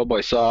trynet på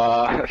boysa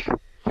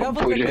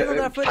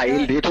hvor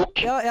feil de tok.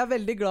 Ja, jeg er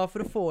veldig glad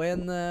for å få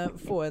inn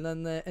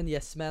en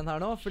yes-man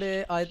her nå. Fordi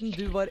Aiden,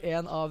 du var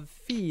en av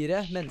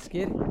 4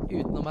 mennesker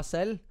utenom meg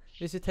selv.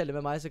 Hvis vi teller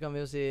med meg, så kan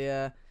vi jo si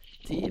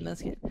 10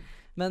 mennesker.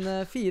 Men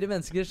 4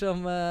 mennesker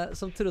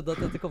som trodde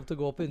at dette kom til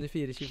å gå på under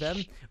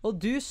 4,25.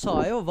 Og du sa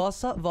jo, hva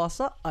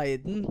sa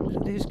Aiden?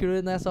 Husker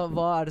du når jeg sa,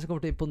 hva er det som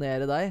kommer til å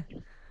imponere deg?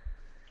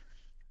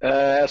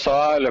 Jeg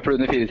sa, løper du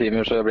under 4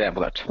 timer, så ble jeg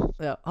imponert.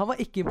 Ja, han var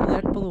ikke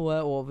imponert på noe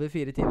over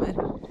 4 timer.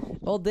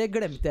 Og det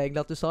glemte jeg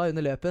egentlig at du sa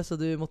under løpet, så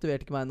du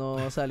motiverte ikke meg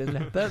noe særlig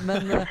under løpet.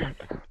 Men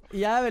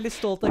jeg er veldig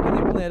stolt av å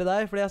kunne imponere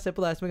deg, fordi jeg ser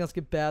på deg som en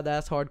ganske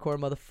badass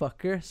hardcore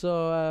motherfucker, så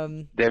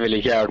det ville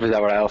ikke jeg gjort hvis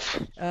jeg var deg,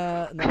 altså.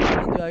 Nei,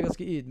 men du er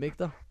ganske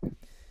ydmyk, da.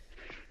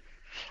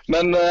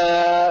 Men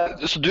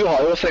så du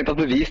har jo strengt tatt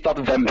bevist at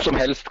hvem som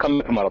helst kan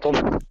løpe maraton?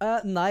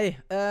 Nei,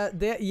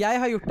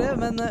 jeg har gjort det,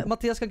 men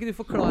Mathias, kan ikke du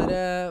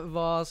forklare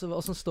hva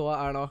som ståa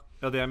er nå?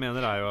 Ja, det jeg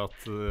mener er jo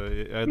at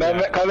Men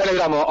kan jeg velge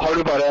deg nå, har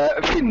du bare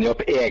funnet opp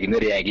egne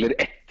regler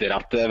etter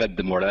at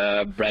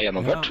veddemålet ble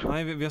gjennomført? Ja,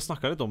 nei, vi har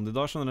snakket litt om det i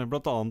dag, skjønner du.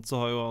 Blant annet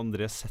så har jo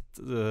André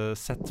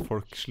sett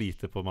folk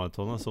slite på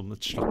maratonet som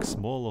et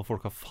slagsmål, og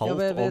folk har falt om.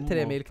 Ja, ved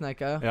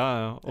 3-milkneika,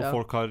 ja. Og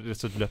folk har rett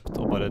og slett løpt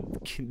og bare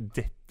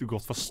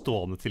gått fra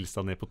stående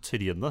tilstand ned på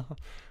trynet.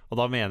 Og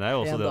da mener jeg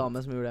jo også en dame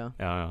som gjorde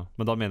det, ja.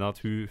 Men da mener jeg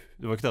at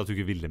det var ikke det at hun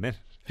ikke ville mer.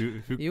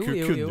 Hun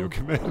kunne jo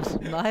ikke mer.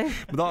 Nei.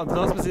 Men da hadde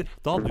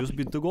hun jo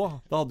begynt å gå.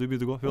 Hun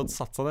hadde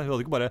satt seg ned. Hun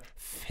hadde ikke bare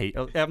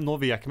nå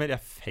vil jeg ikke mer.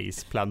 Jeg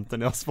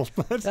faceplanter ned i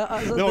asfalten her. Ja,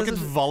 altså, det var ikke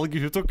et valg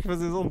hun tok, for å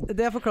si det sånn.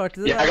 Det jeg forklarte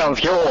det. Jeg er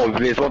ganske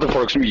overbevist om at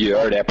folk som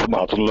gjør det på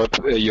maratonløp,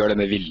 gjør det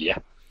med vilje.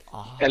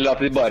 Eller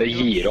at de bare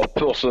gir opp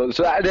også.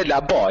 Så det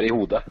er bare i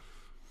hodet.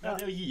 Ja,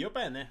 det å gi opp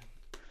er enig.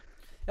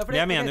 Ja,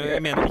 jeg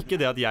mener ikke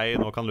det at jeg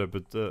nå kan gå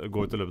ut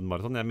og løpe en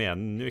maraton. Jeg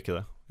mener jo ikke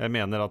det. Jeg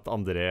mener at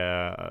André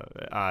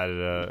er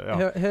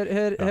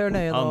Hør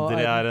nøye nå.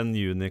 André er en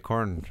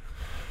unicorn,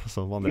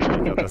 som André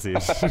liker at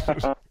jeg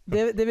sier.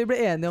 Det vi ble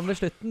enige om ved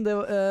slutten,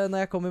 når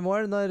jeg kom i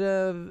mål,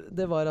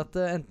 det var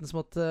at enten så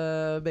måtte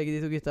begge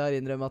de 2 gutta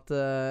her innrømme at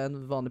en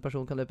vanlig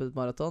person kan løpe et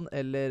maraton,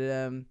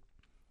 eller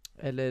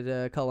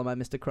kalle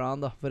meg Mr.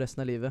 Crown da, for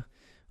resten av livet.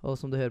 Og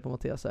som du hører på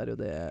Mathias, er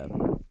jo det...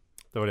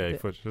 Det var det jeg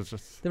gikk for.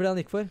 Det ble han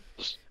gikk for.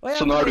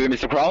 Så nå er du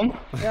Mr. Crown?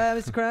 Ja, jeg er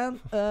Mr. Crown,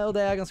 og det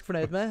er jeg ganske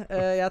fornøyd med.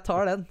 Jeg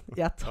tar den.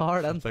 Det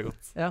er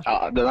godt. Ja,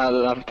 den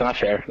er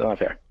fair.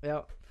 Ja.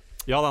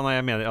 Ja,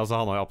 jeg mener, altså,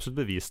 han har jo absolutt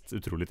bevist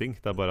utrolige ting.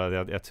 Det er bare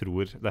jeg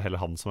tror det er heller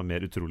han som er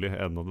mer utrolig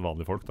enn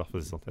vanlige folk, da, for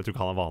å si sånn. Jeg tror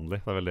ikke han er vanlig.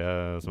 Det er vel det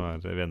som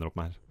vi ender opp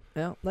med her.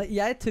 Ja. Nei,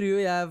 jeg tror jo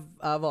jeg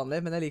er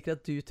vanlig, men jeg liker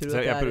at du tror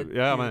at jeg er et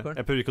unicorn.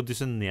 Jeg prøver ikke å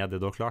dysse ned det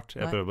du har klart.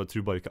 Jeg tror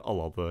bare ikke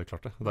alle hadde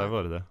klart det. Det er jo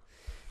bare det.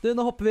 Du,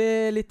 nå hopper vi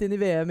litt inn i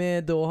VM i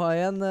Doha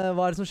igjen.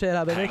 Hva er det som skjer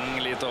her, Bendik? Heng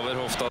litt over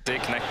hofta til,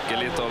 knekke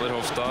litt over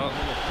hofta.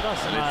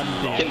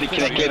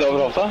 Knekke litt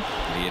over hofta?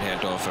 Blir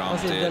helt over fram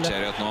til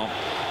Chariot nå.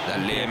 Det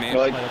er Lemi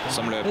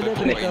som løper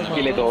på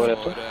litt over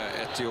for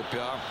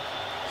Etiopia.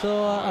 Så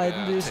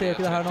Aiden, du ser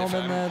ikke det her nå,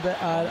 men det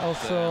er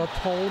altså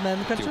 12 menn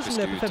kanskje som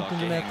løper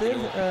 1500 meter,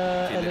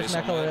 eller som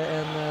jeg kaller det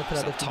en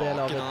 30-del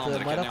av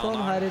et maraton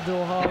her i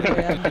Doha.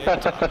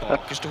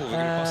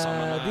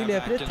 De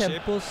løper i et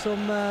tempo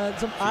som er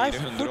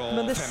fort,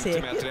 men det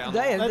ser ikke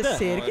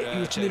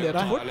ut som de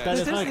løper fort. Det er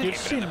det som er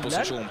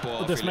kult.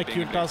 Og det som er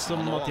kult da,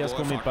 som Mathias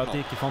kom inn på, at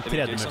de ikke fant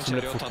tredemøter som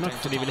løp fort nok,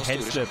 for de ville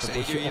helst løpe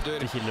på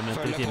 28 km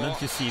i timen,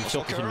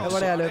 27-28 km. Det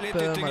var det jeg løp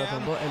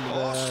maraton på,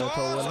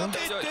 11-12 eller noe.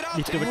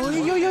 Litt over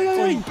 10.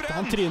 Oi,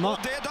 han tryna.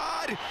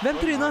 Hvem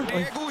tryna?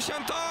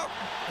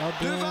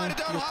 Du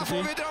verden, her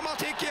får vi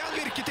dramatikk igjen.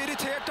 Virket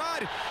irritert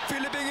der.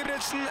 Philip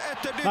Ingebrigtsen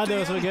etter dyttingen. Nei, det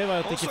var så gøy var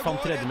at de ikke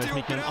fant tredemøter som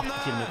gikk med 18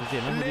 km i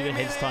timen, men de vil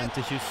helst ta en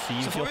til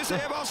 27-28. Så får vi se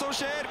hva som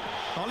skjer.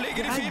 Han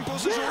ligger I fin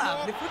posisjon nå.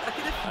 Jævlig fort. Er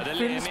ikke det Er det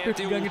full Lemi spurt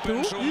ganger 2?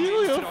 Jo,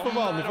 for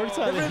vanlige folk så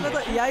Ja, men vent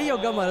da, jeg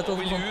jogget maraton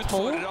Vil sånn ut 12.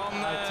 foran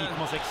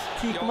 10,6.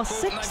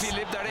 10,6.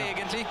 Philip, der det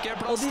egentlig ikke Og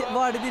plass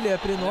hva er det de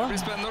løper I nå? Det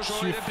blir spennende å se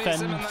i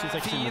reprise, men det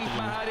 25-26 fint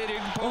minutter. med her I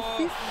rygg på Å,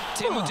 fy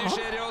Timothy faen.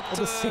 Cheriot. Og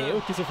det ser jo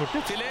ikke så fort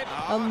ut. Philip.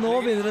 Ja, nå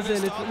begynner det å se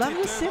litt... Nei,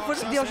 men se for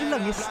de har så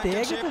lange steg,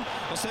 vet du.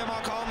 Og se om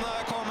han kan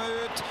komme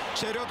ut.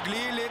 Cheriot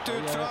glir litt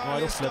ut fra Nå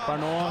er oppløper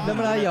nå. Hvem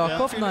er det?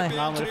 Jakob? Nei. Nei, nå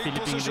er det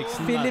Philip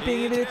Ingebrigtsen. Philip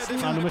Ingebrigtsen.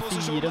 Er nummer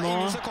 4 nå.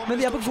 Men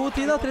de er på god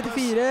tid da,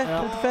 34, Ja.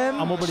 35.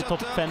 Han må bli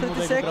topp 5, og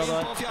det går bra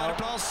der. På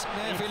fjerdeplass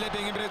med Philip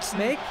Ingebrigtsen.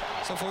 Make,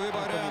 Så får vi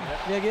bare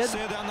vi er good. se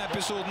den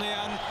episoden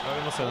igjen. Ja,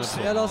 vi må se det.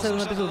 Ja, la oss se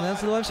den episoden igjen.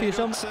 Så det var en fyr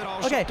som...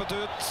 Ok,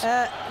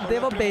 det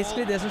var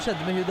basically det som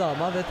skjedde med hun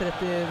dama ved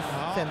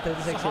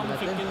 35-36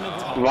 kilometer.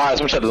 Hva det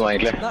som skjedde nå,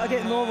 egentlig? Nei, ok,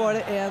 nå var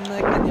det en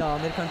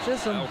kenyaner kanskje,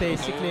 som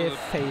basically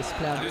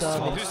faceplanta.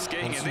 Husker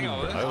ingenting av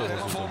det. Det er jo Og det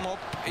man som får den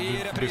opp I Du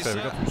reprise. ser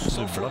ikke at du Så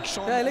snubler da. fort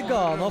som Ja, eller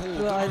ga han opp.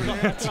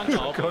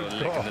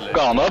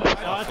 Ga han opp? Ja,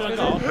 jeg tror han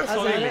ga opp. Her ser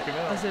vi det.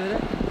 Her ser vi det.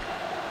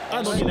 Nei,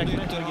 nå gidder jeg ikke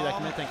mer. Nå gidder jeg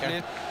ikke mer, tenker jeg.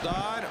 Litt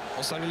der,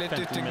 og så det litt 15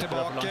 dytting meter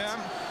tilbake. for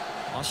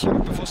Han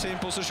kjemper for sin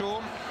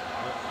posisjon.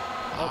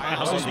 Nei,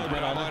 han så gidder ikke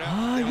mer av det.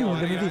 Ah, gjorde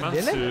det med vilje,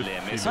 eller?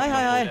 Hei,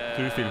 hei, hei.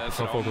 Tror du Philip kan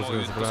få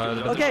konsekvenser for det her?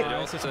 Ok,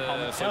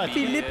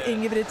 Philip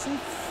Ingebrigtsen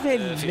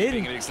feller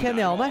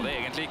kenyaneren. Jeg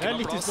er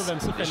litt usikker på hvem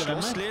som Det feller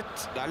hvem slås her. litt,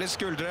 det litt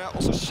skuldre, og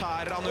så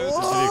skjærer han ut. Det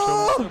virker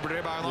som- Snubler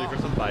I beina. det virker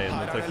som beinet Her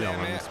til det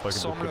kenyaneren Lemi sparker som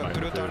bort i løper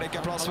beinet ut der det ikke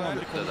er plass vel.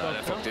 Det der er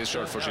faktisk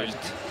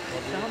selvforskyldt.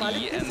 Han er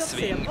litt I en trist å se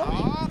sving. på. Ja,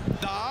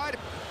 der.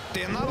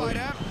 Den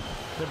verre.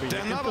 Det blir Den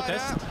ikke en verre.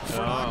 protest.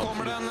 For Ja. der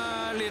kommer det en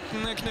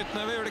liten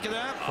knyttneve, gjør det ikke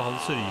det? For han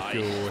så ryker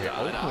jo helt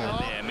alt nå.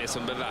 Lemi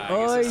som beveger Oi,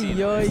 seg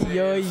siden.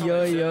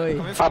 oi.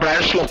 Ble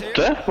han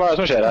slåtte? Hva det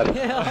som skjer her?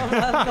 Ja,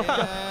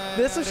 men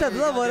det som skjedde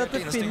da, var at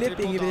Philip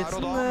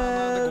Ingebrigtsen dro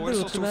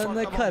til med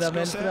en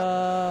karamell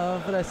fra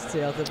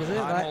østsida, til å si.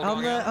 Nei,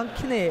 han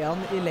knea han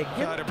I leggen.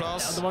 Ja,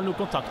 Fjerdeplass. det var noe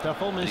kontakt I hvert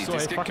fall, men så høy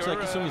fart, så det er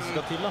ikke så mye som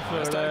skal til da, før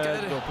det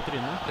går på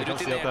trynet. Jeg kan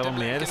si at det var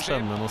mer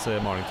spennende enn å se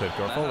Marling tørke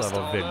I hvert fall. Det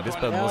var veldig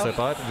spennende å se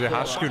på her. Det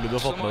her skulle du ha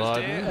fått med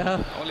deg. Ja.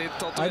 Og litt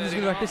Nei, det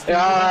skulle vært I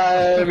Ja,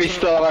 studio. hvis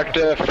det hadde vært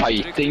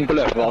fighting på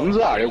løpebanen, så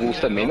det jo god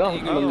stemning, da.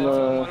 Men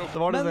Det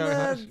var det Men denne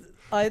gangen her.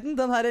 Aiden,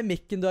 den her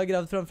mikken du har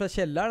gravd fram fra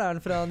kjelleren, er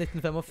den fra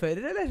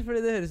 1945, eller?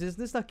 Fordi det høres ut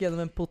som du snakker gjennom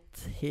en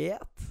potet.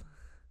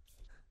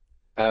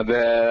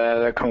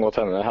 det kan godt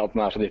hende at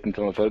den er fra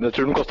 1945. Jeg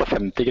tror den kostet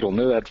 50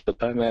 kroner, det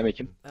headsetet her med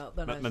mikken. Ja, det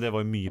er nice. Men det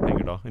var jo mye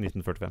penger da, I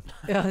 1945.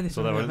 Ja,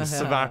 Så det var en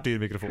svært dyr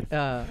mikrofon.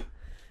 Ja, ja.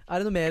 Er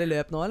det noe mer I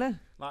løp nå, eller?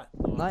 Nei.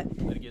 Nei.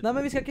 Nei,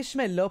 men vi skal ikke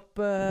smelle opp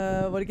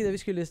var det ikke det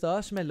vi skulle I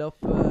sted? Smelle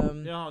opp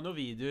Jeg har noen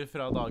videoer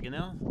fra dagen,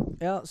 ja.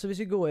 Ja, så hvis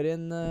vi går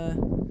inn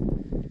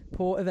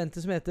på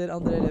eventet som heter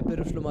André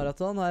Lepper Oslo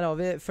Marathon, her har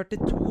vi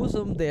 42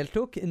 som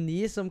deltok,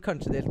 9 som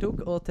kanskje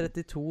deltok, og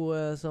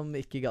 32 som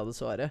ikke gadd å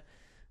svare.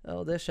 Ja,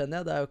 og det skjønner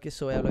jeg, det er jo ikke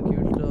så jævla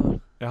kult. Og...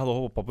 Jeg hadde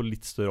håpet på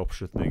litt større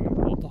oppslutning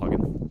på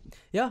dagen.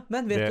 Ja,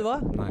 men vet du hva?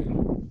 Nei.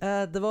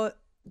 Det var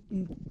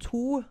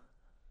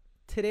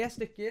 2-3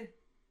 stykker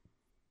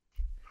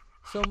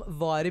som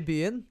var I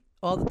byen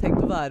og hadde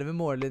tenkt å være ved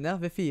mållinja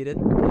ved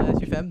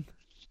 4:25.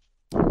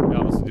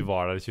 Ja, men så de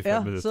var der I 25 Ja,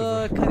 minutter.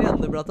 så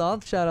Karianne blant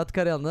annet, kjære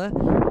Karianne,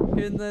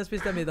 hun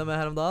spiste jeg middag med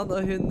her om dagen,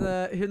 og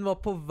hun var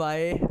på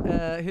vei,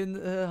 hun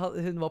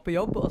var på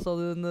jobb, og så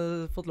hadde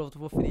hun fått lov til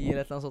å få fri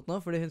eller et eller annet sånt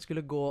nå, fordi hun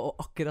skulle gå og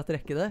akkurat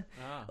rekke det.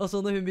 Og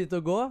så når hun begynte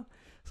å gå,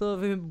 så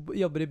hun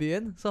jobber I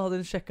byen, så hadde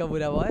hun sjekket hvor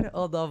jeg var,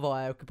 og da var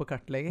jeg jo ikke på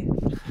kartet lenger.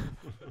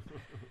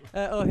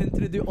 Og hun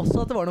trodde jo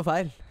også at det var noe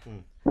feil.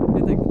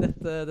 Hun tenkte,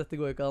 dette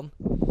går jo ikke an.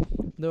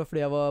 Det var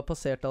fordi jeg var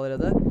passert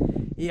allerede.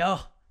 Ja,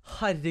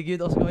 herregud,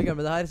 hvordan kan vi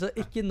glemme det her? Så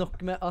ikke nok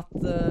med at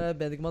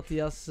Bendik og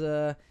Mathias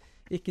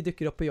ikke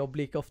dukker opp på jobb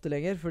like ofte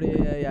lenger, fordi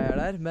jeg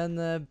der, men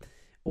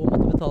og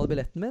måtte betale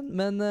billetten min.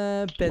 Men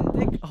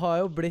Bendik har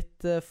jo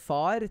blitt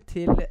far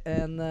til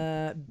en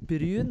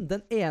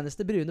den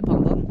eneste brune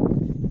pandaen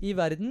I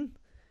verden,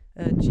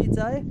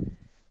 Cheetah,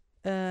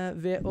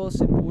 ved å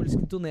symbolsk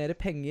donere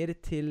penger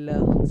til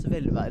hans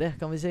velvære,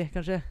 kan vi si,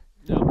 kanskje.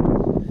 Ja.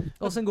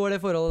 Hvordan går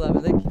det forholdet der,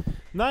 Bendik?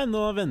 Nei, nå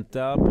venter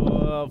jeg på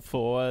å få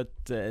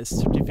et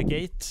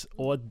certificate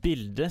og et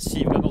bilde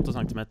 7x8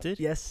 cm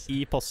Yes. I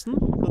posten,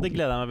 og det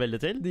gleder jeg meg veldig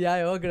til.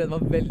 Jeg også gleder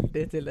meg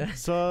veldig til det.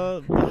 Så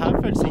det her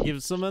føles ikke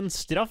som en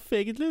straff,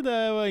 egentlig. Det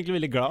var egentlig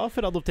veldig glad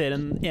for å adoptere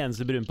en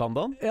eneste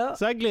brunpandaen. Ja.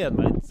 Så jeg gleder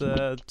meg til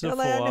å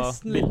nei, jeg er få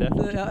nesten litt,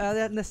 bildet. ja, jeg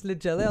er nesten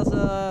litt jelly.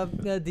 Altså,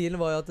 dealen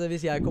var jo at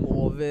hvis jeg kom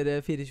over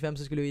 4,25,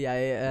 så skulle jo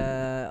jeg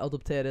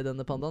adoptere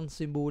denne pandaen.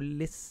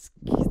 Symbolsk.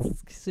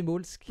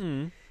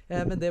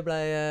 Men det ble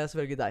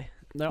selvfølgelig deg.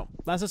 Ja.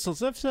 Nei, så sånn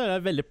sett så er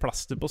det veldig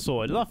plaster på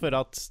såret, da, for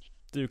at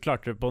du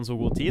klarte det på en så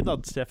god tid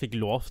at jeg fikk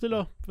lov til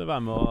å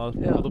være med å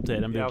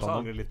adoptere en Jeg også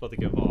brunpanne. angrer litt på at jeg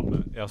ikke var med.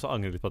 Jeg også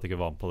angrer litt på at jeg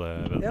ikke var med på det Ja,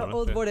 venneparet. og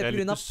Var det Jeg er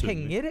litt pga. misunnelig.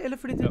 penger, eller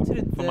fordi du Ja,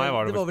 trodde for meg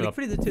var det det var vel faktisk ikke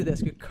fordi du trodde jeg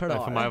skulle klare Nei,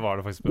 for meg var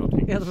det faktisk bra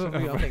penger. Ja, det var på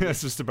grunn av penger. Jeg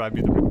synes det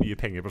begynte å bli mye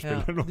penger på Ja,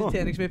 spillet du nå.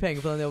 tjener ikke så mye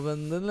penger på den jobben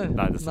din, eller?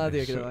 Nei, det Nei, du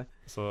gjør ikke det, stemmer. nei.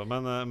 Så,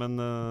 men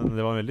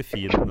det var en veldig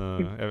fin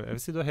jeg vil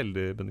si du er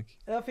heldig, Bendik.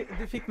 Ja,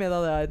 du fikk med deg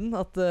det, Aiden,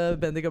 at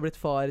Bendik har blitt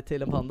far til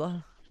en panda?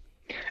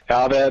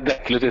 Ja, det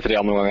detter litt etter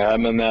noen ganger her,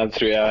 men jeg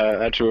tror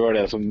det var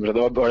det som det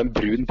var en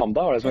brun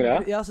panda, var det som var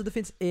greia? Ja, så det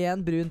finnes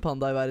én brun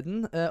panda i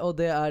verden, og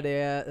det er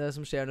det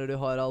som skjer når du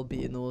har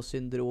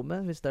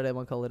albino-syndromet, hvis det er det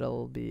man kaller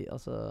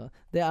altså,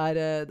 det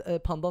er,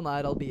 pandaen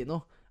er albino,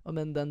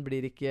 men den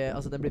blir ikke,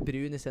 altså den blir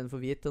brun i stedet for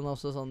hvit, den har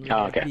også sånn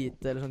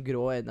hvite eller sånn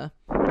grå øyne.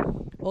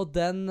 Og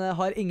den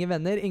har ingen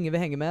venner, ingen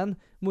vil henge med den.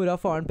 Mora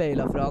og faren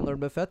bailet fra når den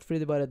ble født, fordi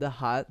de bare, den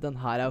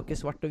her er jo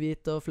ikke svart og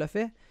hvit og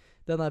fluffy.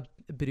 Den er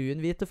brun,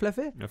 hvit og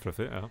fluffy. Ja,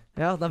 fluffy, ja.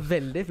 Ja, den er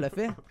veldig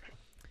fluffy.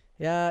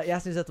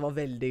 Jeg synes dette var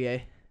veldig gøy.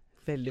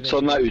 Veldig, veldig. Så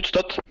den er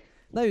utstøtt?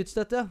 Den er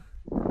utstøtt, ja.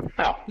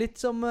 Ja. Litt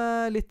som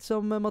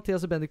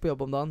Mathias og Bendik på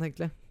jobb om dagen,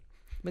 egentlig.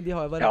 Men de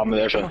har jo bare... Ja, men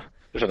det skjønner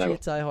jeg godt.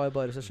 Cheatsai har jo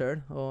bare seg selv,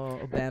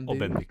 og Bamboo. Og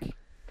Bendik.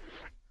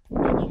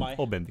 Og meg.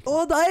 Og Bendik.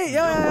 Å, deg!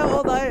 Ja,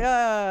 og deg!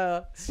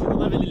 Ja.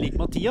 Simon er veldig lik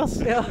Mathias.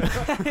 Ja.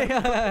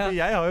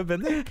 Jeg har jo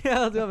Bendik.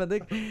 Ja, du har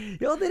Bendik.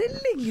 Ja, dere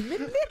ligner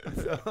litt.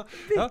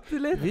 Bitte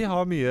litt. Vi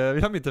har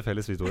mye til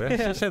felles, vi to.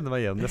 Jeg kjenner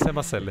meg igjen. Jeg ser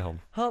meg selv i han.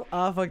 Han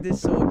er faktisk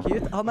så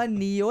cute. Han er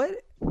 9 år,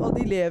 og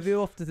de lever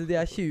jo ofte til de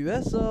er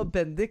 20, så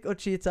Bendik og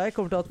Cheatsai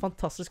kommer til å ha et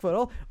fantastisk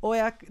forhold. Og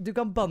du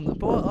kan banne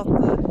på at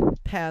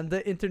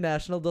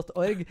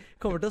pandainternational.org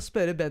kommer til å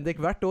spørre Bendik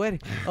hvert år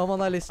om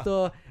han har lyst til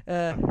å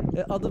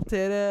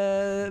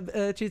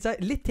adoptere Cheatsai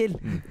litt til.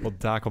 Og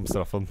der kom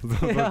straffen.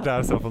 Ja.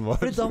 Der straffen var.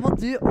 For da må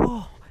du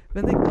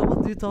Bendik, da må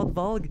du ta et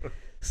valg.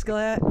 Skal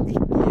jeg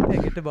ikke gi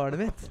penger til barnet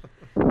mitt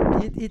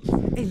i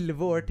 11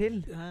 år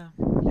til?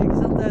 Ikke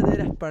sant? Det er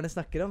det rapperne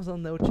snakker om,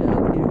 sånn no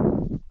child here.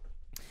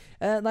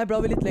 Nei, bla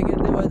vi litt lenger.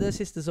 Det var jo det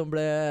siste som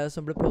ble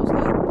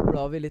postet.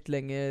 Bla vi litt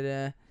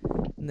lenger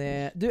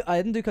ned. Du,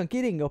 Aiden, du kan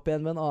ikke ringe opp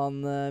igjen med en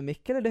annen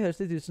mikk, eller? Det høres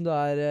litt ut som du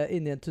er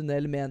inne i en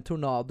tunnel med en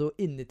tornado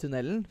inni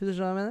tunnelen. Hvis du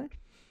skjønner hva jeg mener?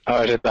 Ja,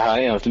 det her er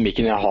den eneste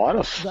mikken jeg har,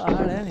 altså. Det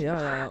er det, ja.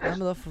 Nei,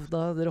 men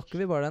da rocker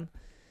vi bare den.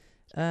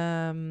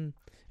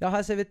 Ja,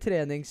 her ser vi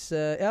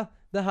ja,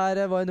 det her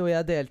var jo noe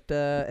jeg delte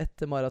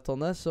etter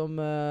maratonet, som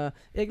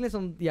egentlig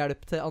sånn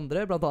hjelp til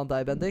andre, blant annet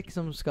deg, Bendik,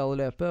 som skal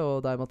løpe,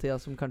 og deg,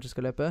 Mathias, som kanskje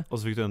skal løpe. Og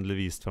så fikk du endelig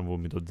vist frem hvor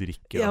mye du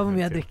drikker. Ja, hvor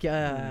mye jeg drikker, ja.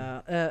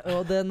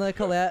 Og den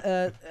kaller jeg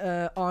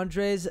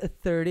Andres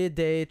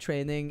 30-day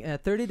training.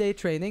 30-day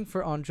training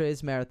for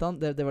Andres marathon.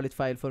 Det var litt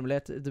feil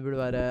formulert. Det burde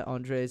være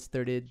Andres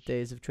 30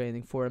 days of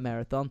training for a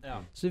marathon.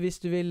 Ja. Så hvis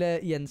du vil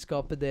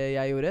gjenskape det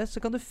jeg gjorde, så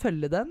kan du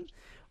følge den.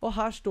 Og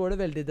her står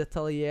det veldig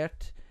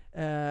detaljert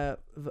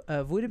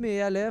hvor mye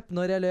jeg løp,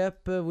 når jeg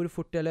løp, hvor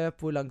fort jeg løp,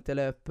 hvor langt jeg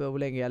løp, hvor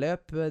lenge jeg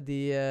løp,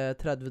 de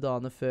 30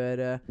 dagene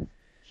før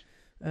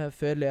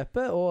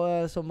løpet.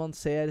 Og som man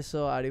ser,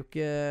 så er det jo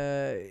ikke...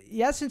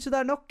 Jeg synes jo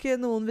det er nok.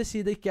 Noen vil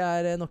si det ikke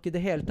er nok i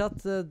det hele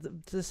tatt.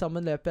 Til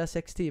sammen løper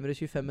jeg 6 timer og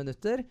 25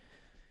 minutter.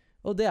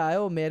 Og det er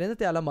jo mer enn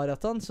et jævla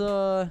maraton, så...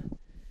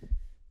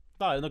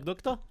 Da er det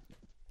nok, da.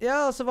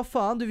 Ja, altså, hva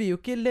faen? Du vil jo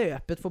ikke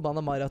løpe et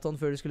forbannet maraton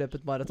før du skal løpe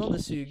et maraton.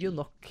 Det suger jo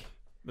nok.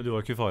 Men du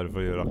var ikke i fare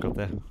for å gjøre akkurat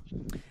det.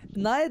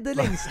 Nei, det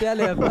lengste jeg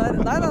løp er...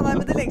 Nei,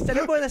 men det lengste jeg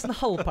løp var nesten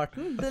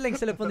halvparten. Det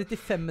lengste jeg løp var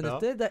 95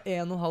 minutter. Det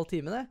er 1,5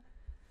 time, det.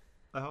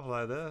 Ja,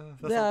 nei,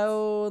 Det er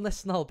jo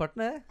nesten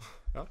halvparten, det.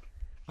 Ja.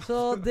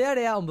 Så det er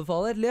det jeg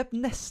anbefaler. Løp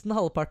nesten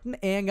halvparten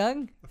en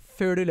gang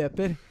før du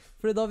løper.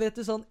 Fordi da vet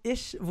du sånn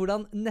ish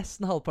hvordan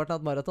nesten halvparten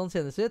av et maraton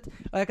kjennes ut.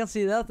 Og jeg kan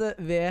si det at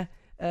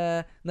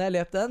når jeg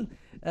løp den,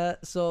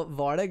 så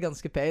var det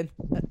ganske pain.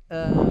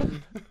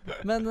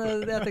 Men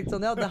jeg tenkte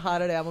sånn, ja, det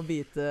her er det jeg må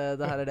bite,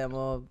 det her er det jeg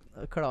må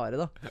klare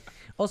da.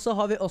 Og så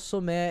har vi også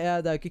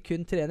med, det er jo ikke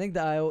kun trening,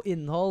 det er jo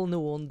innhold.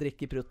 Noen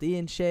drikker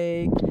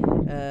proteinshake,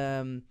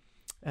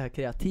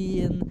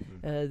 kreatin,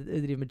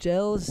 driver med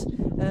gels,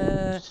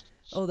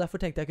 og derfor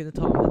tenkte jeg kunne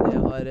ta med det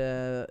jeg har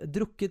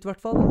drukket i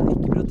hvert fall.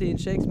 Ikke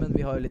proteinshakes, men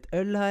vi har jo litt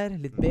øl her,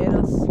 litt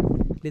beras,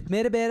 litt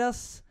mer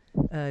beras,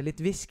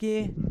 litt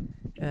whisky,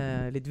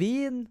 litt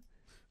vin.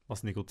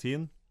 Masse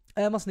nikotin.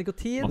 Masse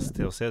nikotin. Masse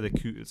THC,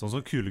 sånn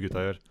som kule gutta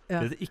gjør. Ja.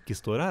 Det ikke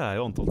står her er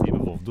jo antall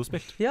timer WoW du har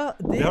spilt. Ja,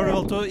 Det har du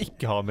valgt å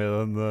ikke ha med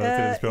den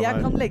treningsprogrammet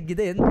jeg kan legge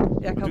det inn. Du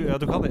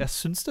kan. Jeg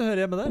synes det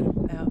hører hjemme der.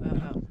 Ja. Men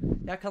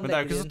det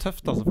er jo ikke så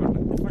tøft da,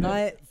 selvfølgelig.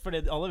 Nei. Fordi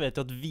alle vet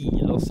jo at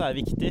hvile også er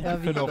viktig. Ja,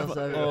 hvile også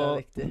er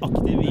viktig. Og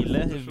aktiv hvile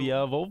via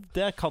WoW,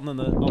 det kan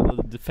henne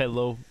alle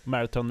fellow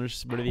marathoners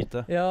burde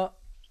vite. Ja.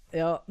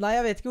 Nei,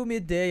 jeg vet ikke hvor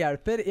mye det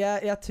hjelper.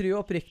 Jeg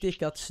tror oppriktig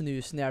ikke at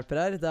snusen hjelper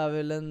her. Det er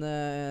vel en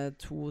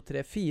 2, 3,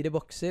 4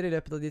 bokser i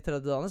løpet av de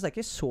 30 dagene, så det er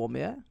ikke så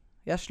mye.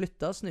 Jeg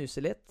slutta å snuse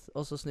litt,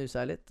 og så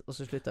snusa jeg litt, og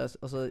så slutta jeg,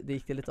 og så det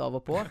gikk det litt av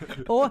og på.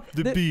 Og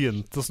du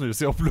begynte å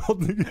snuse i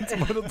opplådningen til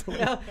maraton.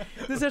 Ja,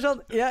 du ser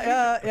sånn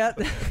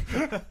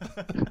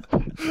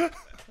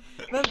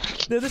Men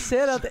det du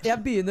ser er at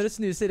jeg begynner å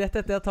snuse rett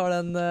etter jeg tar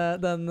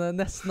den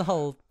nesten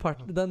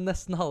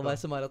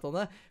halvveis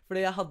maratonet.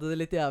 Fordi jeg hadde det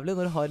litt jævlig.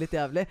 Når du har litt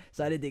jævlig,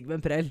 så er det digg med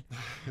en prell.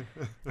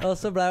 Og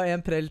så ble jo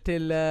en prell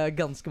til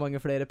ganske mange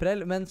flere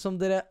prell. Men som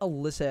dere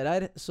alle ser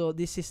her, så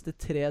de siste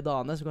 3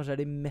 dagene, som kanskje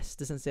er de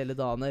mest essensielle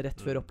dagene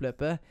rett før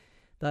oppløpet,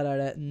 der er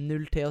det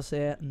 0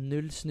 THC,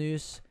 0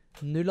 snus,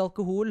 0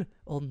 alkohol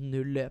og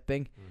 0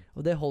 løping.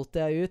 Og det holdt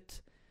jeg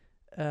ut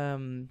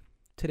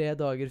 3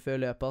 dager før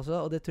løpet, altså.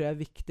 Og det tror jeg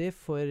er viktig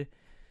for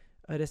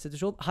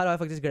restitusjon. Her har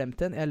jeg faktisk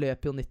glemt en. Jeg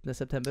løp jo 19.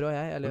 september, og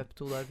jeg løp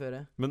 2 dager før.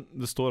 Men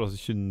det står altså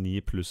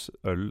 29 pluss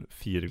øl,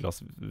 4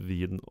 glass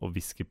vin og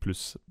whisky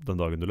pluss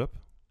den dagen du løp?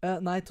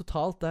 Nei,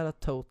 totalt. Det er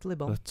total i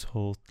bånn. Det er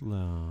total,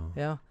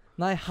 ja.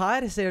 Nei,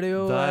 her ser du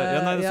jo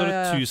nei, det står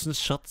 1000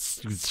 shots.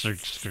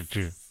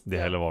 Det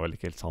hele var vel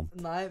ikke helt sant.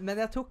 Nei, men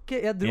jeg dro ut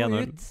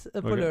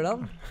på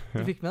lørdagen.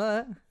 Du fikk med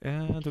det?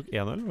 Jeg tok 1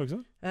 øl, var det ikke så?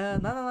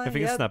 Nei. Jeg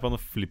fikk en snap av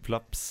noen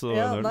flip-flops og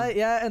ja, en øl. Nei,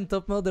 jeg endte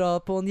opp med å dra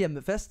på en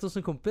hjemmefest hos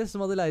en kompis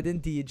som hadde leid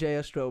inn DJ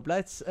og strobe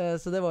lights.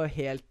 Så det var jo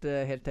helt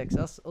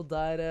Texas. Og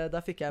der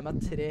fikk jeg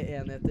meg 3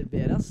 enheter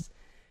Beras.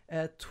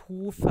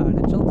 2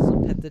 fernet shots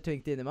som Petter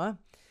tvingte inn i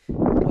meg.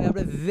 Og jeg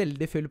ble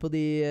veldig full på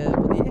de.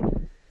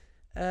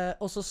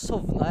 Og så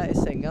sovna jeg i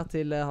senga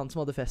til han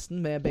som hadde festen,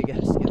 med begge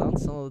huskene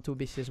hans. Han hadde 2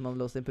 bikkjer som han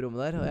låst inn på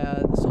rommet der. Og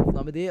jeg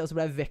sovna med de, og så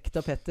ble jeg vekt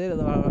av Petter. Og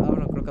det var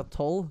sånn klokka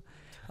 12.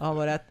 Og han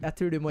bare, jeg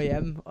tror du må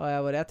hjem. Og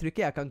jeg bare, jeg tror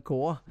ikke jeg kan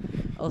gå.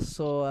 Og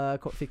så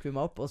fikk vi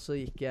meg opp, og så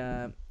gikk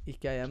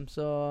jeg hjem.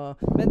 Så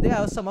men det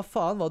er jo samme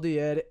faen hva du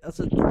gjør.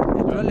 Altså,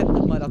 etter du har løpt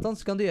et maraton,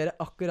 så kan du gjøre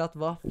akkurat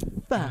hva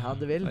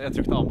faen du vil. Jeg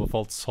tror ikke det er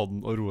anbefalt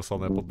sånn å roe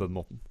seg ned på den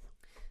måten.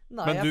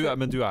 Nei,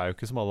 men du er jo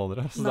ikke som alle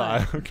andre. Så det er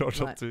jo klart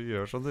at du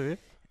gjør som du vil.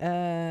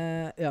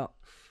 Ja.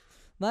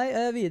 Nei,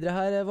 videre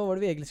her, hva var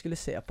det vi egentlig skulle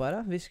se på her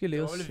da? Vi skulle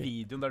jo det var vel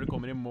videoen der du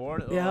kommer i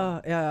mål og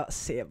ja,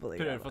 se på det.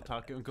 Prøver å få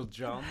tak i Uncle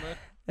John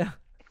der. Ja.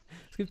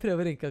 Skal vi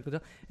prøve å ringe Uncle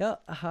John? Ja,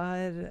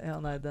 her, ja,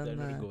 nei, den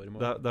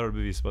Der har du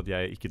bevis på at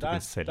jeg ikke tok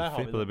en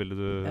selfie på det bildet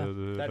du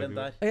det er den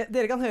der. Okay,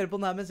 dere kan høre på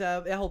den her mens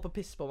jeg holder på å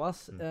pisse på meg,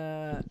 ass.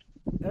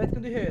 Jeg vet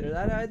ikke om du hører det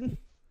her, Aiden?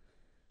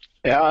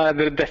 Ja,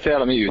 dere detter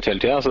jævla mye ut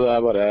hele tiden, så det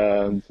er bare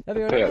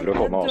prøver å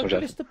få med hva som skjer. Jeg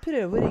har lyst til å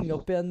prøve å ringe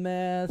opp igjen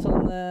med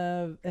sånn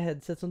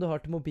headset som du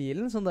har til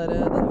mobilen, sånn der,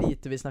 den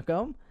hvite vi snakket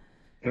om.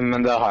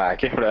 Men det har jeg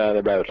ikke, for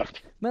det ble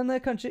ødelagt. Men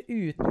kanskje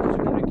kan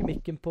du bruke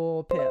mikken på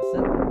PC?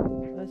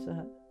 Se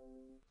her.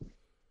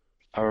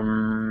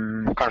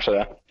 Kanskje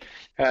det.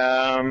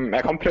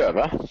 Jeg kan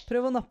prøve.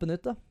 Prøv å nappe den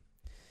ut da.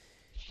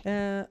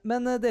 Men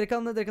dere kan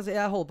si,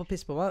 jeg holder på å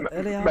pisse på meg.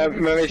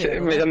 Men hvis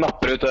jeg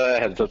napper ut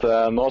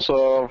headsetet nå, så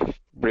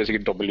blir det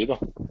sikkert dobbelt lyd da.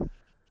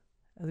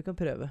 Ja, du kan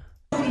prøve.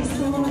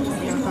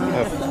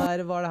 Hva er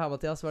det her,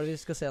 Mathias? Hva er det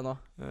vi skal se nå?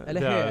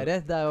 Eller høre,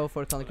 det er jo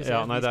folk kan ikke se.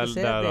 Ja, nei, vi skal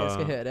se, dere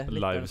skal høre.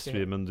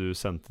 Livestreamen du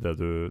sendte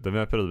den vi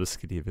har prøvd å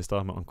beskrive i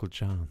sted med Uncle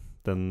John.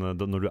 Den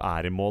når du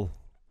er i mål.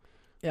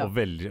 Ja. Og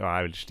jeg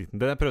er veldig sliten.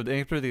 Jeg prøvde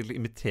egentlig å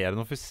imitere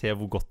noe for å se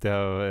hvor godt jeg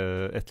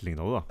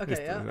etterlignet det da. Okay,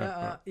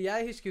 ja.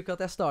 Jeg husker jo ikke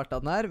at jeg startet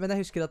den her, men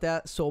jeg husker at jeg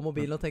så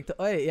mobilen og tenkte,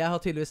 oi, jeg har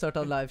tydeligvis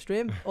startet en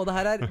livestream. Og det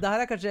her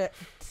er kanskje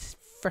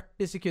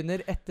 40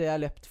 sekunder etter jeg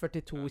har løpt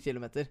 42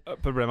 kilometer.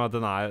 Problemet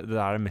er at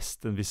det er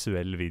mest en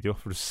visuell video,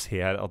 for du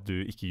ser at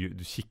du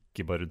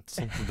kikker bare rundt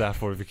sånn. Så der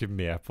får du ikke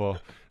med på.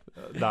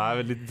 Det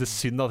er veldig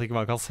synd at ikke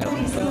man kan se den.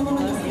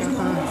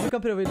 Du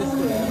kan prøve å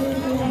illustrere.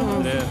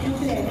 Dere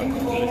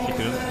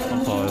kikker rundt. Han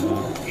tar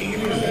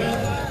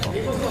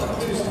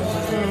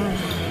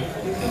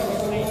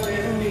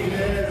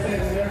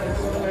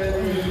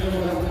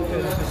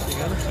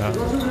ja,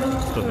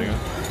 støtninga.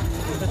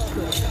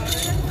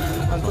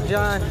 Uncle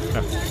John.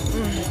 Ja.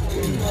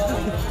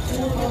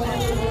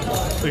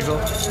 Ikke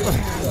sant?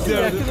 Det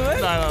er ikke noe?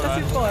 Nei. Jeg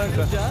sier bare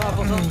Uncle John.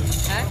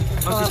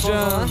 Uncle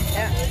John.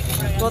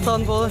 Bare ta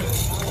den på det.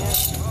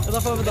 Da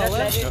får vi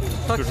medalje.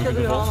 Takk skal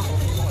du ha.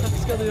 Takk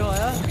skal du ha,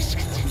 ja.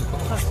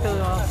 Takk skal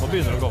du ha. Nå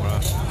begynner det å komme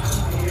det.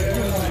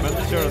 Men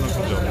kjør det nok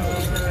på jobb.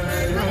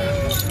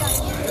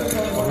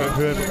 Ok,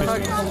 hør på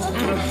pissen.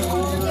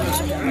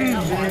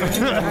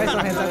 Hei,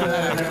 sånn helt takk.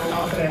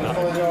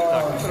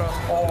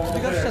 Du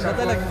kan skjønne at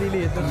jeg lagde de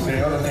lydene.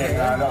 Ja,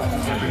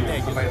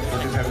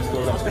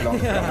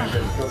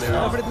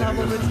 fordi den her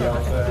må bli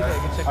startet etter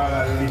VG-check. Her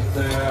er det litt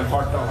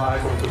fart, og her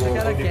kommer det til å gå.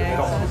 Her er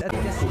gang, jeg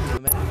tror jeg sier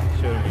noe mer.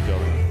 Kjør på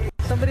jobb.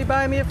 Somebody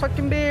buy me a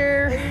fucking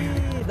beer!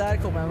 Hey, der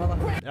kommer jeg med da.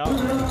 Ja, det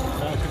er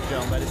Uncle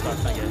John der i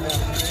starten er gøy.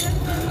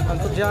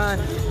 Uncle John.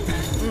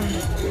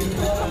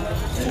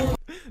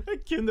 Det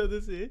er kun det du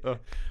sier. Ja.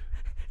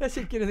 Jeg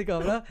kikker inn i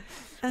kamera.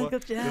 Uncle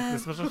John. Det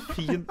som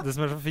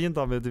er så fint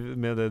da med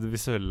det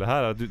visuelle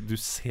her, er at du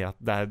ser at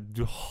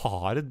du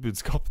har et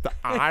budskap. Det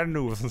er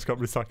noe som skal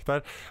bli sagt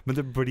her, men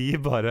det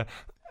blir bare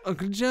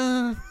Uncle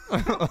John.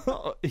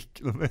 Og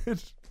ikke noe mer.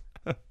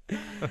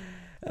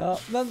 Ja,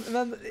 men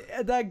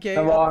det er gøy.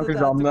 Men var Uncle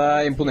John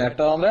imponert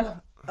da, André?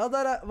 Ja,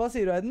 hva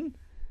sier du, Aiden?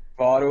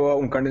 Var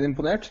onkelen din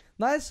imponert?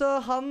 Nei, så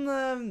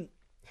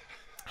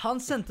han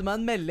sendte meg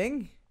en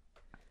melding.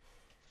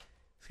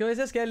 Skal vi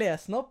se, skal jeg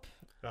lese den opp?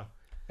 Ja.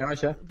 Ja,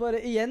 kjør.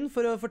 Bare igjen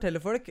for å fortelle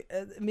folk.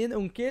 Min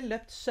onkel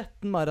løpt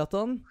 17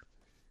 maraton.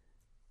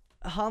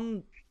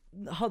 Han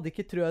hadde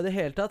ikke trua i det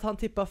hele tatt. Han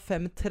tippet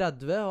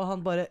 5:30, og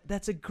han bare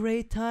That's a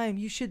great time,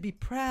 you should be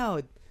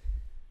proud.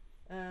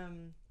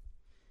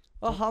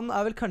 Og han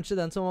vel kanskje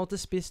den som måtte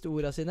spist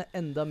ordene sine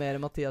enda mer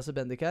enn Mathias og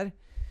Bendik her.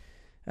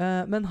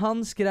 Men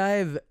han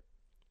skrev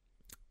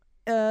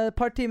et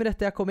par timer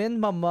etter jeg kom inn,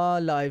 mamma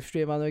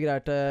livestreama noe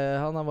greier til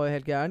han var jo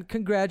helt gæren.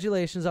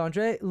 Congratulations,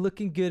 Andre.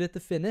 Looking good at the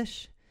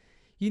finish.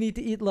 You need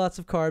to eat lots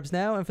of carbs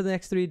now, and for the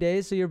next 3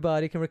 days so your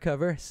body can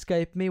recover.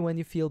 Skype me when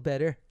you feel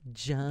better.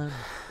 John.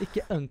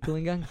 Ikke uncle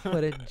engang,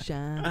 bare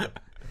John.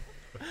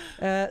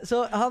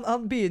 Så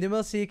han begynner med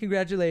å si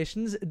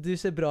congratulations, du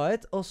ser bra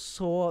ut, og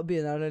så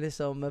begynner han å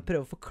liksom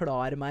prøve å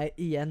forklare meg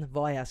igjen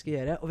hva jeg skal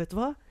gjøre. Og vet du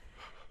hva?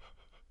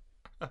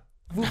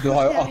 Du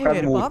har jo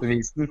akkurat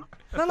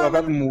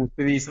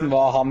motbevisen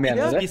hva han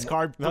mener. Spis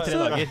carb på 3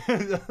 dager.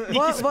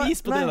 Ikke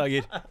spis på 3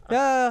 dager.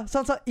 Ja,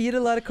 så han sa eat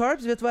a lot of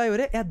carbs. Vet du hva jeg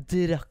gjorde? Jeg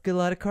drakk a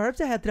lot of carbs.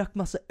 Jeg drakk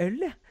masse øl,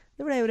 jeg.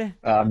 Det var det jeg gjorde.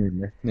 Ja,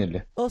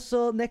 nydelig. Og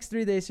så next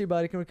 3 days your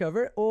body can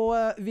recover. Og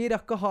vi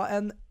rakk å ha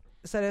en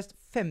seriøst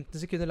 15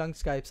 sekunder lang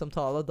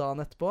Skype-samtale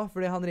dagen etterpå,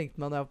 fordi han ringte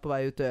meg når jeg var på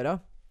vei ut døra.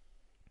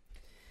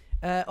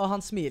 Og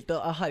han smilte,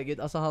 og herregud,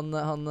 altså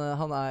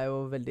han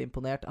jo veldig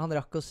imponert. Han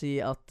rakk å si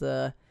at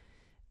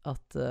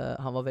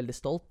han var veldig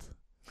stolt.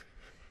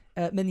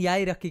 Men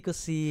jeg rakk ikke å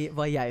si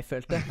hva jeg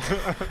følte.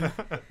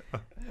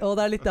 Og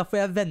det litt derfor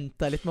jeg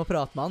ventet litt med å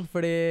prate med han.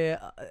 Fordi,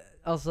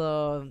 altså,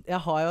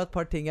 jeg har jo et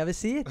par ting jeg vil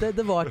si.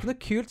 Det var ikke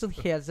noe kult, sånn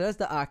helt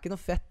seriøst. Det ikke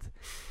noe fett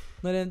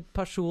når en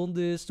person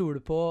du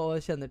stoler på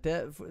og kjenner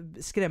til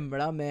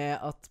skremmer deg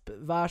med at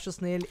vær så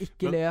snill,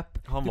 ikke løp,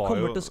 du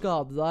kommer til å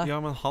skade deg.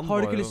 Ja,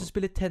 har du ikke lyst til å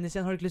spille tennis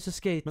igjen? Har du ikke lyst til å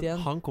skate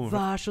igjen?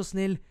 Vær så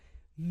snill,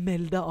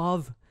 meld deg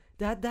av.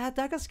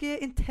 Det ganske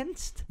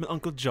intenst. Men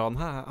Uncle John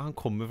her, han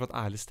kommer fra et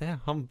ærlig sted.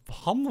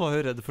 Han var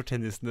jo redd for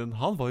tennisen din.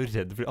 Han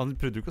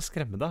prøvde jo ikke å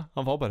skremme deg.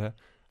 Han var bare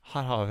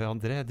her har vi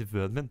André,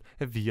 divøden min.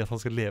 Jeg vil at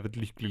han skal leve et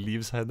lykkelig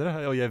liv senere,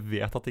 og jeg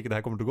vet at ikke det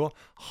her kommer til å gå.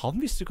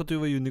 Han visste jo ikke at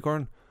du var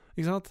unicorn.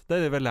 Ikke sant? Det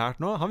det vi har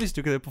lært nå. Han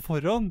visste jo ikke det på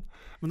forhånd.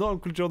 Men nå har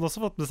Uncle John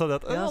også fått med seg det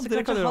at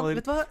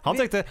han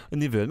tenkte,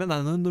 nivøden min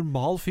en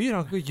normal fyr.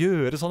 Han kan ikke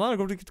gjøre sånn her. Han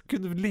kommer ikke til å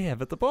kunne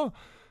leve etterpå.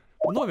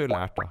 Men nå har vi jo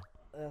lært da.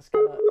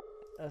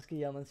 Jeg skal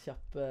gi han en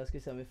kjapp. Skal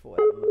vi se om vi får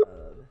han.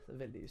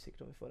 Jeg veldig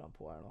usikker om vi får han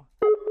på her nå.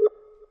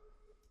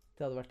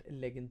 Det hadde vært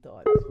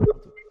legendarisk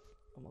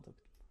om han tok.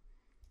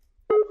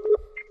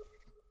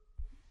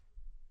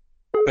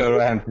 Prøver du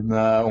å hente inn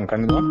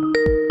onkelen din nå?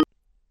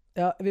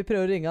 Ja, vi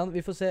prøver å ringe han.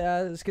 Vi får se.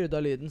 Jeg skrudde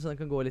av lyden, så den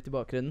kan gå litt i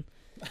bakgrunnen.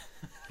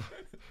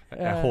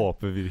 Jeg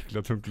håper virkelig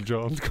at Uncle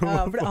John kommer.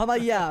 Ja, for han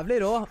jævlig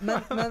rå.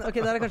 Men ok,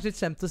 det kanskje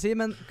litt kjent å si,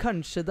 men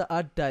kanskje det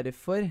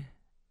derfor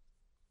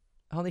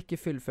han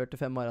ikke fullførte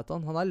 5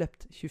 maraton. Han har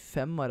løpt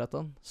 25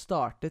 maraton.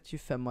 Startet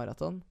 25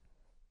 maraton.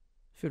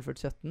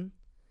 Fullført 17.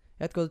 Jeg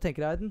vet ikke hva du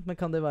tenker, Aiden, men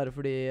kan det være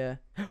fordi...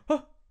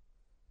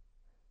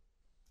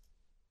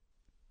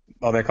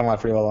 Ja, det kan være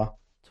fordi hva da?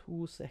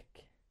 2 sek.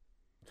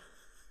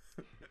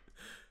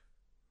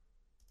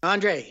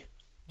 Andre.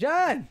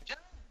 John!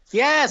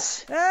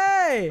 Yes!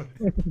 Hey!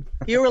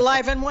 You're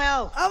alive and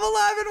well! I'm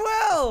alive and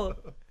well!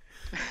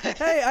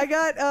 Hey, I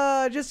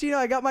got, just,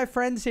 I got my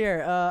friends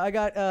here. I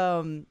got,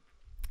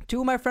 2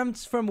 of my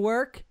friends from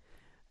work,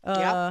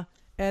 and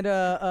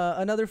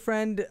another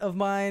friend of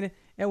mine,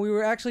 and we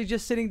were actually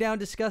just sitting down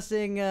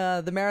discussing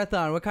the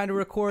marathon. We're kind of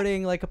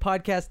recording like a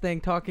podcast thing,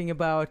 talking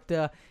about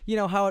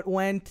how it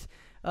went.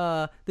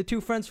 The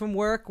 2 friends from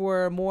work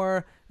were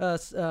more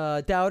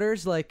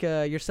doubters, like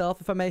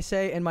yourself, if I may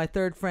say, and my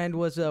third friend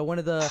was one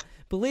of the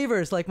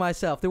believers, like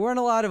myself. There weren't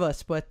a lot of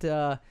us, but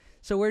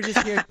so we're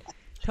just here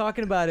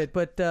talking about it.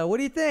 But what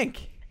do you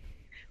think?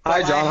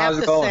 Hi, John. I How's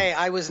it going? say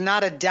I was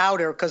not a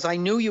doubter because I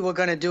knew you were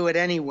going to do it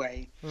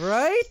anyway.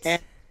 Right?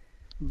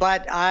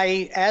 But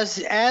I,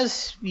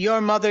 as your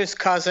mother's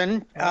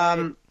cousin,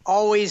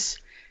 always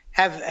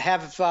have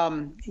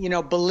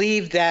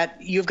believed that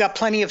you've got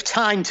plenty of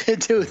time to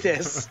do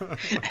this,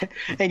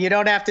 and you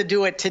don't have to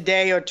do it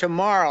today or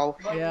tomorrow.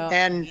 Yeah.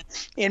 And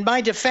in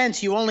my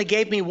defense, you only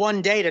gave me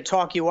 1 day to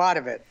talk you out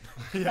of it.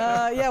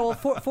 Well,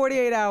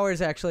 48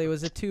 hours actually. It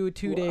was a two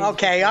days.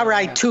 Okay, all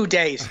right, 2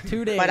 days.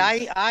 2 days. But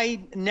I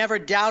never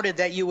doubted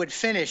that you would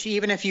finish,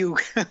 even if you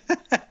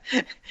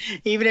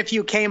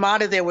came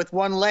out of there with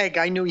 1 leg.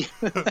 I knew you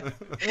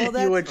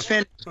you would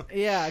finish.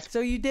 Yeah.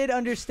 So you did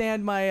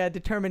understand my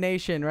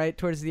determination, right,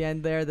 towards the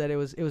end there, that it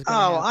was. Gonna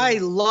happen. I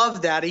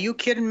love that. Are you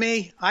kidding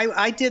me?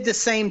 I did the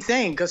same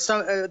thing because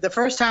the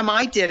first time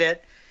I did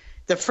it.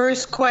 The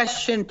first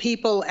question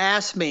people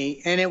asked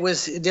me, and it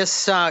was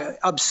this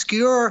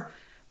obscure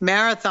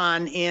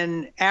marathon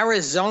in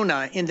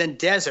Arizona in the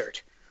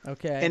desert.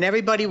 Okay. And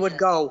everybody would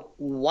go,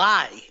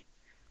 why?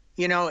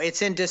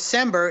 It's in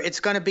December. It's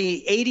going to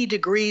be 80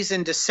 degrees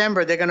in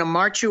December. They're going to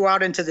march you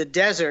out into the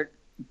desert,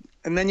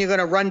 and then you're going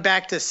to run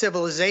back to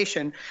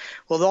civilization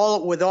with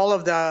all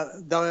of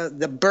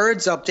the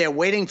birds up there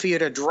waiting for you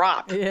to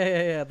drop.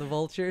 Yeah. The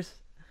vultures.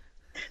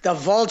 The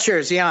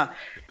vultures, yeah.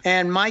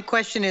 And my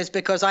question is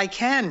because I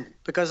can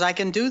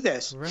do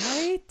this.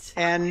 Right.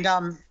 And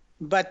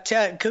but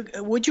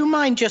would you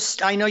mind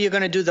just? I know you're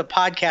going to do the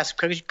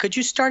podcast. Could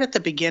you start at the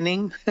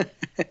beginning?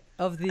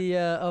 Of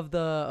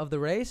the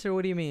race, or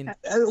what do you mean?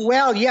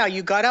 Well, yeah,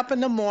 you got up in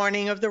the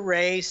morning of the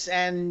race,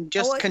 and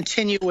just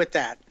continue with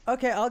that.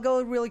 Okay, I'll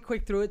go really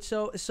quick through it.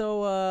 So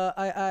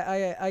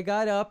I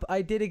got up.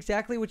 I did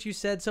exactly what you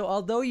said. So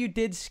although you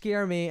did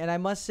scare me, and I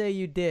must say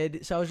you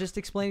did. So I was just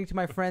explaining to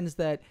my friends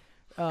that,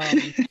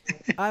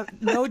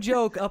 no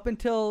joke. Up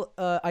until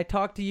I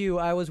talked to you,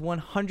 I was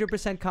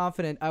 100%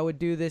 confident I would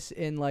do this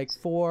in like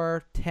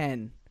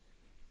 4:10.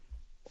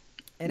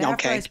 And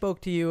after I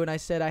spoke to you and I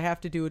said I have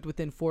to do it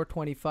within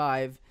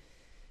 4:25,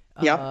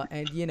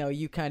 and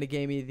you kind of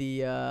gave me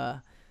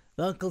the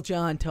Uncle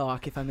John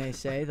talk, if I may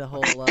say, the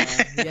whole,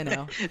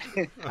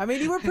 I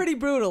mean, you were pretty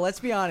brutal.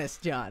 Let's be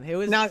honest, John. It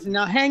was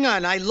now. Hang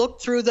on. I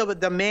looked through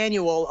the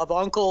manual of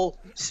Uncle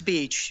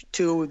speech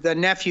to the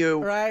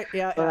nephew. Right.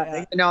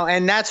 Yeah.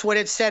 And that's what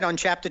it said on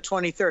chapter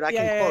 23rd. I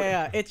can quote it.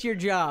 Yeah. It's your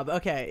job.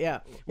 Okay.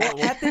 Yeah. Well,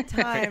 at the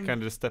time. Can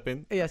I just step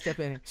in? Yeah, step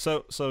in.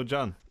 So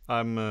John.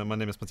 My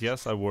name is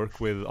Matthias. I work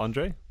with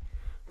Andre,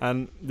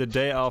 and the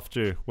day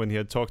after when he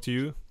had talked to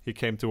you, he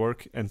came to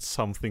work and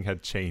something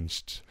had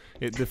changed.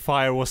 The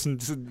fire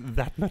wasn't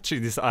that much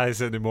in his eyes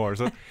anymore.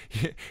 So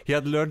he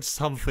had learned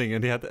something,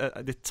 and he had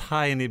a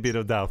tiny bit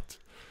of doubt.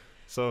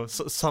 So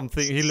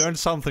something he learned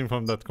something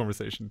from that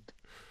conversation.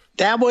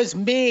 That was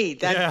me.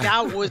 That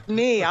doubt was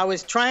me. I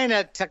was trying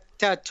to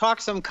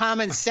talk some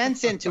common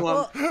sense into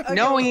him,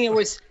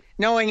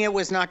 knowing it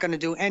was not going to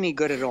do any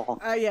good at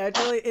all.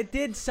 It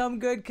did some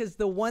good, because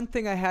the one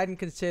thing I hadn't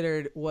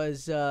considered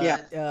was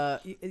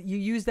you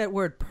used that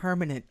word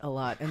permanent a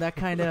lot, and that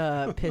kind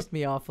of pissed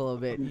me off a little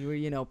bit. You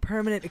were,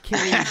 permanent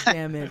Achilles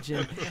damage,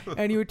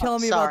 and you were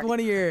telling me about one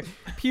of your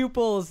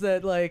pupils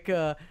that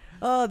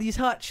these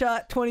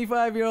hotshot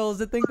 25-year-olds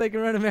that think they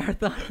can run a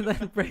marathon and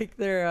then break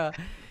their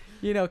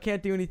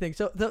can't do anything.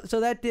 So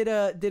that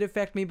did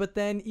affect me. But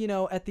then,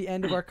 at the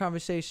end of our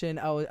conversation,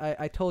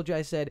 I told you,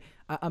 I said,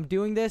 I'm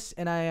doing this,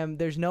 and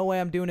there's no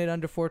way I'm doing it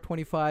under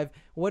 4:25.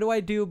 What do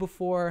I do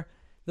before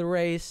the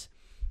race?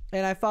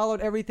 And I followed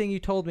everything you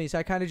told me. So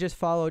I kind of just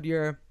followed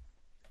your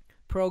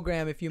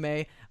program, if you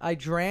may. I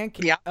drank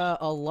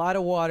a lot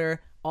of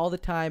water all the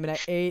time, and I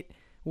ate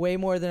way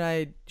more than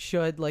I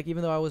should,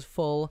 even though I was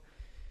full.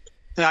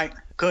 Right.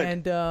 Good.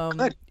 And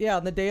good. Yeah,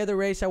 on the day of the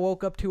race, I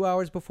woke up 2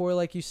 hours before,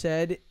 like you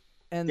said.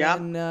 And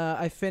then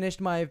I finished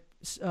my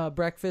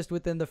breakfast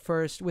within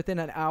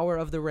an hour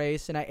of the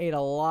race, and I ate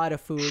a lot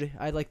of food.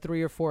 I had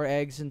 3 or 4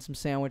 eggs and some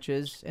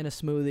sandwiches and a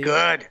smoothie.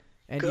 Good.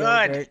 And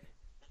yogurt.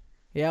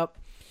 Yep.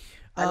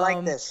 I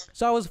like this.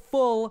 So I was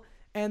full,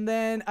 and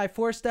then I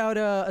forced out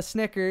a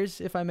Snickers,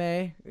 if I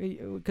may,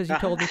 because you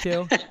told me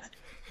to.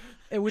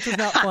 Which was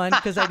not fun,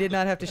 because I did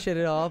not have to shit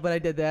at all, but I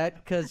did that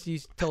because you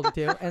told me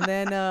to. And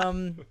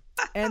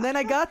then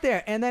I got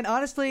there, and then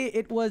honestly,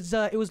 it was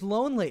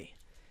lonely.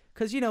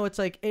 Because, it's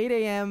 8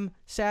 a.m.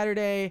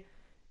 Saturday.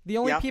 The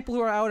only people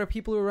who are out are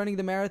people who are running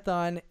the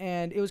marathon,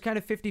 and it was kind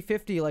of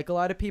 50-50. A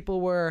lot of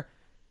people were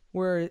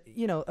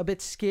a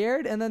bit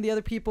scared, and then the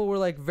other people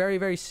were, very,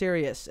 very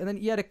serious. And then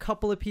you had a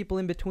couple of people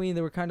in between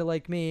that were kind of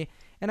like me,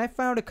 and I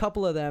found a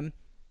couple of them.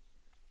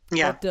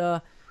 Yeah.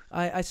 But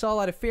I saw a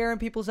lot of fear in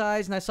people's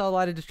eyes, and I saw a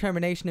lot of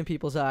determination in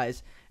people's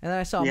eyes. And then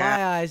I saw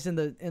my eyes in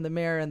the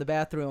mirror in the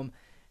bathroom.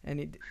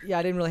 And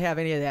I didn't really have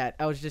any of that.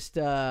 I was just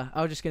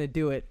gonna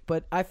do it,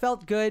 but I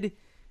felt good.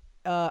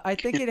 I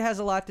think it has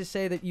a lot to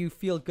say that you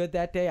feel good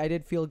that day. I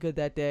did feel good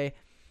that day,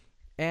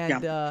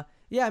 and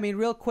I mean,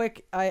 real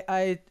quick,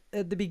 I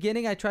at the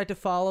beginning I tried to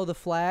follow the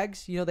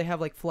flags. They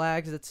have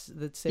flags that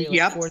say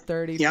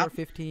 4:30,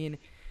 4:15,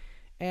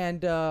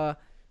 and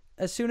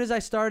as soon as I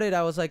started,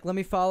 I was like, let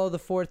me follow the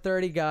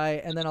 4:30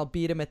 guy, and then I'll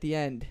beat him at the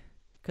end.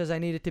 Because I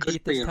needed to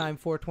beat this time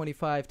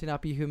 4:25 to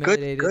not be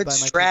humiliated by my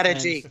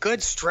strategy.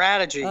 Good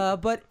strategy.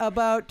 But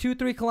about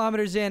 2-3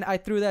 kilometers in, I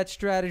threw that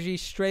strategy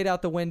straight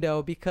out the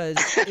window because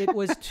it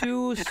was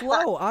too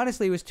slow.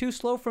 Honestly, it was too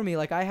slow for me.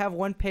 I have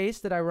one pace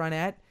that I run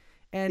at,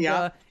 and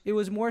it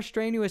was more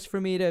strenuous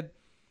for me to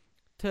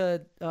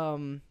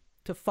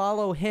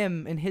follow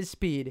him and his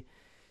speed.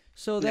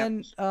 So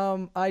then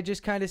I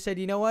just kind of said,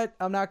 you know what?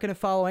 I'm not going to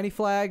follow any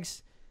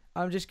flags.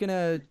 I'm just going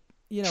to,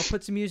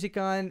 put some music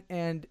on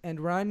and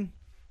run.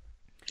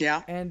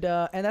 Yeah. And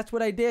that's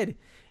what I did.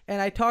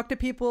 And I talked to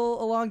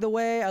people along the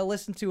way. I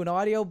listened to an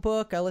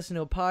audiobook. I listened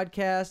to a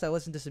podcast. I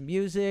listened to some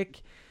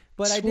music.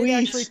 But I did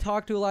actually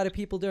talk to a lot of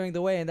people during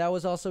the way, and that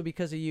was also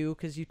because of you,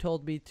 because you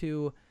told me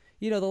to,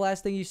 the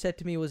last thing you said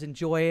to me was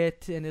enjoy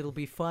it and it'll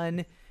be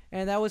fun.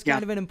 And that was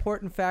kind of an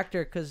important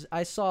factor because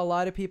I saw a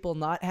lot of people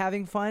not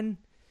having fun.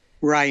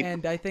 Right.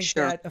 And I think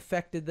that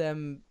affected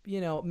them,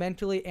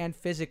 mentally and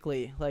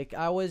physically.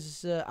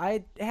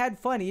 I had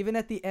fun even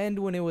at the end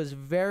when it was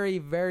very,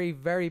 very,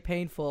 very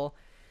painful.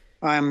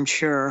 I'm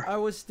sure. I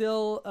was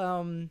still,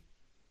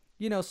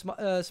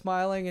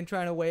 smiling and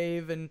trying to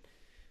wave and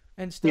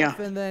stuff.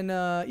 Yeah. And then,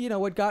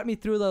 what got me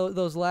through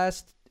those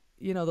last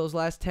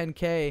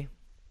 10K.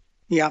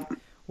 Yeah.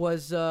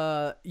 was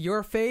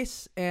your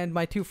face and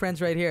my two friends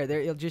right here.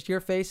 They're just your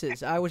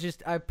faces.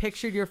 I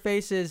pictured your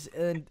faces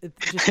and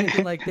just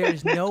thinking like, there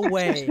is no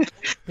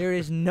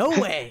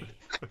way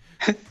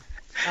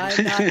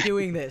I'm not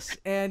doing this.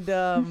 And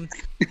so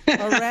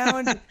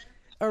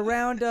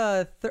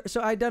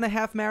I'd done a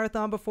half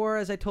marathon before,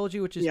 as I told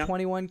you, which is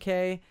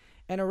 21K,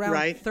 and around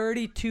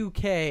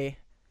 32K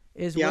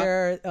is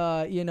where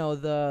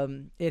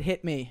it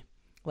hit me,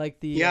 like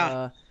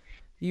the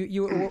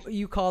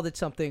you called it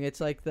something. It's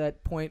like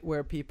that point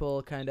where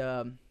people kind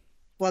of.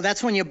 Well,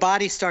 that's when your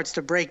body starts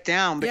to break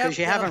down because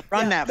you haven't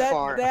run that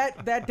far.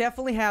 That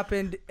definitely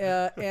happened,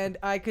 and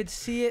I could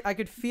see it. I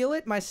could feel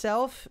it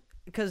myself.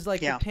 Because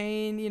the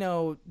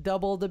pain,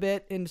 doubled a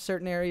bit in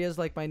certain areas,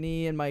 like my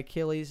knee and my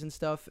Achilles and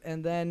stuff.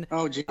 And then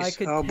I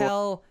could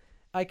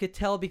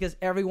tell because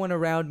everyone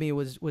around me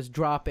was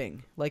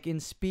dropping, like in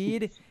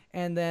speed.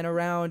 And then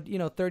around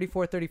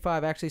 34,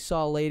 35, I actually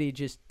saw a lady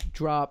just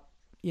drop,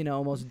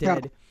 almost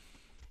dead.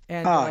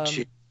 And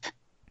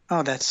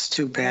that's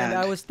too bad. And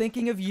I was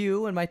thinking of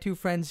you and my two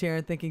friends here,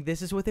 and thinking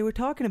this is what they were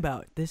talking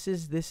about. This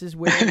is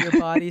where your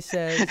body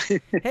says,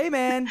 "Hey,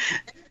 man,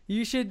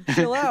 you should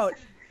chill out."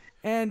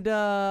 And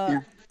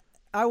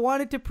I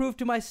wanted to prove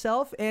to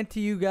myself and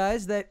to you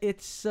guys that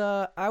it's,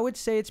 I would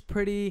say it's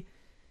pretty,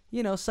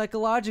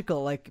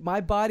 psychological. Like, my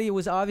body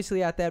was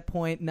obviously at that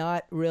point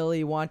not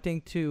really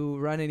wanting to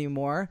run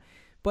anymore,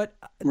 but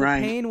the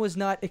pain was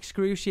not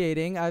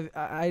excruciating.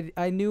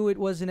 I knew it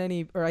wasn't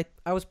any, or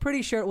I was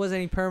pretty sure it wasn't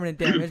any permanent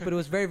damage, but it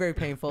was very, very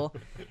painful.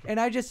 And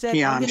I just said,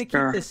 I'm going to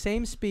keep the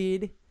same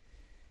speed.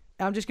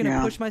 I'm just going to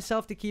push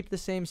myself to keep the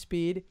same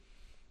speed.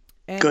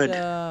 And,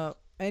 Good.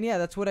 And yeah,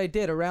 that's what I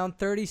did. Around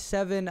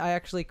 37, I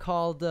actually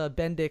called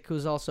Bendik,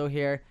 who's also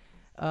here,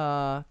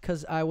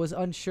 because I was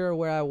unsure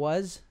where I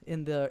was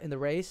in the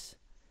race.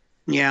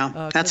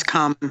 Yeah, that's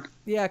common.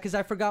 Yeah, because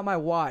I forgot my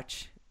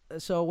watch.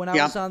 So when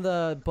I was on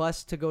the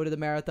bus to go to the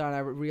marathon, I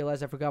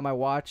realized I forgot my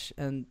watch,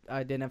 and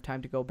I didn't have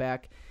time to go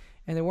back.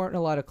 And there weren't a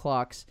lot of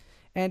clocks.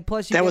 And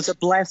plus, that was a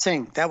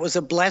blessing. That was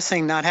a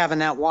blessing not having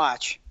that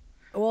watch.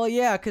 Well,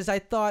 yeah, because I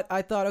thought,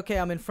 okay,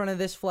 I'm in front of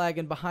this flag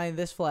and behind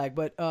this flag.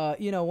 But,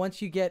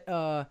 once you get,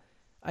 I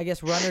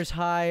guess, runner's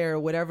high or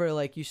whatever,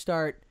 like you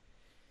start.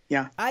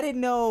 Yeah. I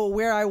didn't know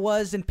where I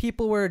was, and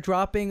people were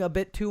dropping a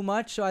bit too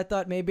much. So I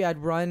thought maybe I'd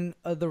run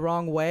the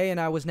wrong way. And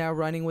I was now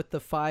running with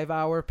the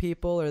 5-hour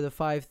people or the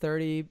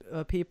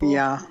 5:30 people.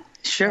 Yeah,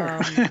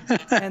 sure.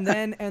 and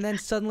then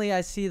suddenly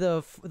I see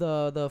there's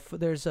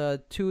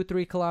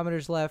 2-3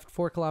 kilometers left,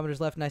 4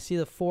 kilometers left. And I see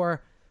the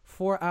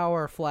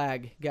 4-hour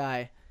flag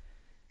guy.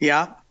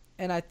 Yeah.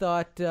 And I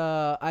thought,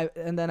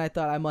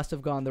 I must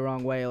have gone the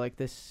wrong way like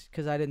this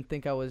because I didn't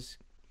think I was.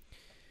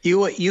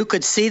 You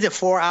could see the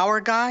 4-hour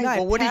guy?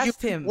 No, well, I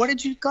passed him. What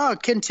did you go?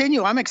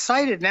 Continue. I'm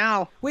excited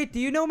now. Wait, do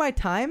you know my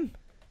time?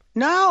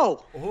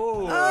 No.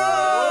 Oh.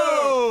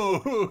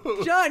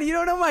 John, you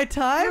don't know my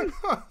time?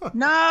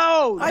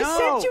 No. I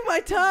sent you my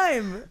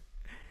time.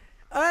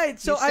 All right,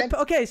 so at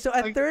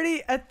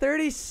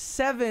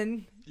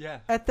 37. Yeah.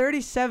 At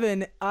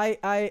 37,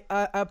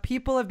 I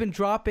people have been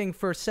dropping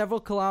for several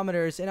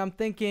kilometers, and I'm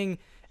thinking.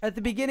 At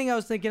the beginning, I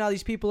was thinking, oh,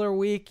 these people are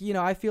weak.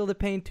 I feel the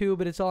pain too,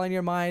 but it's all in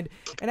your mind.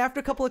 And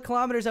after a couple of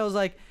kilometers, I was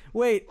like,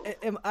 wait,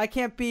 I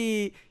can't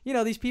be,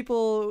 these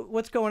people,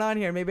 what's going on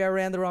here? Maybe I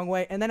ran the wrong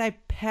way. And then I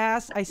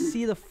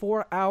see the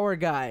 4-hour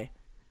guy.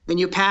 And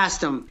you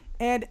passed him.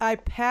 And I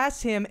pass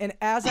him, and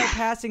as I'm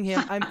passing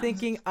him, I'm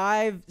thinking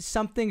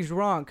something's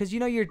wrong. Because,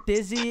 you're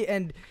dizzy,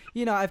 and,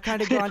 I've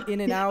kind of gone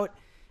in and out.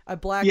 I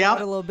blacked out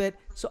a little bit.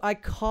 So I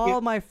call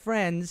my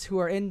friends who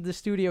are in the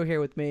studio here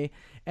with me,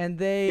 and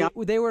they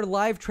were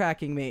live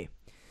tracking me.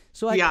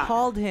 So I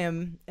called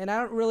him, and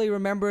I don't really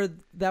remember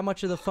that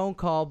much of the phone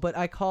call, but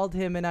I called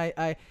him, and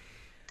I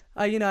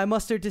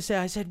mustered to say,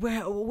 I said,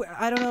 where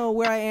I don't know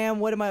where I am.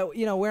 What am I,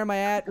 where am I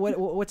at?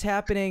 What's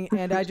happening?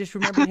 And I just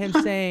remember him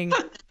saying,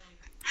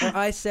 or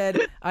I said,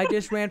 I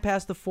just ran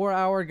past the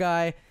 4-hour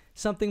guy.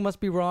 Something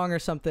must be wrong or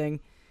something.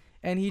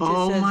 And he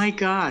just says, my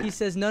God. He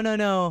says,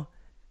 no.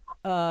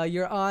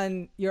 You're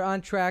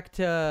on track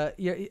to.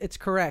 It's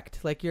correct.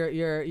 Like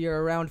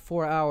you're around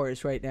 4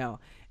 hours right now.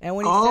 And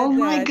when he said that,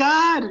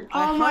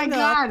 oh my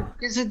God!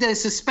 The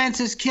suspense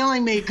is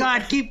killing me.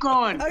 God, keep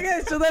going.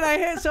 Okay, so then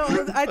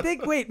I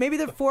think maybe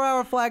the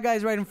 4-hour flag guy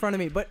is right in front of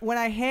me. But when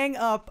I hang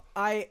up,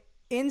 I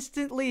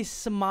instantly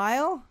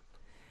smile,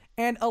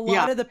 and a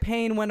lot of the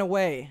pain went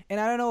away. And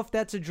I don't know if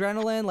that's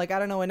adrenaline. Like I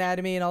don't know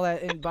anatomy and all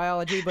that in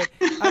biology, but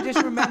I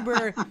just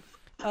remember.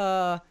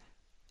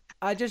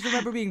 I just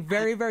remember being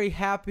very, very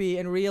happy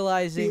and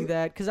realizing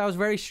that because I was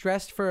very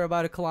stressed for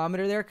about a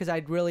kilometer there because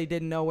I really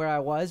didn't know where I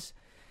was.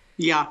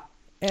 Yeah.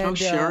 And,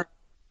 sure.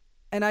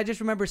 And I just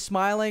remember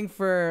smiling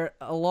for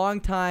a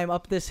long time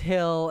up this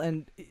hill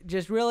and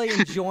just really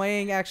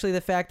enjoying actually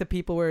the fact that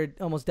people were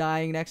almost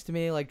dying next to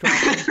me, like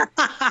dropping.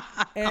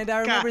 And I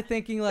remember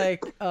thinking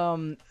like,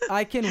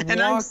 I can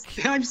walk.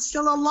 And I'm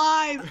still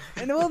alive.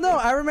 And no,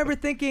 I remember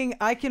thinking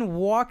I can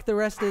walk the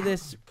rest of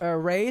this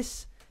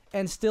race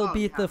and still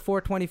beat the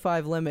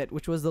 4:25 limit,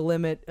 which was the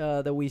limit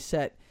that we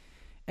set.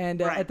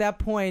 And at that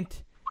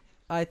point,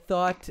 I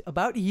thought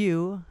about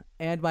you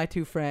and my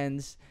two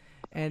friends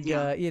and,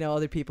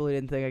 other people who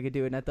didn't think I could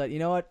do it. And I thought, you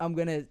know what? I'm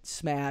going to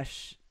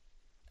smash.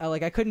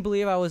 I couldn't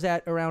believe I was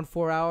at around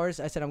 4 hours.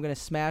 I said, I'm going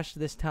to smash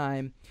this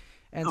time.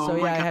 And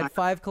I had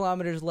 5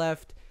 kilometers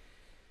left.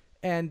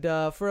 And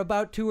for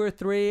about 2 or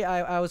 3,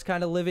 I was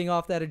kind of living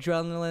off that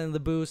adrenaline and the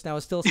boost, and I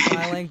was still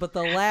smiling. But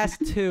the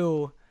last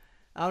 2,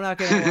 I'm not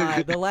going to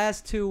lie, the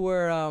last 2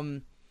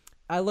 were,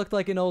 I looked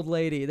like an old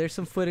lady. There's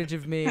some footage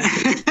of me.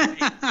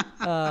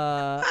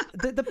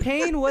 The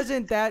pain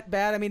wasn't that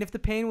bad. I mean, if the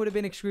pain would have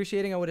been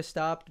excruciating, I would have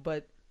stopped.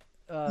 But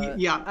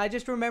I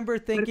just remember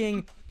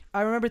thinking...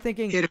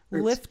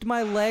 lift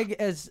my leg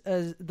as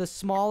the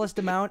smallest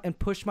amount and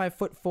push my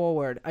foot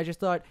forward. I just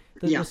thought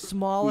the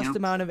smallest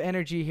amount of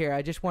energy here.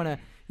 I just want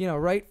to,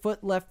 right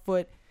foot, left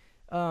foot.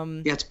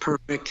 That's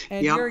perfect.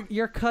 And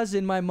your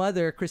cousin, my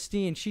mother,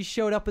 Christine, she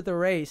showed up at the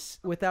race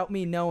without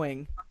me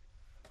knowing.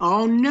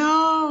 Oh,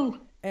 no.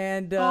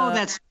 And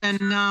that's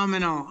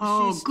phenomenal.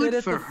 Oh,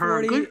 good for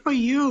her. Good for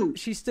you.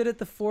 She stood at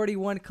the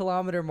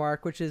 41-kilometer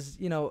mark, which is,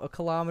 a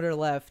kilometer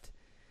left.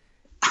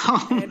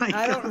 Oh and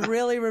I don't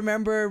really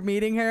remember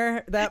meeting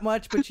her that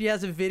much, but she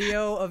has a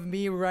video of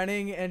me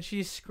running, and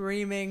she's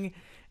screaming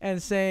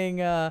and saying,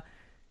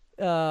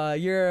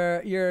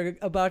 "You're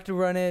about to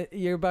run it.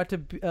 You're about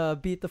to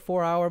beat the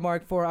 4 hour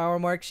mark. 4 hour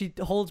mark." She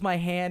holds my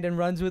hand and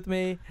runs with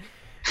me,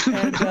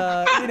 and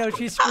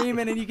she's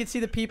screaming, and you can see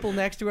the people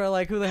next to her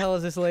like, "Who the hell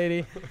is this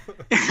lady?"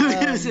 Who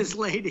is this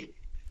lady?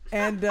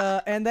 And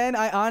then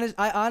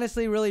I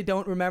honestly really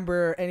don't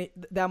remember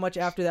that much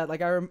after that.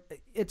 Like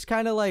it's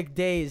kind of like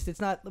dazed. It's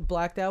not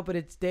blacked out, but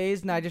it's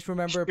dazed, and I just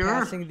remember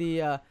passing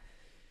the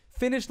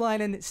finish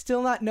line and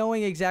still not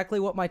knowing exactly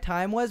what my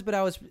time was,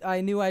 but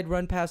I knew I'd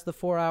run past the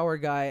 4 hour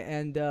guy,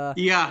 and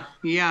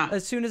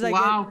As soon as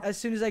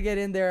I get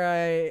in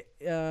there,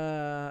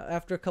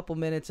 after a couple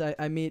minutes,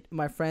 I meet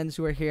my friends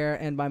who are here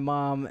and my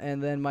mom,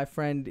 and then my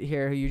friend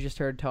here who you just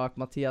heard talk,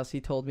 Matthias. He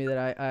told me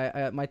that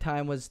I my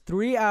time was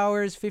 3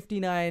 hours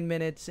 59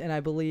 minutes and I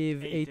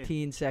believe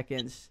 18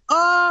 seconds.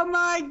 Oh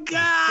my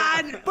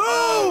God! Boom!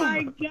 Oh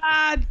my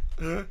God!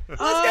 Let's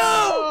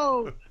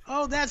go!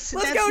 Oh, that's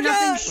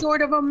nothing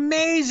short of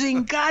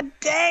amazing. God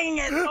dang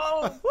it!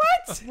 Oh,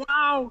 what?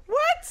 Wow!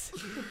 What?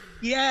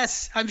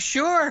 Yes, I'm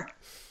sure.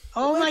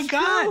 Oh my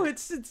God! Go.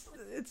 It's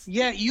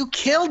yeah, you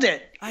killed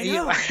it. I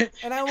know,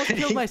 and I almost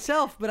killed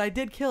myself, but I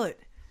did kill it.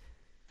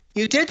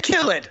 You did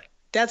kill it.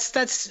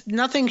 That's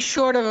nothing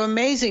short of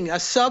amazing. A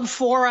sub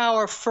 4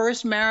 hour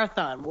first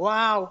marathon.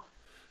 Wow.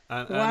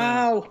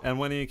 Wow. And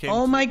when he came.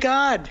 Oh my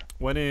God.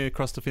 When he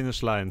crossed the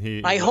finish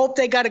line, I hope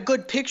they got a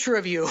good picture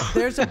of you.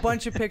 There's a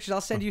bunch of pictures.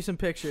 I'll send you some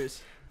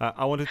pictures.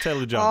 I want to tell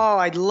you, John. Oh,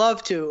 I'd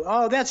love to.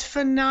 Oh, that's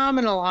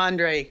phenomenal,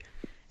 Andre.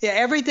 Yeah,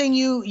 everything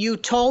you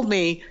told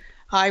me,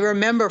 I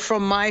remember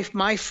from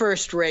my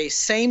first race.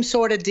 Same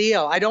sort of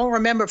deal. I don't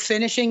remember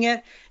finishing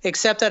it,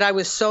 except that I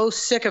was so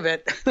sick of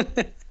it.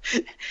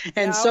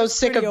 And so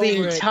sick of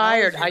being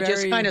tired. I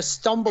just kind of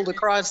stumbled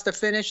across the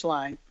finish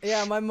line.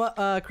 Yeah,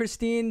 my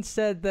Christine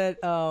said that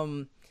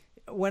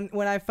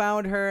when I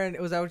found her, and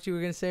was that what you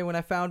were gonna say? When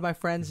I found my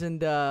friends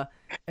and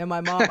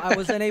my mom, I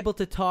was unable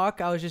to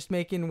talk. I was just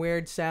making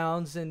weird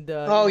sounds and.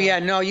 Yeah,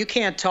 no, you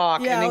can't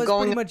talk. Yeah, and then I was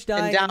going pretty much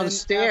dying. and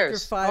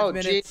downstairs. After 5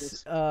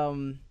 minutes,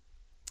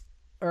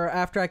 or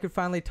after I could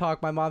finally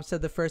talk, my mom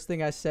said the first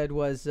thing I said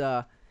was,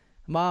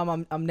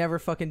 "Mom, I'm never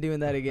fucking doing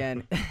that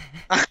again."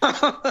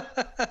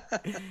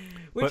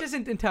 Which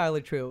isn't entirely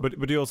true.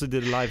 But you also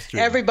did a live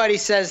stream. Everybody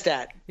says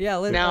that. Yeah,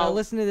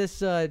 listen to this,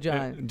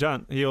 John.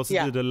 John, he also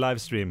did a live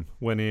stream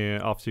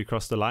after he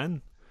crossed the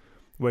line,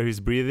 where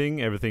he's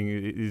breathing. Everything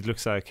it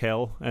looks like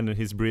hell, and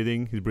he's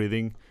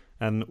breathing,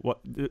 and what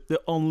the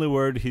only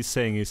word he's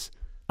saying is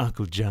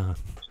Uncle John.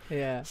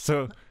 Yeah.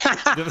 So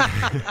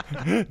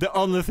the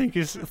only thing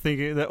he's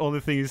thinking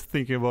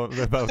about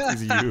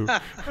is you.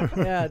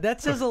 Yeah,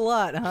 that says a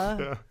lot,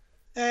 huh?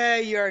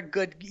 You're a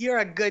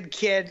good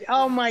kid.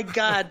 Oh my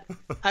God,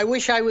 I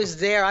wish I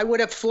was there. I would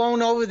have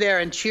flown over there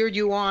and cheered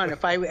you on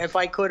if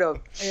I could have.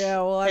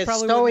 Yeah, well, I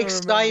probably so wouldn't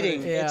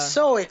exciting. Yeah. It's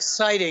so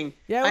exciting.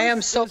 Yeah, I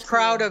am so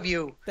proud of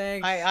you.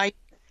 Thanks. I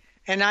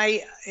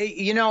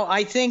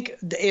think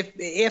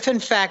if in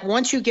fact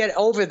once you get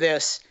over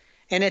this.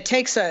 And it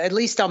takes at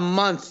least a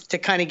month to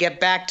kind of get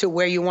back to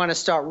where you want to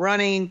start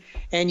running,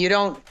 and you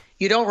don't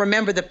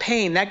remember the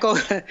pain. That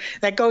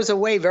goes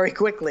away very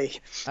quickly.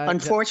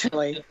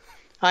 Unfortunately,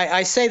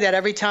 I say that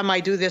every time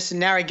I do this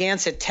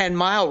Narragansett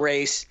 10-mile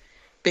race,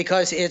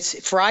 because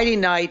it's Friday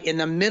night in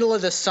the middle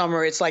of the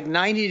summer. It's like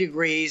 90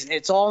 degrees.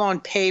 It's all on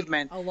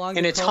pavement,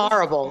 and it's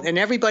horrible. And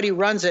everybody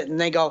runs it,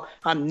 and they go,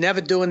 "I'm never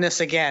doing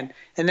this again."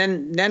 And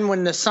then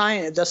when the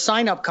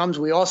sign up comes,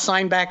 we all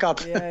sign back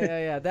up.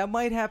 Yeah. That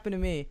might happen to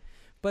me.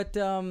 But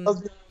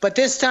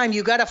this time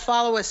you got to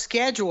follow a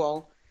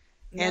schedule,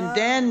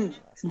 and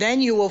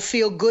then you will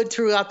feel good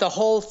throughout the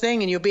whole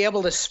thing, and you'll be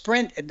able to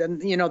sprint,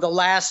 the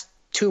last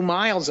 2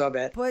 miles of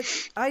it. But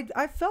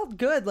I felt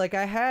good. Like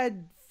I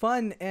had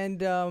fun,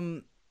 and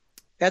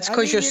That's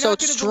because you're so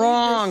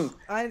strong.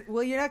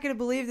 Well, you're not going to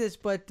believe this,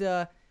 but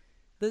the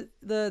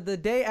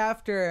day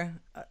after,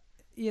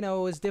 it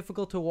was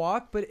difficult to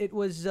walk, but it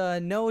was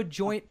no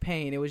joint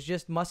pain. It was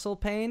just muscle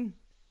pain.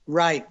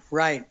 Right.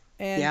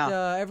 And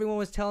everyone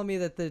was telling me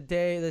that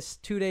this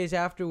 2 days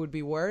after would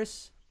be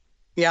worse.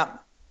 Yeah.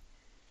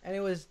 And it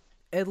was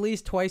at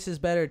least twice as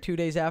better 2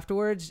 days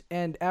afterwards.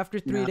 And after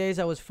 3 days,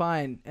 I was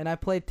fine. And I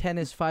played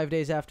tennis 5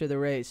 days after the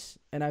race.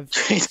 And I've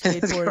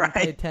skateboarded and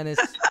played tennis.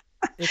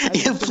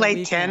 You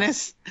played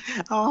tennis?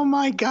 Oh,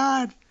 my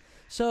God.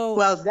 So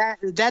well,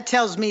 that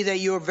tells me that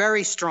you're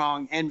very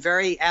strong and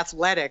very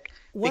athletic,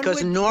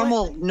 because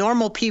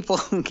normal people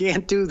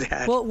can't do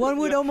that. Well, one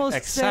would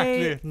almost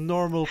say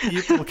normal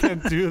people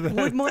can't do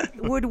that.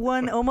 Would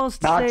one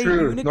almost not say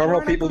true? Unicorn,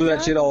 normal people do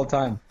that shit all the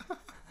time.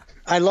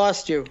 I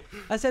lost you.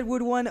 I said,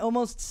 would one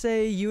almost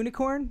say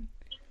unicorn?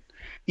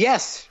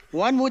 Yes,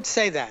 one would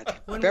say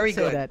that. Very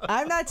good. That.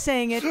 I'm not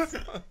saying it.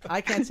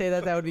 I can't say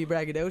that. That would be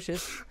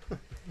braggadocious.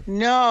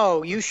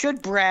 No, you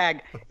should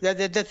brag.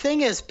 The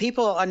thing is,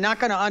 people are not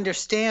going to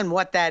understand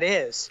what that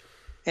is.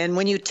 And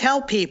when you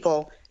tell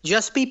people,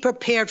 just be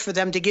prepared for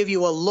them to give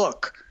you a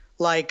look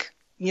like,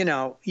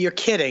 you're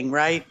kidding,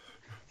 right?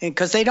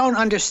 Because they don't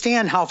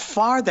understand how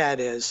far that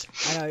is.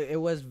 I know, it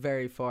was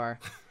very far.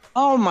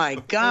 Oh, my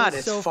God,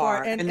 it's so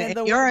far. And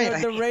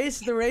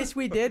the race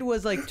we did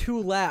was like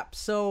 2 laps.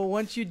 So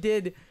once you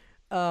did,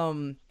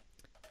 once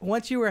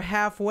you were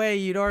halfway,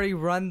 you'd already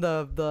run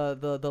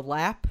the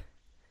lap.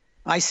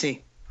 I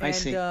see.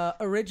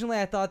 Originally,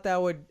 I thought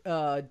that would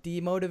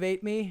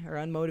demotivate me or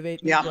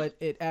unmotivate me, but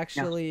it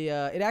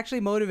actually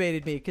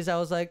motivated me, because I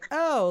was like,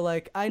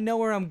 I know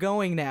where I'm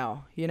going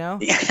now,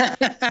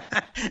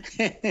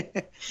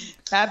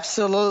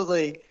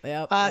 Absolutely.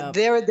 Yep.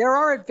 There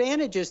are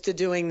advantages to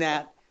doing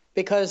that,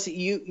 because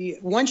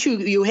once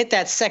you hit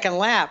that second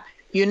lap,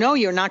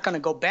 you're not going to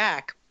go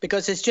back,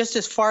 because it's just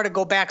as far to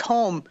go back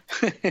home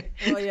true.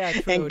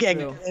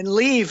 and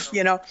leave,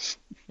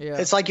 Yeah.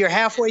 It's like you're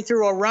halfway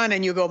through a run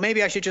and you go,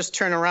 maybe I should just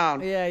turn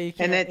around. Yeah, you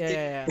can't.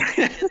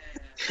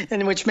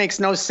 And which makes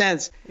no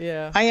sense.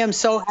 Yeah. I am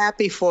so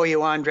happy for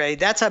you, Andre.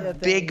 That's a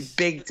big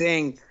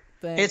thing.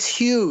 Thanks. It's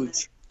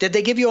huge. Did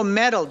they give you a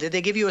medal? Did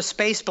they give you a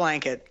space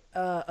blanket?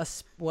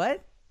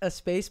 What? A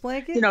space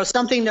blanket?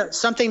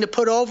 Something to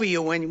put over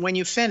you when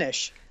you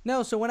finish.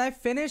 No, so when I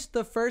finished,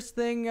 the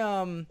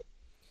person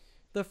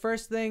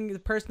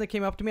that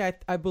came up to me,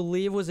 I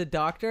believe was a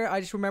doctor.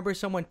 I just remember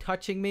someone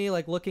touching me,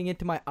 like looking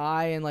into my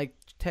eye and like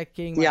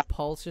checking my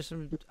pulse or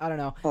something. I don't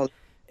know. Oh,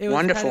 it was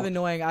wonderful. kind of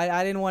annoying.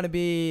 I didn't want to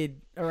be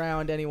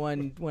around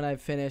anyone when I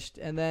finished.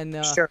 And then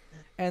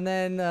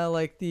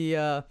like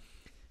the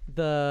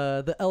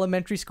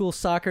elementary school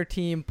soccer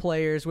team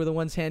players were the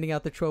ones handing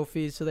out the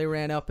trophies, so they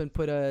ran up and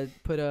put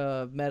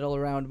a medal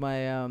around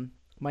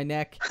my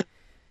neck.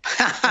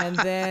 and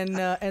then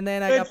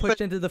I got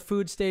pushed into the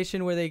food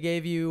station, where they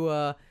gave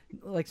you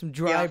like some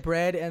dry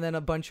bread and then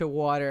a bunch of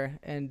water,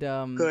 and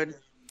good.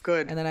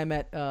 And then I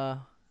met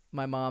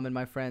my mom and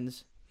my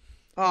friends.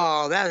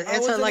 Oh,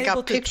 it's like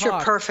a picture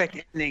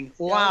perfect ending.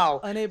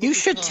 Wow. You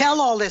should tell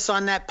all this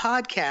on that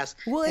podcast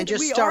and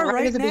just start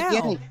right at the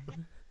beginning.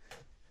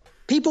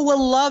 People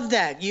will love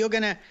that.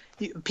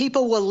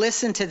 People will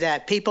listen to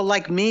that. People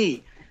like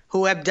me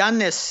who have done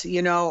this,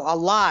 a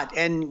lot,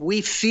 and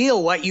we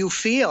feel what you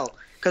feel,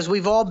 because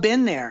we've all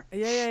been there.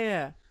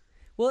 Yeah.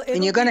 Well,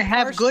 and you're going to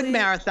have good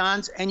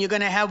marathons, and you're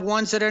going to have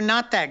ones that are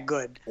not that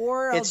good.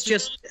 Or it's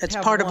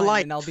part of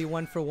life. And I'll be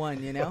 1 for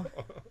 1,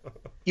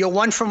 You're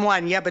 1 from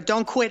 1, but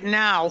don't quit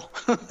now.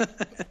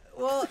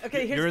 Well,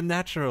 okay. You're a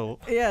natural.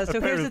 Yeah. So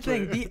here's the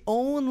thing: the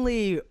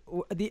only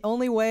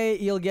way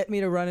you'll get me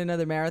to run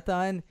another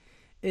marathon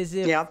is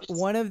if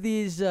one of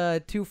these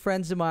 2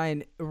 friends of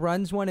mine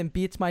runs one and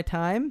beats my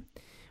time,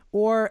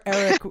 or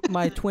Eric,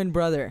 my twin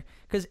brother.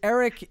 Because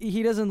Eric,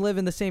 he doesn't live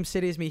in the same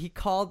city as me. He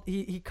called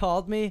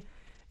me,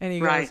 and he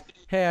goes,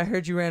 "Hey, I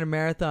heard you ran a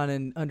marathon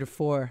in under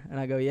 4." And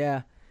I go,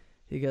 "Yeah."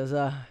 He goes,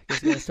 "Guess I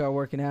gotta start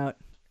working out."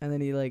 And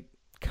then he like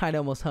kind of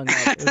almost hung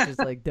up. It was just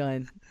like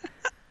done.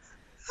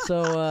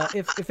 So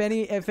if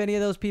any of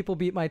those people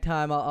beat my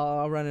time,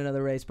 I'll run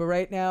another race. But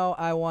right now,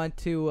 I want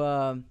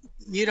to.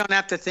 You don't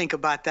have to think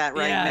about that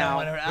right now.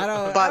 I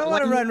don't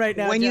want to run right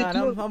now,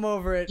 John. I'm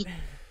over it.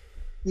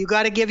 You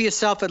got to give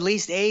yourself at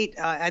least 8.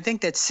 I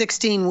think that's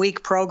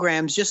 16-week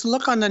programs. Just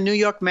look on the New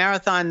York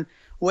Marathon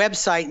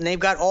website, and they've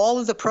got all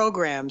of the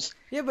programs.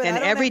 Yeah, but and I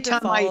don't every have to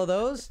time follow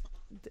those.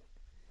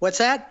 What's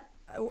that?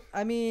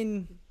 I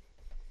mean,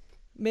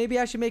 maybe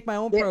I should make my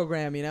own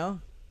program.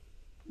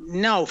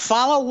 No,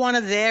 follow one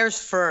of theirs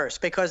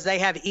first, because they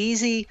have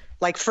easy,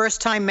 like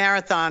first-time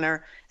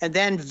marathoner, and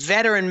then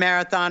veteran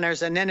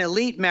marathoners, and then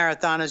elite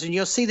marathoners, and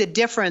you'll see the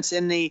difference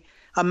in the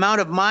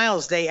amount of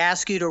miles they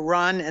ask you to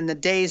run and the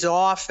days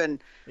off and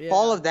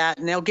all of that,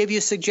 and they'll give you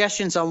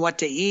suggestions on what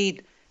to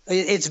eat.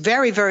 It's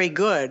very, very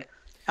good.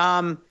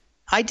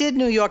 I did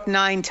New York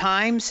 9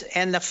 times,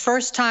 and the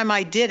first time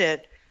I did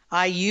it,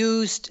 I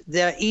used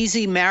the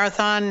easy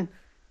marathon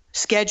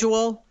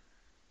schedule,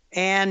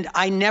 and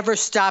I never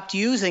stopped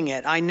using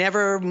it. I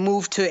never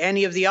moved to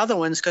any of the other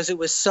ones because it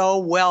was so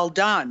well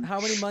done. How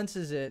many months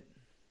is it?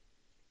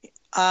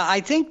 I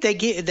think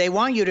they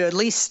want you to at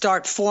least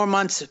start 4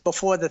 months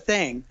before the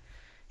thing.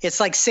 It's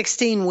like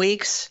 16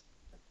 weeks.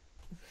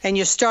 And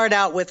you start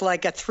out with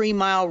like a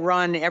 3-mile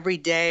run every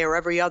day or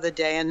every other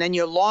day. And then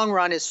your long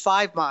run is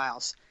 5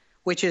 miles,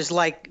 which is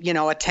like, a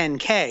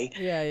 10K.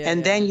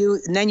 And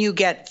then you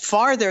get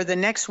farther the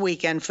next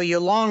weekend for your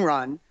long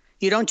run.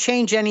 You don't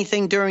change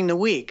anything during the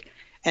week.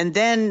 And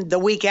then the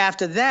week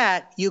after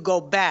that, you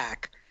go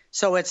back.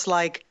 So it's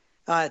like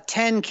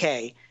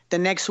 10K. The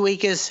next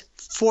week is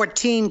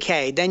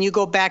 14K. Then you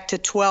go back to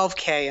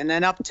 12K and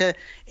then up to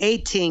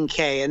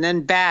 18K and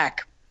then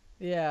back.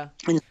 Yeah.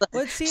 Well,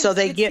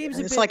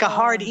 it's like a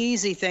hard,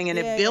 easy thing, and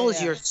it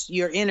builds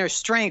your inner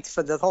strength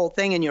for the whole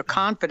thing and your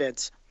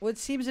confidence. Well, it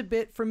seems a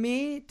bit, for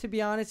me, to be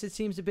honest, it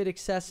seems a bit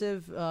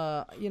excessive.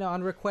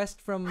 On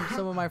request from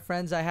some of my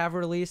friends, I have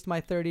released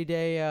my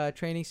 30-day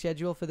training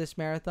schedule for this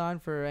marathon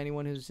for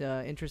anyone who's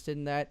interested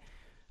in that,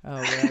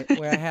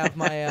 where I have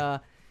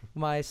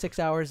my 6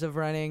 hours of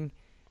running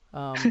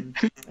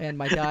and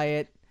my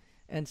diet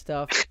and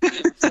stuff.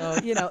 So,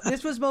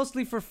 this was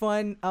mostly for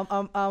fun.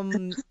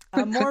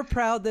 I'm more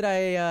proud that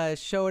I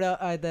showed up,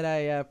 that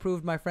I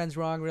proved my friends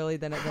wrong, really,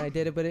 than I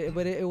did it. But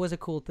it was a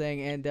cool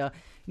thing. And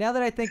now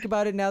that I think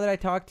about it, now that I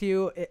talk to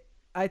you,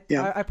 I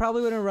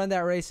probably wouldn't run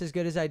that race as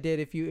good as I did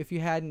if you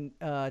hadn't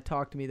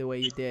talked to me the way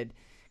you did,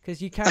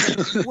 because you kind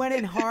of went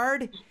in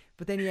hard,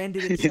 but then you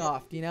ended it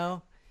soft,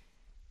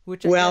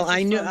 Which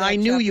I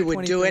knew you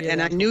would do it,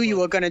 and I knew you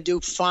were going to do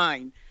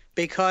fine.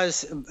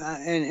 Because,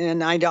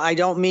 and I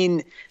don't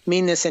mean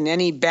this in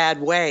any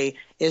bad way,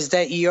 is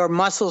that your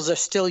muscles are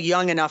still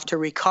young enough to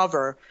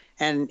recover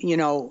and,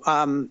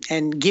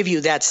 and give you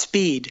that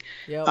speed.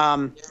 Yep.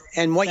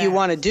 And what you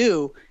want to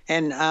do,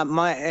 and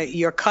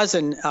your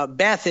cousin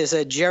Beth is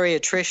a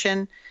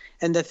geriatrician,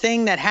 and the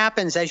thing that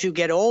happens as you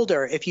get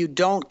older, if you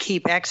don't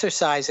keep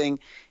exercising,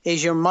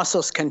 is your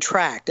muscles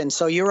contract. And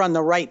so you're on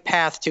the right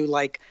path to,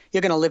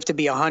 you're going to live to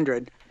be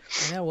 100.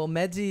 Yeah, well,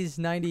 Medzy's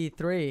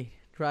 93.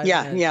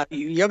 Yeah,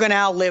 you're going to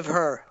outlive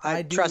her.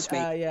 Trust me.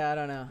 I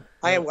don't know.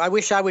 I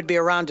wish I would be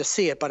around to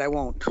see it, but I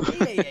won't.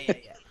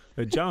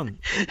 Yeah. John,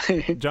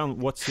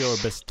 what's your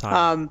best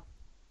time?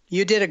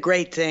 You did a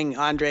great thing,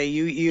 Andre.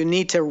 You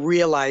need to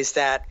realize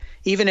that,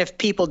 even if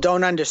people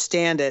don't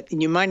understand it,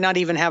 and you might not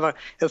even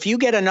if you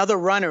get another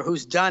runner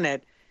who's done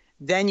it,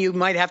 then you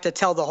might have to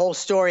tell the whole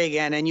story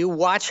again, and you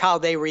watch how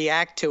they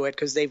react to it,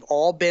 because they've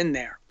all been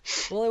there.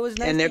 Well, it was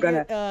nice to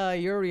get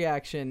your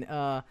reaction.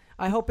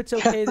 I hope it's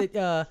okay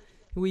that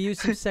we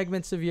use some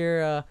segments of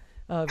your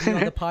view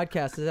on the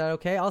podcast. Is that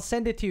okay? I'll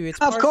send it to you.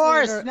 It's of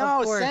course.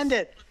 Send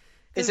it.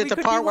 Is it the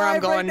part where I'm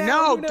going,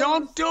 no,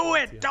 don't do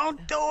it.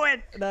 Don't do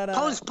it. No.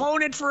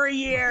 Postpone it for a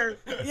year.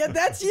 Yeah,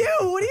 that's you.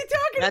 What are you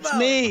talking about? That's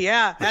me.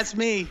 Yeah, that's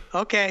me.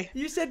 Okay.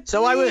 You said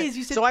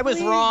please. I was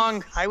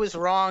wrong. I was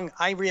wrong.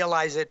 I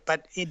realize it.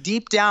 But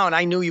deep down,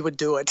 I knew you would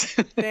do it.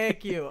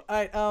 Thank you. All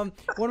right. One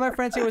of my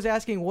friends here was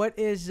asking, what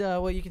is,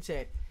 you can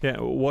say it.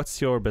 Yeah,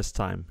 what's your best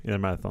time in a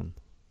marathon?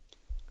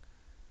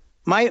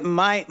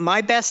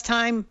 My best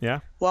time? Yeah.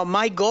 Well,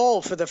 my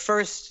goal for the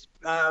first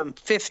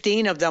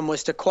 15 of them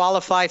was to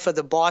qualify for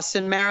the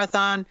Boston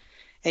Marathon,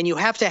 and you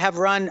have to have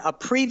run a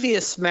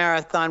previous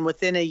marathon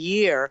within a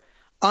year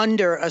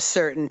under a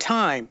certain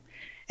time.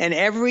 And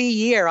every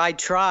year I'd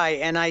try,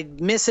 and I'd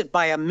miss it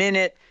by a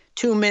minute,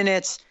 2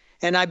 minutes,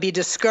 and I'd be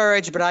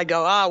discouraged, but I'd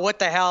go, what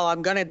the hell,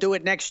 I'm going to do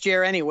it next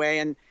year anyway.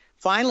 And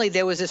finally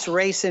there was this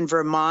race in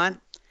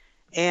Vermont,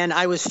 and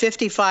I was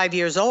 55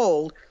 years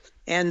old,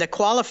 and the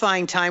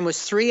qualifying time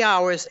was 3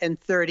 hours and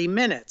 35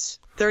 minutes.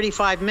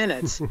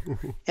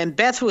 And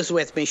Beth was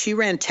with me. She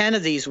ran 10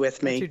 of these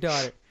with me. That's your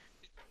daughter?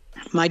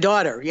 My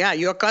daughter, yeah,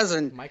 your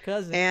cousin. My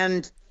cousin.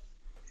 And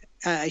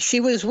she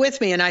was with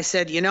me, and I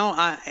said,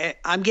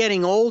 I'm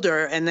getting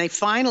older, and they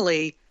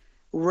finally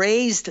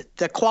raised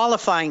the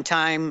qualifying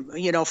time,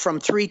 from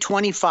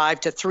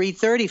 3:25 to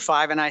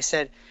 3:35, and I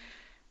said,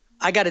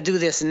 I got to do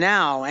this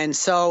now. And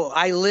so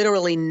I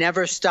literally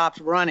never stopped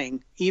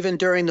running, even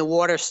during the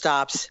water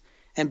stops.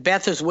 And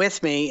Beth is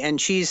with me, and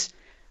she's,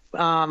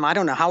 I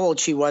don't know how old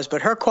she was,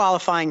 but her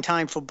qualifying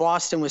time for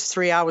Boston was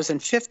 3 hours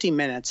and 50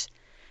 minutes.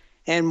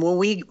 And when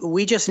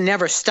we just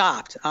never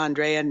stopped,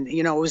 Andre, and,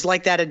 it was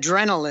like that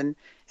adrenaline,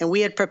 and we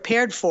had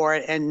prepared for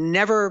it and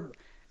never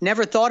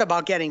thought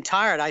about getting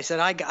tired. I said,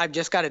 I've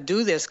just got to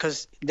do this,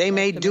 because they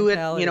may do it,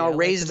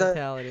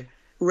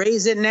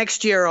 raise it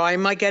next year, or I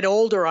might get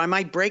older, or I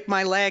might break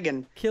my leg.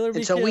 And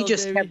so we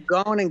just kept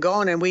going and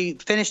going, and we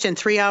finished in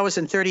 3 hours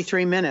and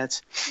 33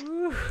 minutes.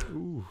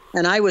 Ooh.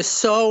 And I was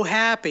so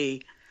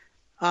happy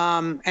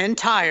and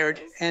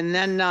tired. And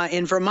then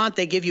in Vermont,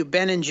 they give you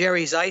Ben &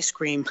 Jerry's ice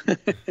cream.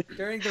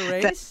 During the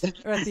race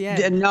or at the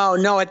end?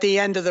 No, at the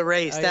end of the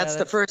race. That's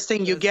the first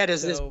thing you get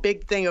is this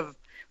big thing of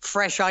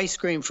fresh ice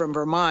cream from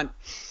Vermont,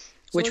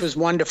 which was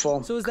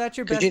wonderful. So is that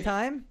your best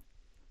time?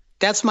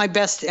 That's my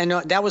best, and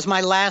that was my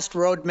last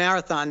road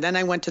marathon. Then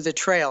I went to the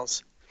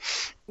trails.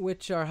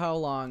 Which are how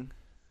long?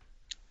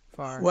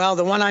 far? Well,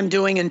 the one I'm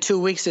doing in 2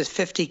 weeks is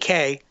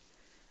 50K,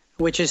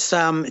 which is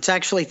it's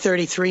actually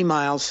 33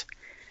 miles.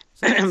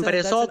 So but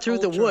it's all through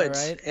ultra, the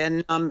woods,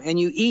 right? and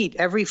you eat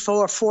every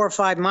 4 or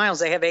 5 miles.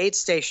 They have aid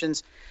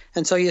stations,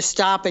 and so you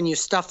stop and you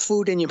stuff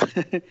food in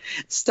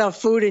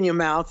your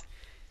mouth,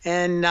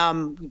 and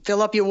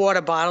fill up your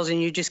water bottles,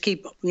 and you just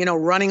keep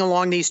running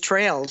along these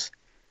trails.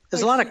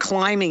 There's a lot of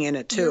climbing in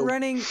it too.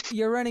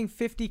 You're running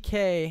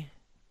 50K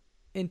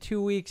in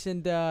 2 weeks,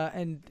 and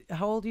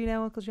how old are you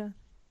now, Uncle John?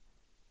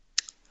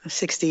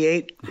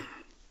 68.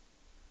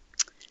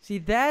 See,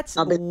 that's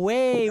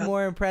way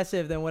more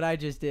impressive than what I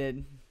just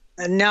did.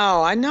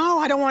 No, I know.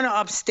 I don't want to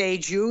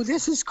upstage you.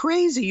 This is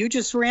crazy. You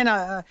just ran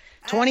a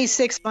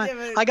 26 month.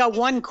 I got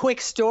one quick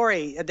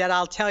story that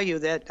I'll tell you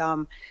that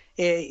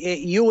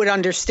you would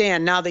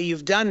understand now that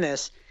you've done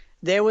this.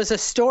 There was a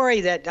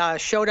story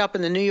that showed up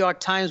in the New York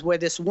Times where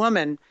this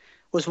woman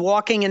was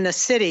walking in the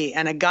city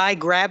and a guy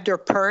grabbed her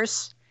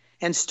purse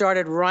and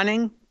started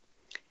running.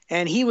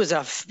 And he was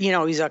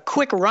he's a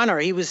quick runner.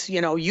 He was,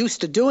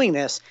 used to doing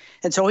this.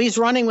 And so he's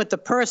running with the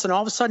purse, and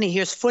all of a sudden he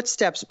hears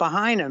footsteps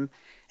behind him.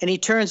 And he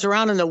turns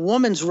around, and the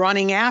woman's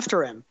running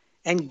after him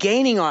and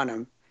gaining on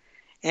him.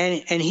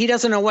 And he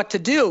doesn't know what to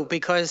do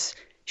because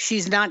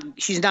she's not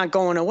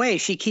going away.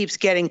 She keeps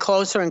getting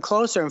closer and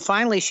closer. And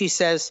finally she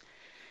says,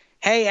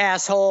 "Hey,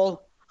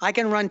 asshole, I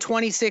can run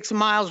 26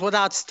 miles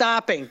without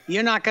stopping.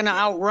 You're not going to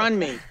outrun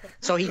me."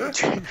 So he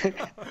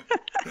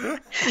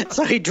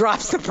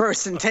drops the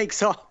purse and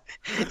takes off.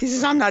 He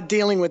says, "I'm not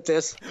dealing with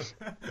this."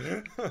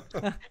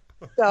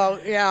 So,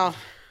 yeah.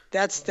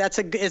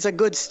 It's a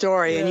good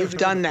story, and you've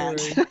done that.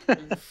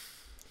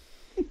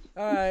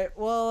 All right.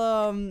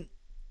 Well,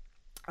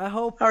 I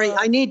hope. All right.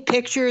 I need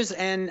pictures,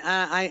 and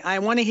I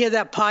want to hear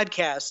that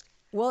podcast.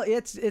 Well,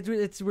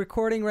 it's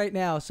recording right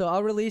now, so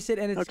I'll release it,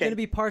 and it's going to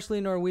be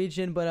partially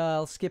Norwegian, but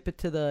I'll skip it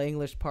to the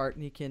English part,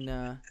 and you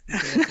can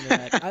listen to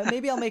that.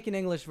 Maybe I'll make an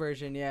English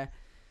version. Yeah.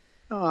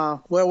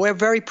 Well, we're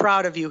very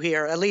proud of you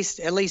here. At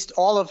least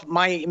all of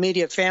my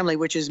immediate family,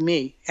 which is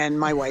me and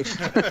my wife,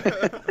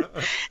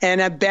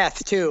 and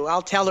Beth too.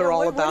 I'll tell her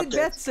all about this. What did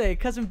Beth say,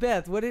 cousin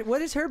Beth?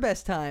 What is her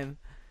best time?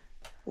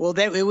 Well,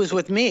 it was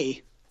with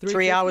me.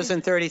 3 hours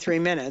and 33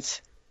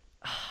 minutes.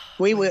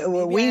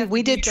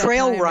 We did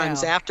trail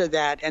runs after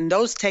that, and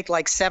those take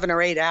like 7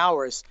 or 8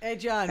 hours. Hey,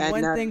 John,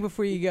 one thing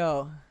before you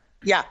go.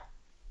 Yeah.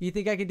 You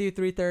think I can do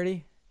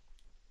 3:30?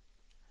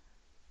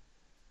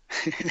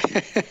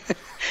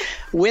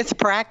 With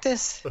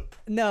practice?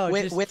 No,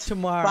 with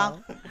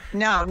tomorrow.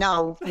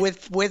 No.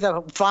 With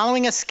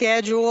following a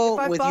schedule,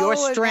 with your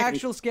strength. If I follow an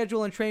actual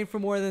schedule and train for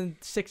more than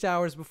 6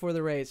 hours before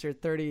the race, or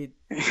 30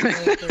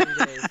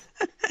 days.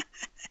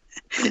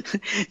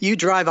 You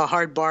drive a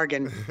hard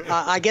bargain.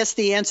 I guess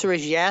the answer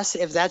is yes,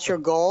 if that's your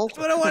goal. That's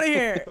what I want to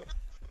hear.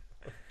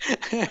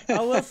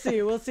 We'll see.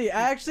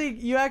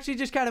 You actually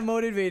just kind of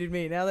motivated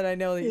me now that I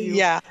know that you.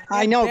 Yeah,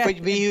 I know, but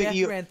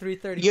you ran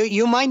 3:30.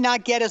 You might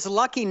not get as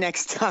lucky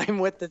next time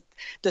with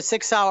the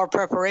 6 hour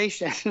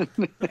preparation.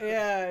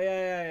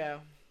 Yeah.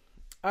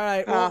 All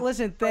right. Well,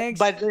 listen.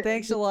 Thanks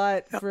a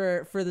lot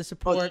for the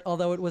support.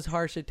 Although it was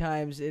harsh at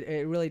times,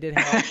 it really did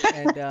help,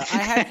 and I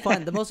had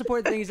fun. The most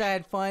important thing is I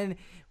had fun.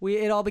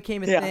 It all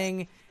became a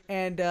thing,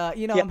 and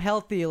I'm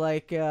healthy.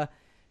 Like.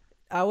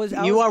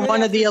 You are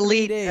one of the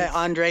elite,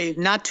 Andre.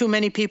 Not too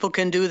many people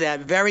can do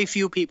that. Very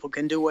few people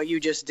can do what you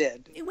just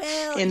did.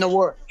 Well,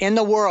 in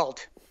the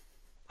world.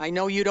 I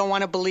know you don't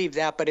want to believe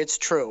that, but it's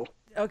true.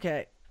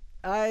 Okay.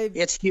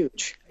 It's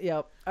huge.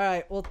 Yep. All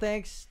right. Well,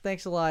 thanks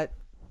a lot.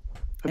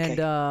 Okay.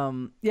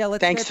 And let's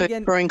thanks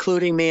for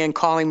including me and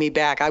calling me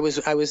back. I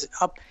was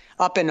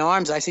up in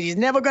arms. I said, he's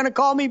never going to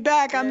call me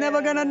back. I'm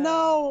never going to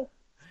know.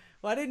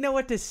 Well, I didn't know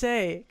what to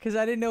say because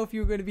I didn't know if you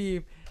were going to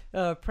be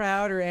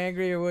proud or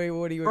angry, or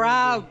what are you?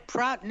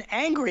 Proud and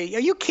angry. Are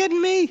you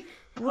kidding me?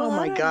 Well, oh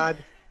my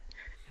God!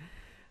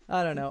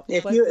 I don't know.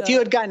 If you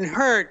had gotten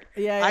hurt,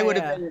 I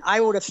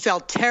would have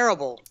felt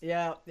terrible.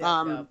 Yeah.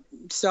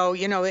 So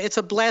it's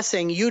a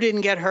blessing. You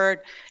didn't get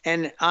hurt,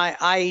 and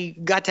I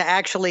got to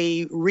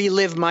actually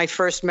relive my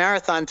first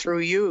marathon through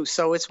you.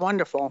 So it's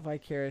wonderful.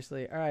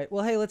 Vicariously. All right.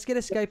 Well, hey, let's get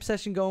a Skype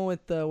session going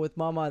with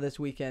Mama this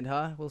weekend,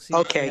 huh? We'll see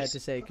what she had to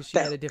say because she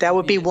had a different. That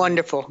would be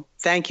wonderful.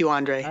 Thank you,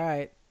 Andre. All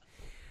right.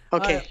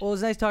 Okay. Right, well, it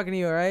was nice talking to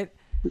you, all right?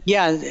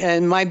 Yeah,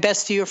 and my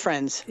best to your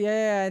friends.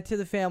 Yeah, and to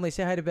the family.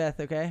 Say hi to Beth,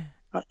 okay?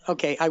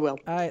 Okay, I will.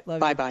 All right, love you.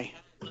 Bye-bye.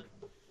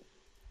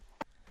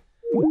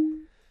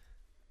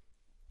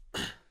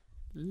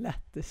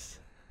 Lættis.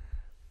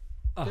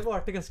 Det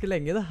varte ganske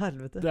lenge, det,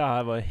 helvete. Det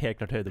her var helt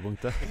klart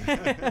høydepunktet.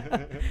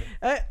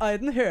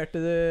 Aiden, hørte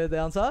du det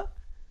han sa?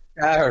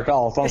 Jeg hørte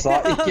alt han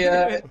sa.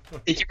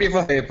 Ikke bli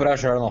for høy på deg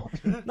selv nå.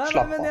 Nei,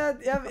 men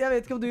jeg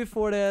vet ikke om du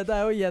får det. Det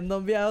er jo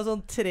vi er jo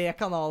sånn 3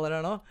 kanaler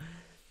her nå.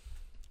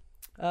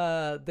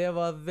 Det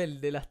var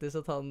veldig lættis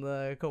at han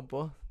kom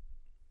på.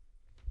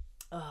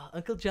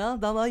 Uncle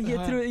John, han var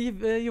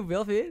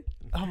jovial fyr.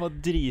 Han var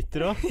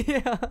dritrå.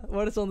 Ja,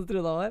 var det sånn du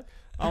trodde han var?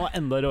 Han var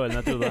enda råere enn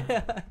jeg trodde.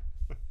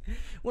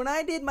 When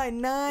I did my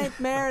 9th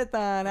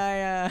marathon,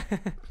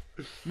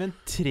 Men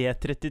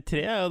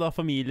 3:33 er jo da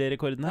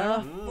familierekorden her,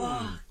 da.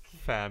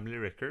 Family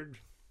record.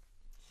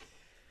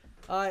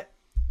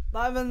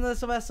 Nei, men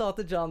som jeg sa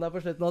til John der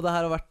på slutten, og det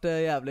her har vært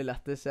jævlig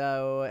lættis.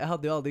 Jeg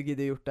hadde jo aldri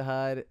giddet gjort det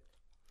her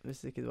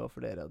hvis ikke det var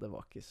for dere. Det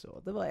var ikke så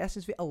jeg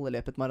synes vi alle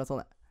løp et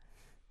maraton, jeg.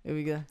 Gjør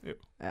vi ikke det? Jo.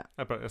 Ja.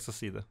 Jeg skal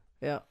si det.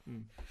 Ja.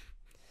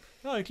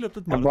 Jeg har ikke løpt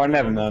et Jeg må bare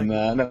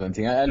nevne en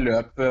ting her. Jeg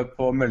løp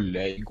på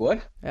Mølle i går.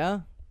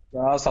 Ja.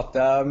 Da satt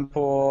jeg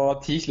på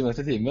 10 km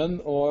i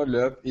timen og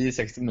løp i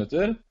 60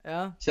 minutter.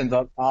 Ja. Kjente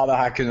at det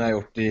her kunne jeg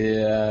gjort i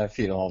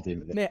 4,5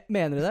 timer.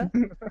 Mener du det?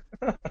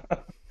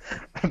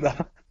 Da.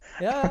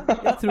 Ja,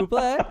 jeg tror på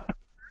det her.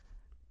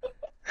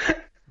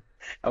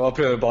 Jeg bare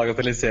prøver å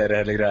bagatellisere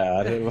hele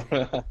greia her.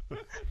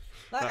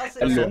 Nei,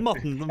 altså,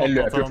 Jeg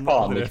løper jo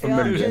faen ikke på ja,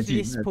 Mølle til en et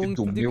visst time. punkt,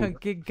 du kan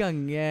ikke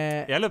gange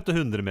Jeg løpte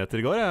 100 meter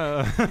i går, jeg.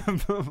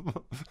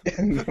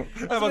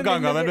 Jeg var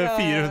ganga det med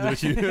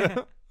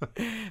 420.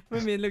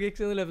 Med min logikk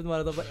så hadde du løpet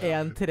maraton på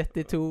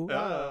 1:32.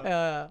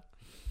 Ja.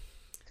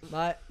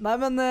 Nei,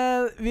 men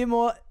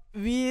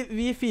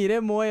vi fire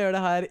må gjøre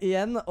det her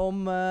igjen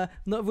om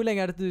hvor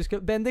lenge er det du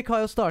skal Bendik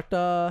har jo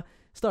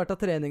starta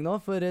trening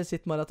nå for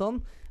sitt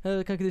maraton.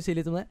 Kan ikke du si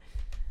litt om det?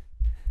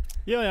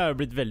 Ja, jeg har jo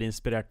blitt veldig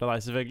inspirert av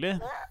deg,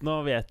 selvfølgelig.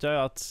 Nå vet jeg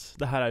jo at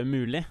det her er jo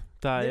mulig.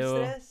 Det er jo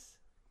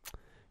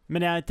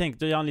Men jeg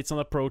tenkte å gjøre en litt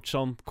sånn approach,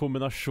 sånn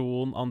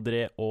kombinasjon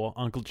André og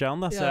Uncle John,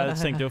 da. Så jeg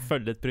tenkte å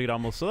følge et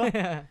program også, da.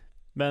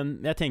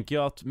 Men jeg tenker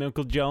jo at med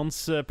Uncle Johns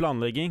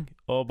planlegging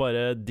og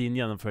bare din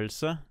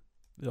gjennomførelse,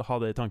 å ha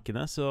det i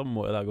tankene, så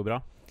må jo det gå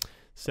bra.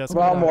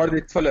 Hva er målet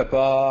ditt for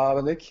løpet,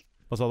 Bendik?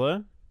 Hva sa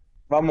du?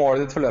 Hva er målet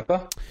ditt for løpet?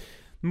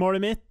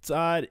 Målet mitt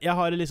er Jeg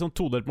har et litt sånn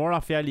todelt mål,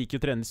 da, for jeg liker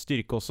å trene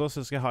styrke også,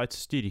 så skal jeg ha et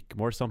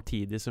styrkemål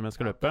samtidig som jeg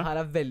skal løpe. Det her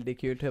er veldig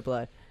kult. Hør på det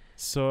her.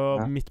 Så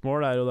mitt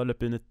mål er jo da å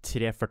løpe under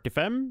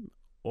 3:45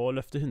 og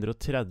løfte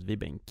 130 i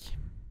benk.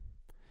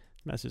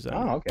 Men jeg synes det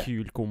er en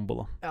kul kombo,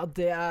 da. Ja,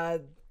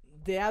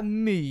 det er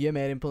mye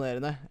mer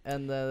imponerende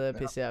enn det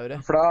pisset jeg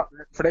gjorde.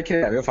 For det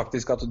krever jo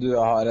faktisk at du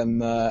har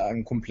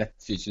en komplett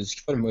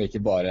fysisk form, og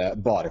ikke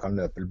bare kan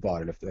løpe eller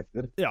bare løfte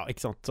vekter. Ja,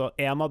 ikke sant. Så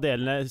en av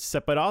delene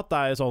separat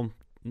er jo sånn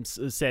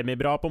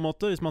semibra på en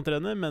måte, hvis man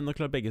trener, men å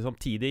klare begge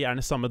samtidig, gjerne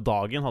samme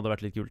dagen, hadde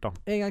vært litt kult, da.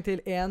 En gang til.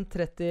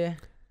 1:30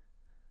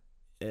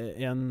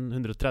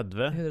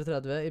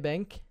 130 i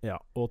benk.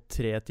 Ja, og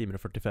 3 timer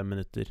og 45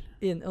 minutter.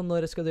 Og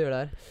når skal du gjøre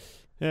det her?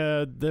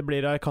 Det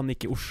blir Jeg kan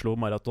ikke Oslo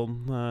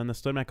Maraton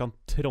neste år, men jeg kan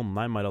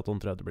Trondheim Maraton,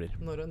 tror jeg det blir.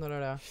 Når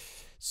er det?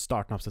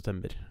 Starten av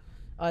september.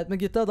 Men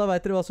gutta, da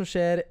vet dere hva som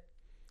skjer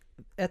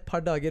et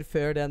par dager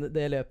før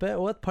det løpet,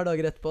 og et par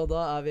dager etterpå.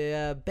 Da er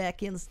vi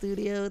back in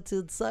studio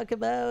to talk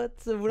about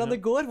hvordan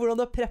det går, hvordan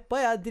du har preppa.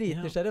 Jeg er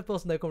dritnysgjerrig på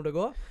hvordan det kommer til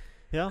å gå.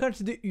 Ja.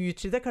 Kanskje du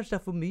utskiller, kanskje det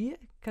er for mye?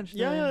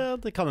 Ja,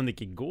 det kan hende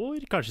ikke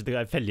går. Kanskje det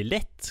er veldig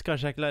lett.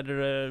 Kanskje jeg klarer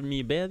det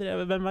mye bedre.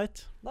 Hvem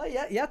vet? Nei,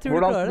 jeg tror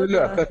hvordan du klarer det. Hvordan skal du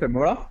løpe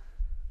fremover, da?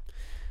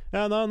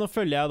 Ja, nå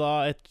følger jeg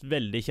da et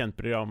veldig kjent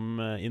program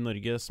i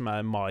Norge som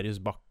er Marius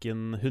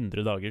Bakken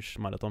 100 dagers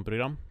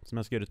maratonprogram, som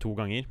jeg skal gjøre 2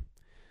 ganger.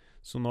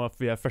 Så nå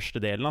får jeg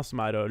første delen, da,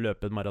 som er å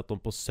løpe et maraton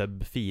på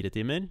sub 4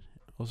 timer.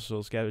 Og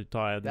så skal jeg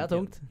ta en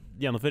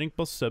gjennomføring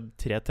på sub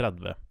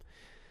 3:30,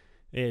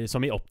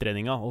 som i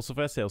opptreninga. Og så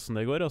får jeg se hvordan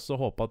det går, og så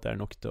håpe at det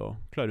er nok til å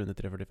klare under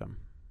 3:45.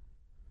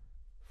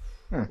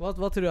 Hva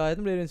tror du,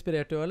 Aiden? Blir du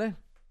inspirert du, eller?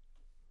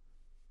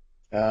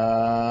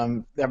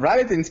 Jeg ble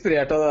litt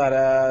inspirert av det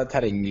der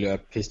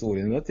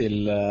terrengløp-historiene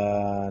til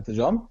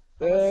John.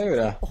 Det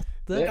gjorde jeg.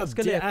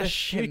 Skal løpe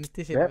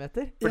 50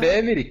 kilometer? For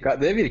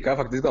det virka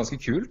faktisk ganske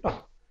kult, da.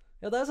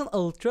 Ja, det er sånn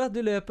ultra.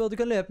 Du løper, og du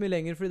kan løpe mye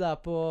lenger fordi det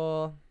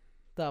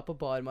er på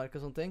barmark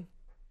og sånne ting.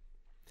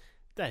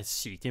 Det er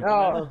sykt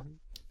imponerende. Ja,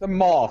 det er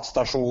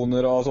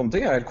matstasjoner og sånne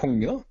ting. Det er helt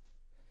konge, da.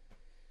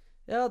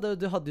 Ja,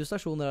 du hadde jo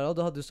stasjoner her, og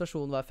du hadde jo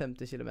stasjon hver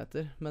 50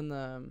 kilometer. Men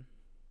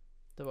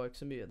det var jo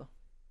ikke så mye, da.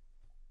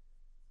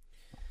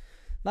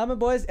 Nei, men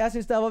boys, jeg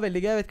synes det var veldig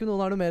gøy. Jeg vet ikke om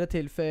noen har noe mer å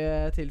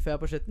tilføye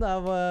på slutten. Det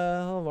har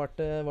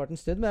vært en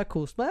stund, men jeg har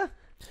kost meg.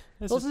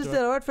 Hvordan synes dere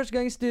det har vært? Første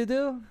gang i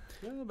studio?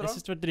 Ja, jeg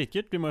synes det har vært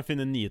dritkult. Vi må jo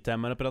finne nye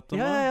temaer å prate om.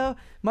 Ja.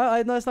 Meg og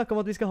Aiden har snakket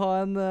om at vi skal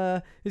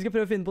vi skal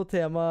prøve å finne på et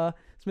tema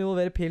som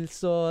involverer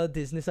pils og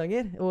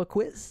Disney-sanger og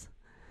quiz.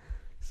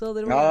 Så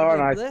dere må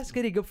gjøre det.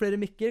 Skal rigge opp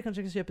flere mikker. Kanskje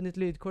jeg kan kjøpe nytt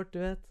lydkort,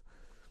 du vet.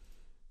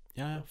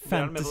 Ja.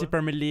 Fantasy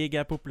Premier League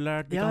er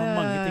populært. Vi kan ha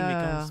mange ting vi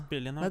kan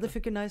spille inn her. Nei, det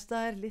funker nice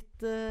der.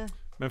 Litt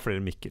Men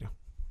flere mikker, ja.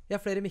 Ja,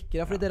 flere mikker,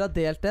 ja. Fordi dere har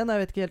delt den.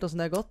 Jeg vet ikke helt hvordan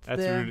det har gått.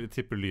 Jeg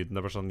tipper lyden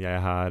er bare sånn jeg er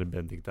her,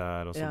 Bendik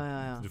der og sånn.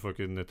 Ja. Du får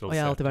ikke nøytralisert. Og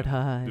jeg har alltid vært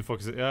her. Du får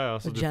ikke,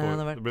 så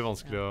det blir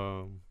vanskelig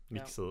å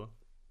mikse det.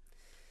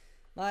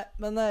 Nei,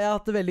 men jeg har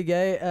hatt det veldig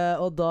gøy,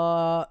 og da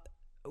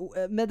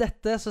med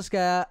dette så skal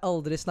jeg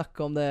aldri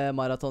snakke om det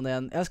maraton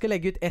igjen. Jeg skal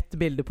legge ut ett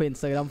bilde på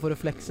Instagram for å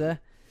flekse,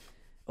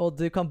 og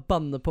du kan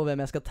banne på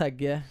hvem jeg skal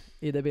tagge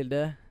i det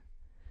bildet,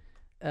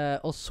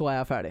 og så er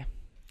jeg ferdig.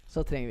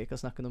 Så trenger vi ikke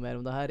å snakke noe mer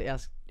om det her.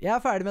 Jeg er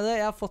ferdig med det.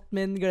 Jeg har fått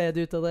min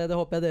glede ut av det. Det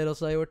håper jeg dere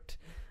også har gjort.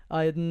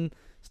 Aiden,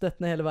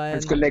 støttende hele veien.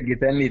 Du skal legge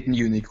til en liten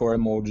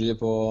unicorn-emoji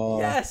på...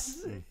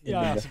 Yes!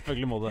 Ja,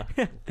 selvfølgelig må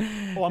det.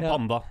 Og en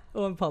panda.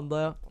 Og en panda,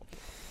 ja.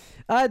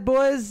 Alright,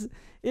 boys.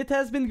 It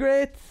has been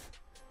great.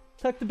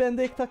 Takk til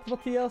Bendik, takk til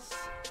Mathias.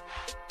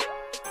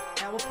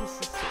 Jeg må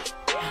pisse så.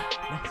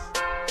 Nice.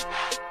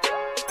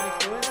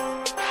 Thanks, boys.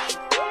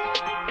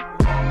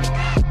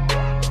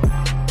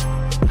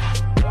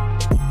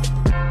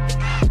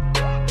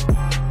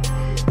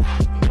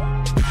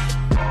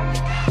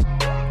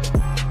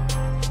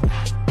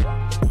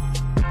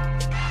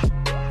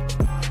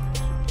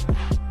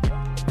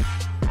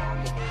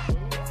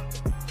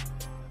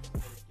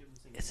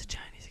 It's a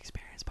Chinese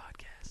Experience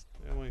podcast.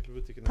 Jeg må egentlig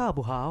butikken.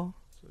 Tabu how?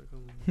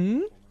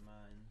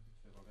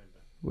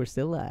 We're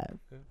still live.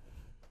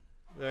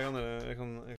 Jeg kan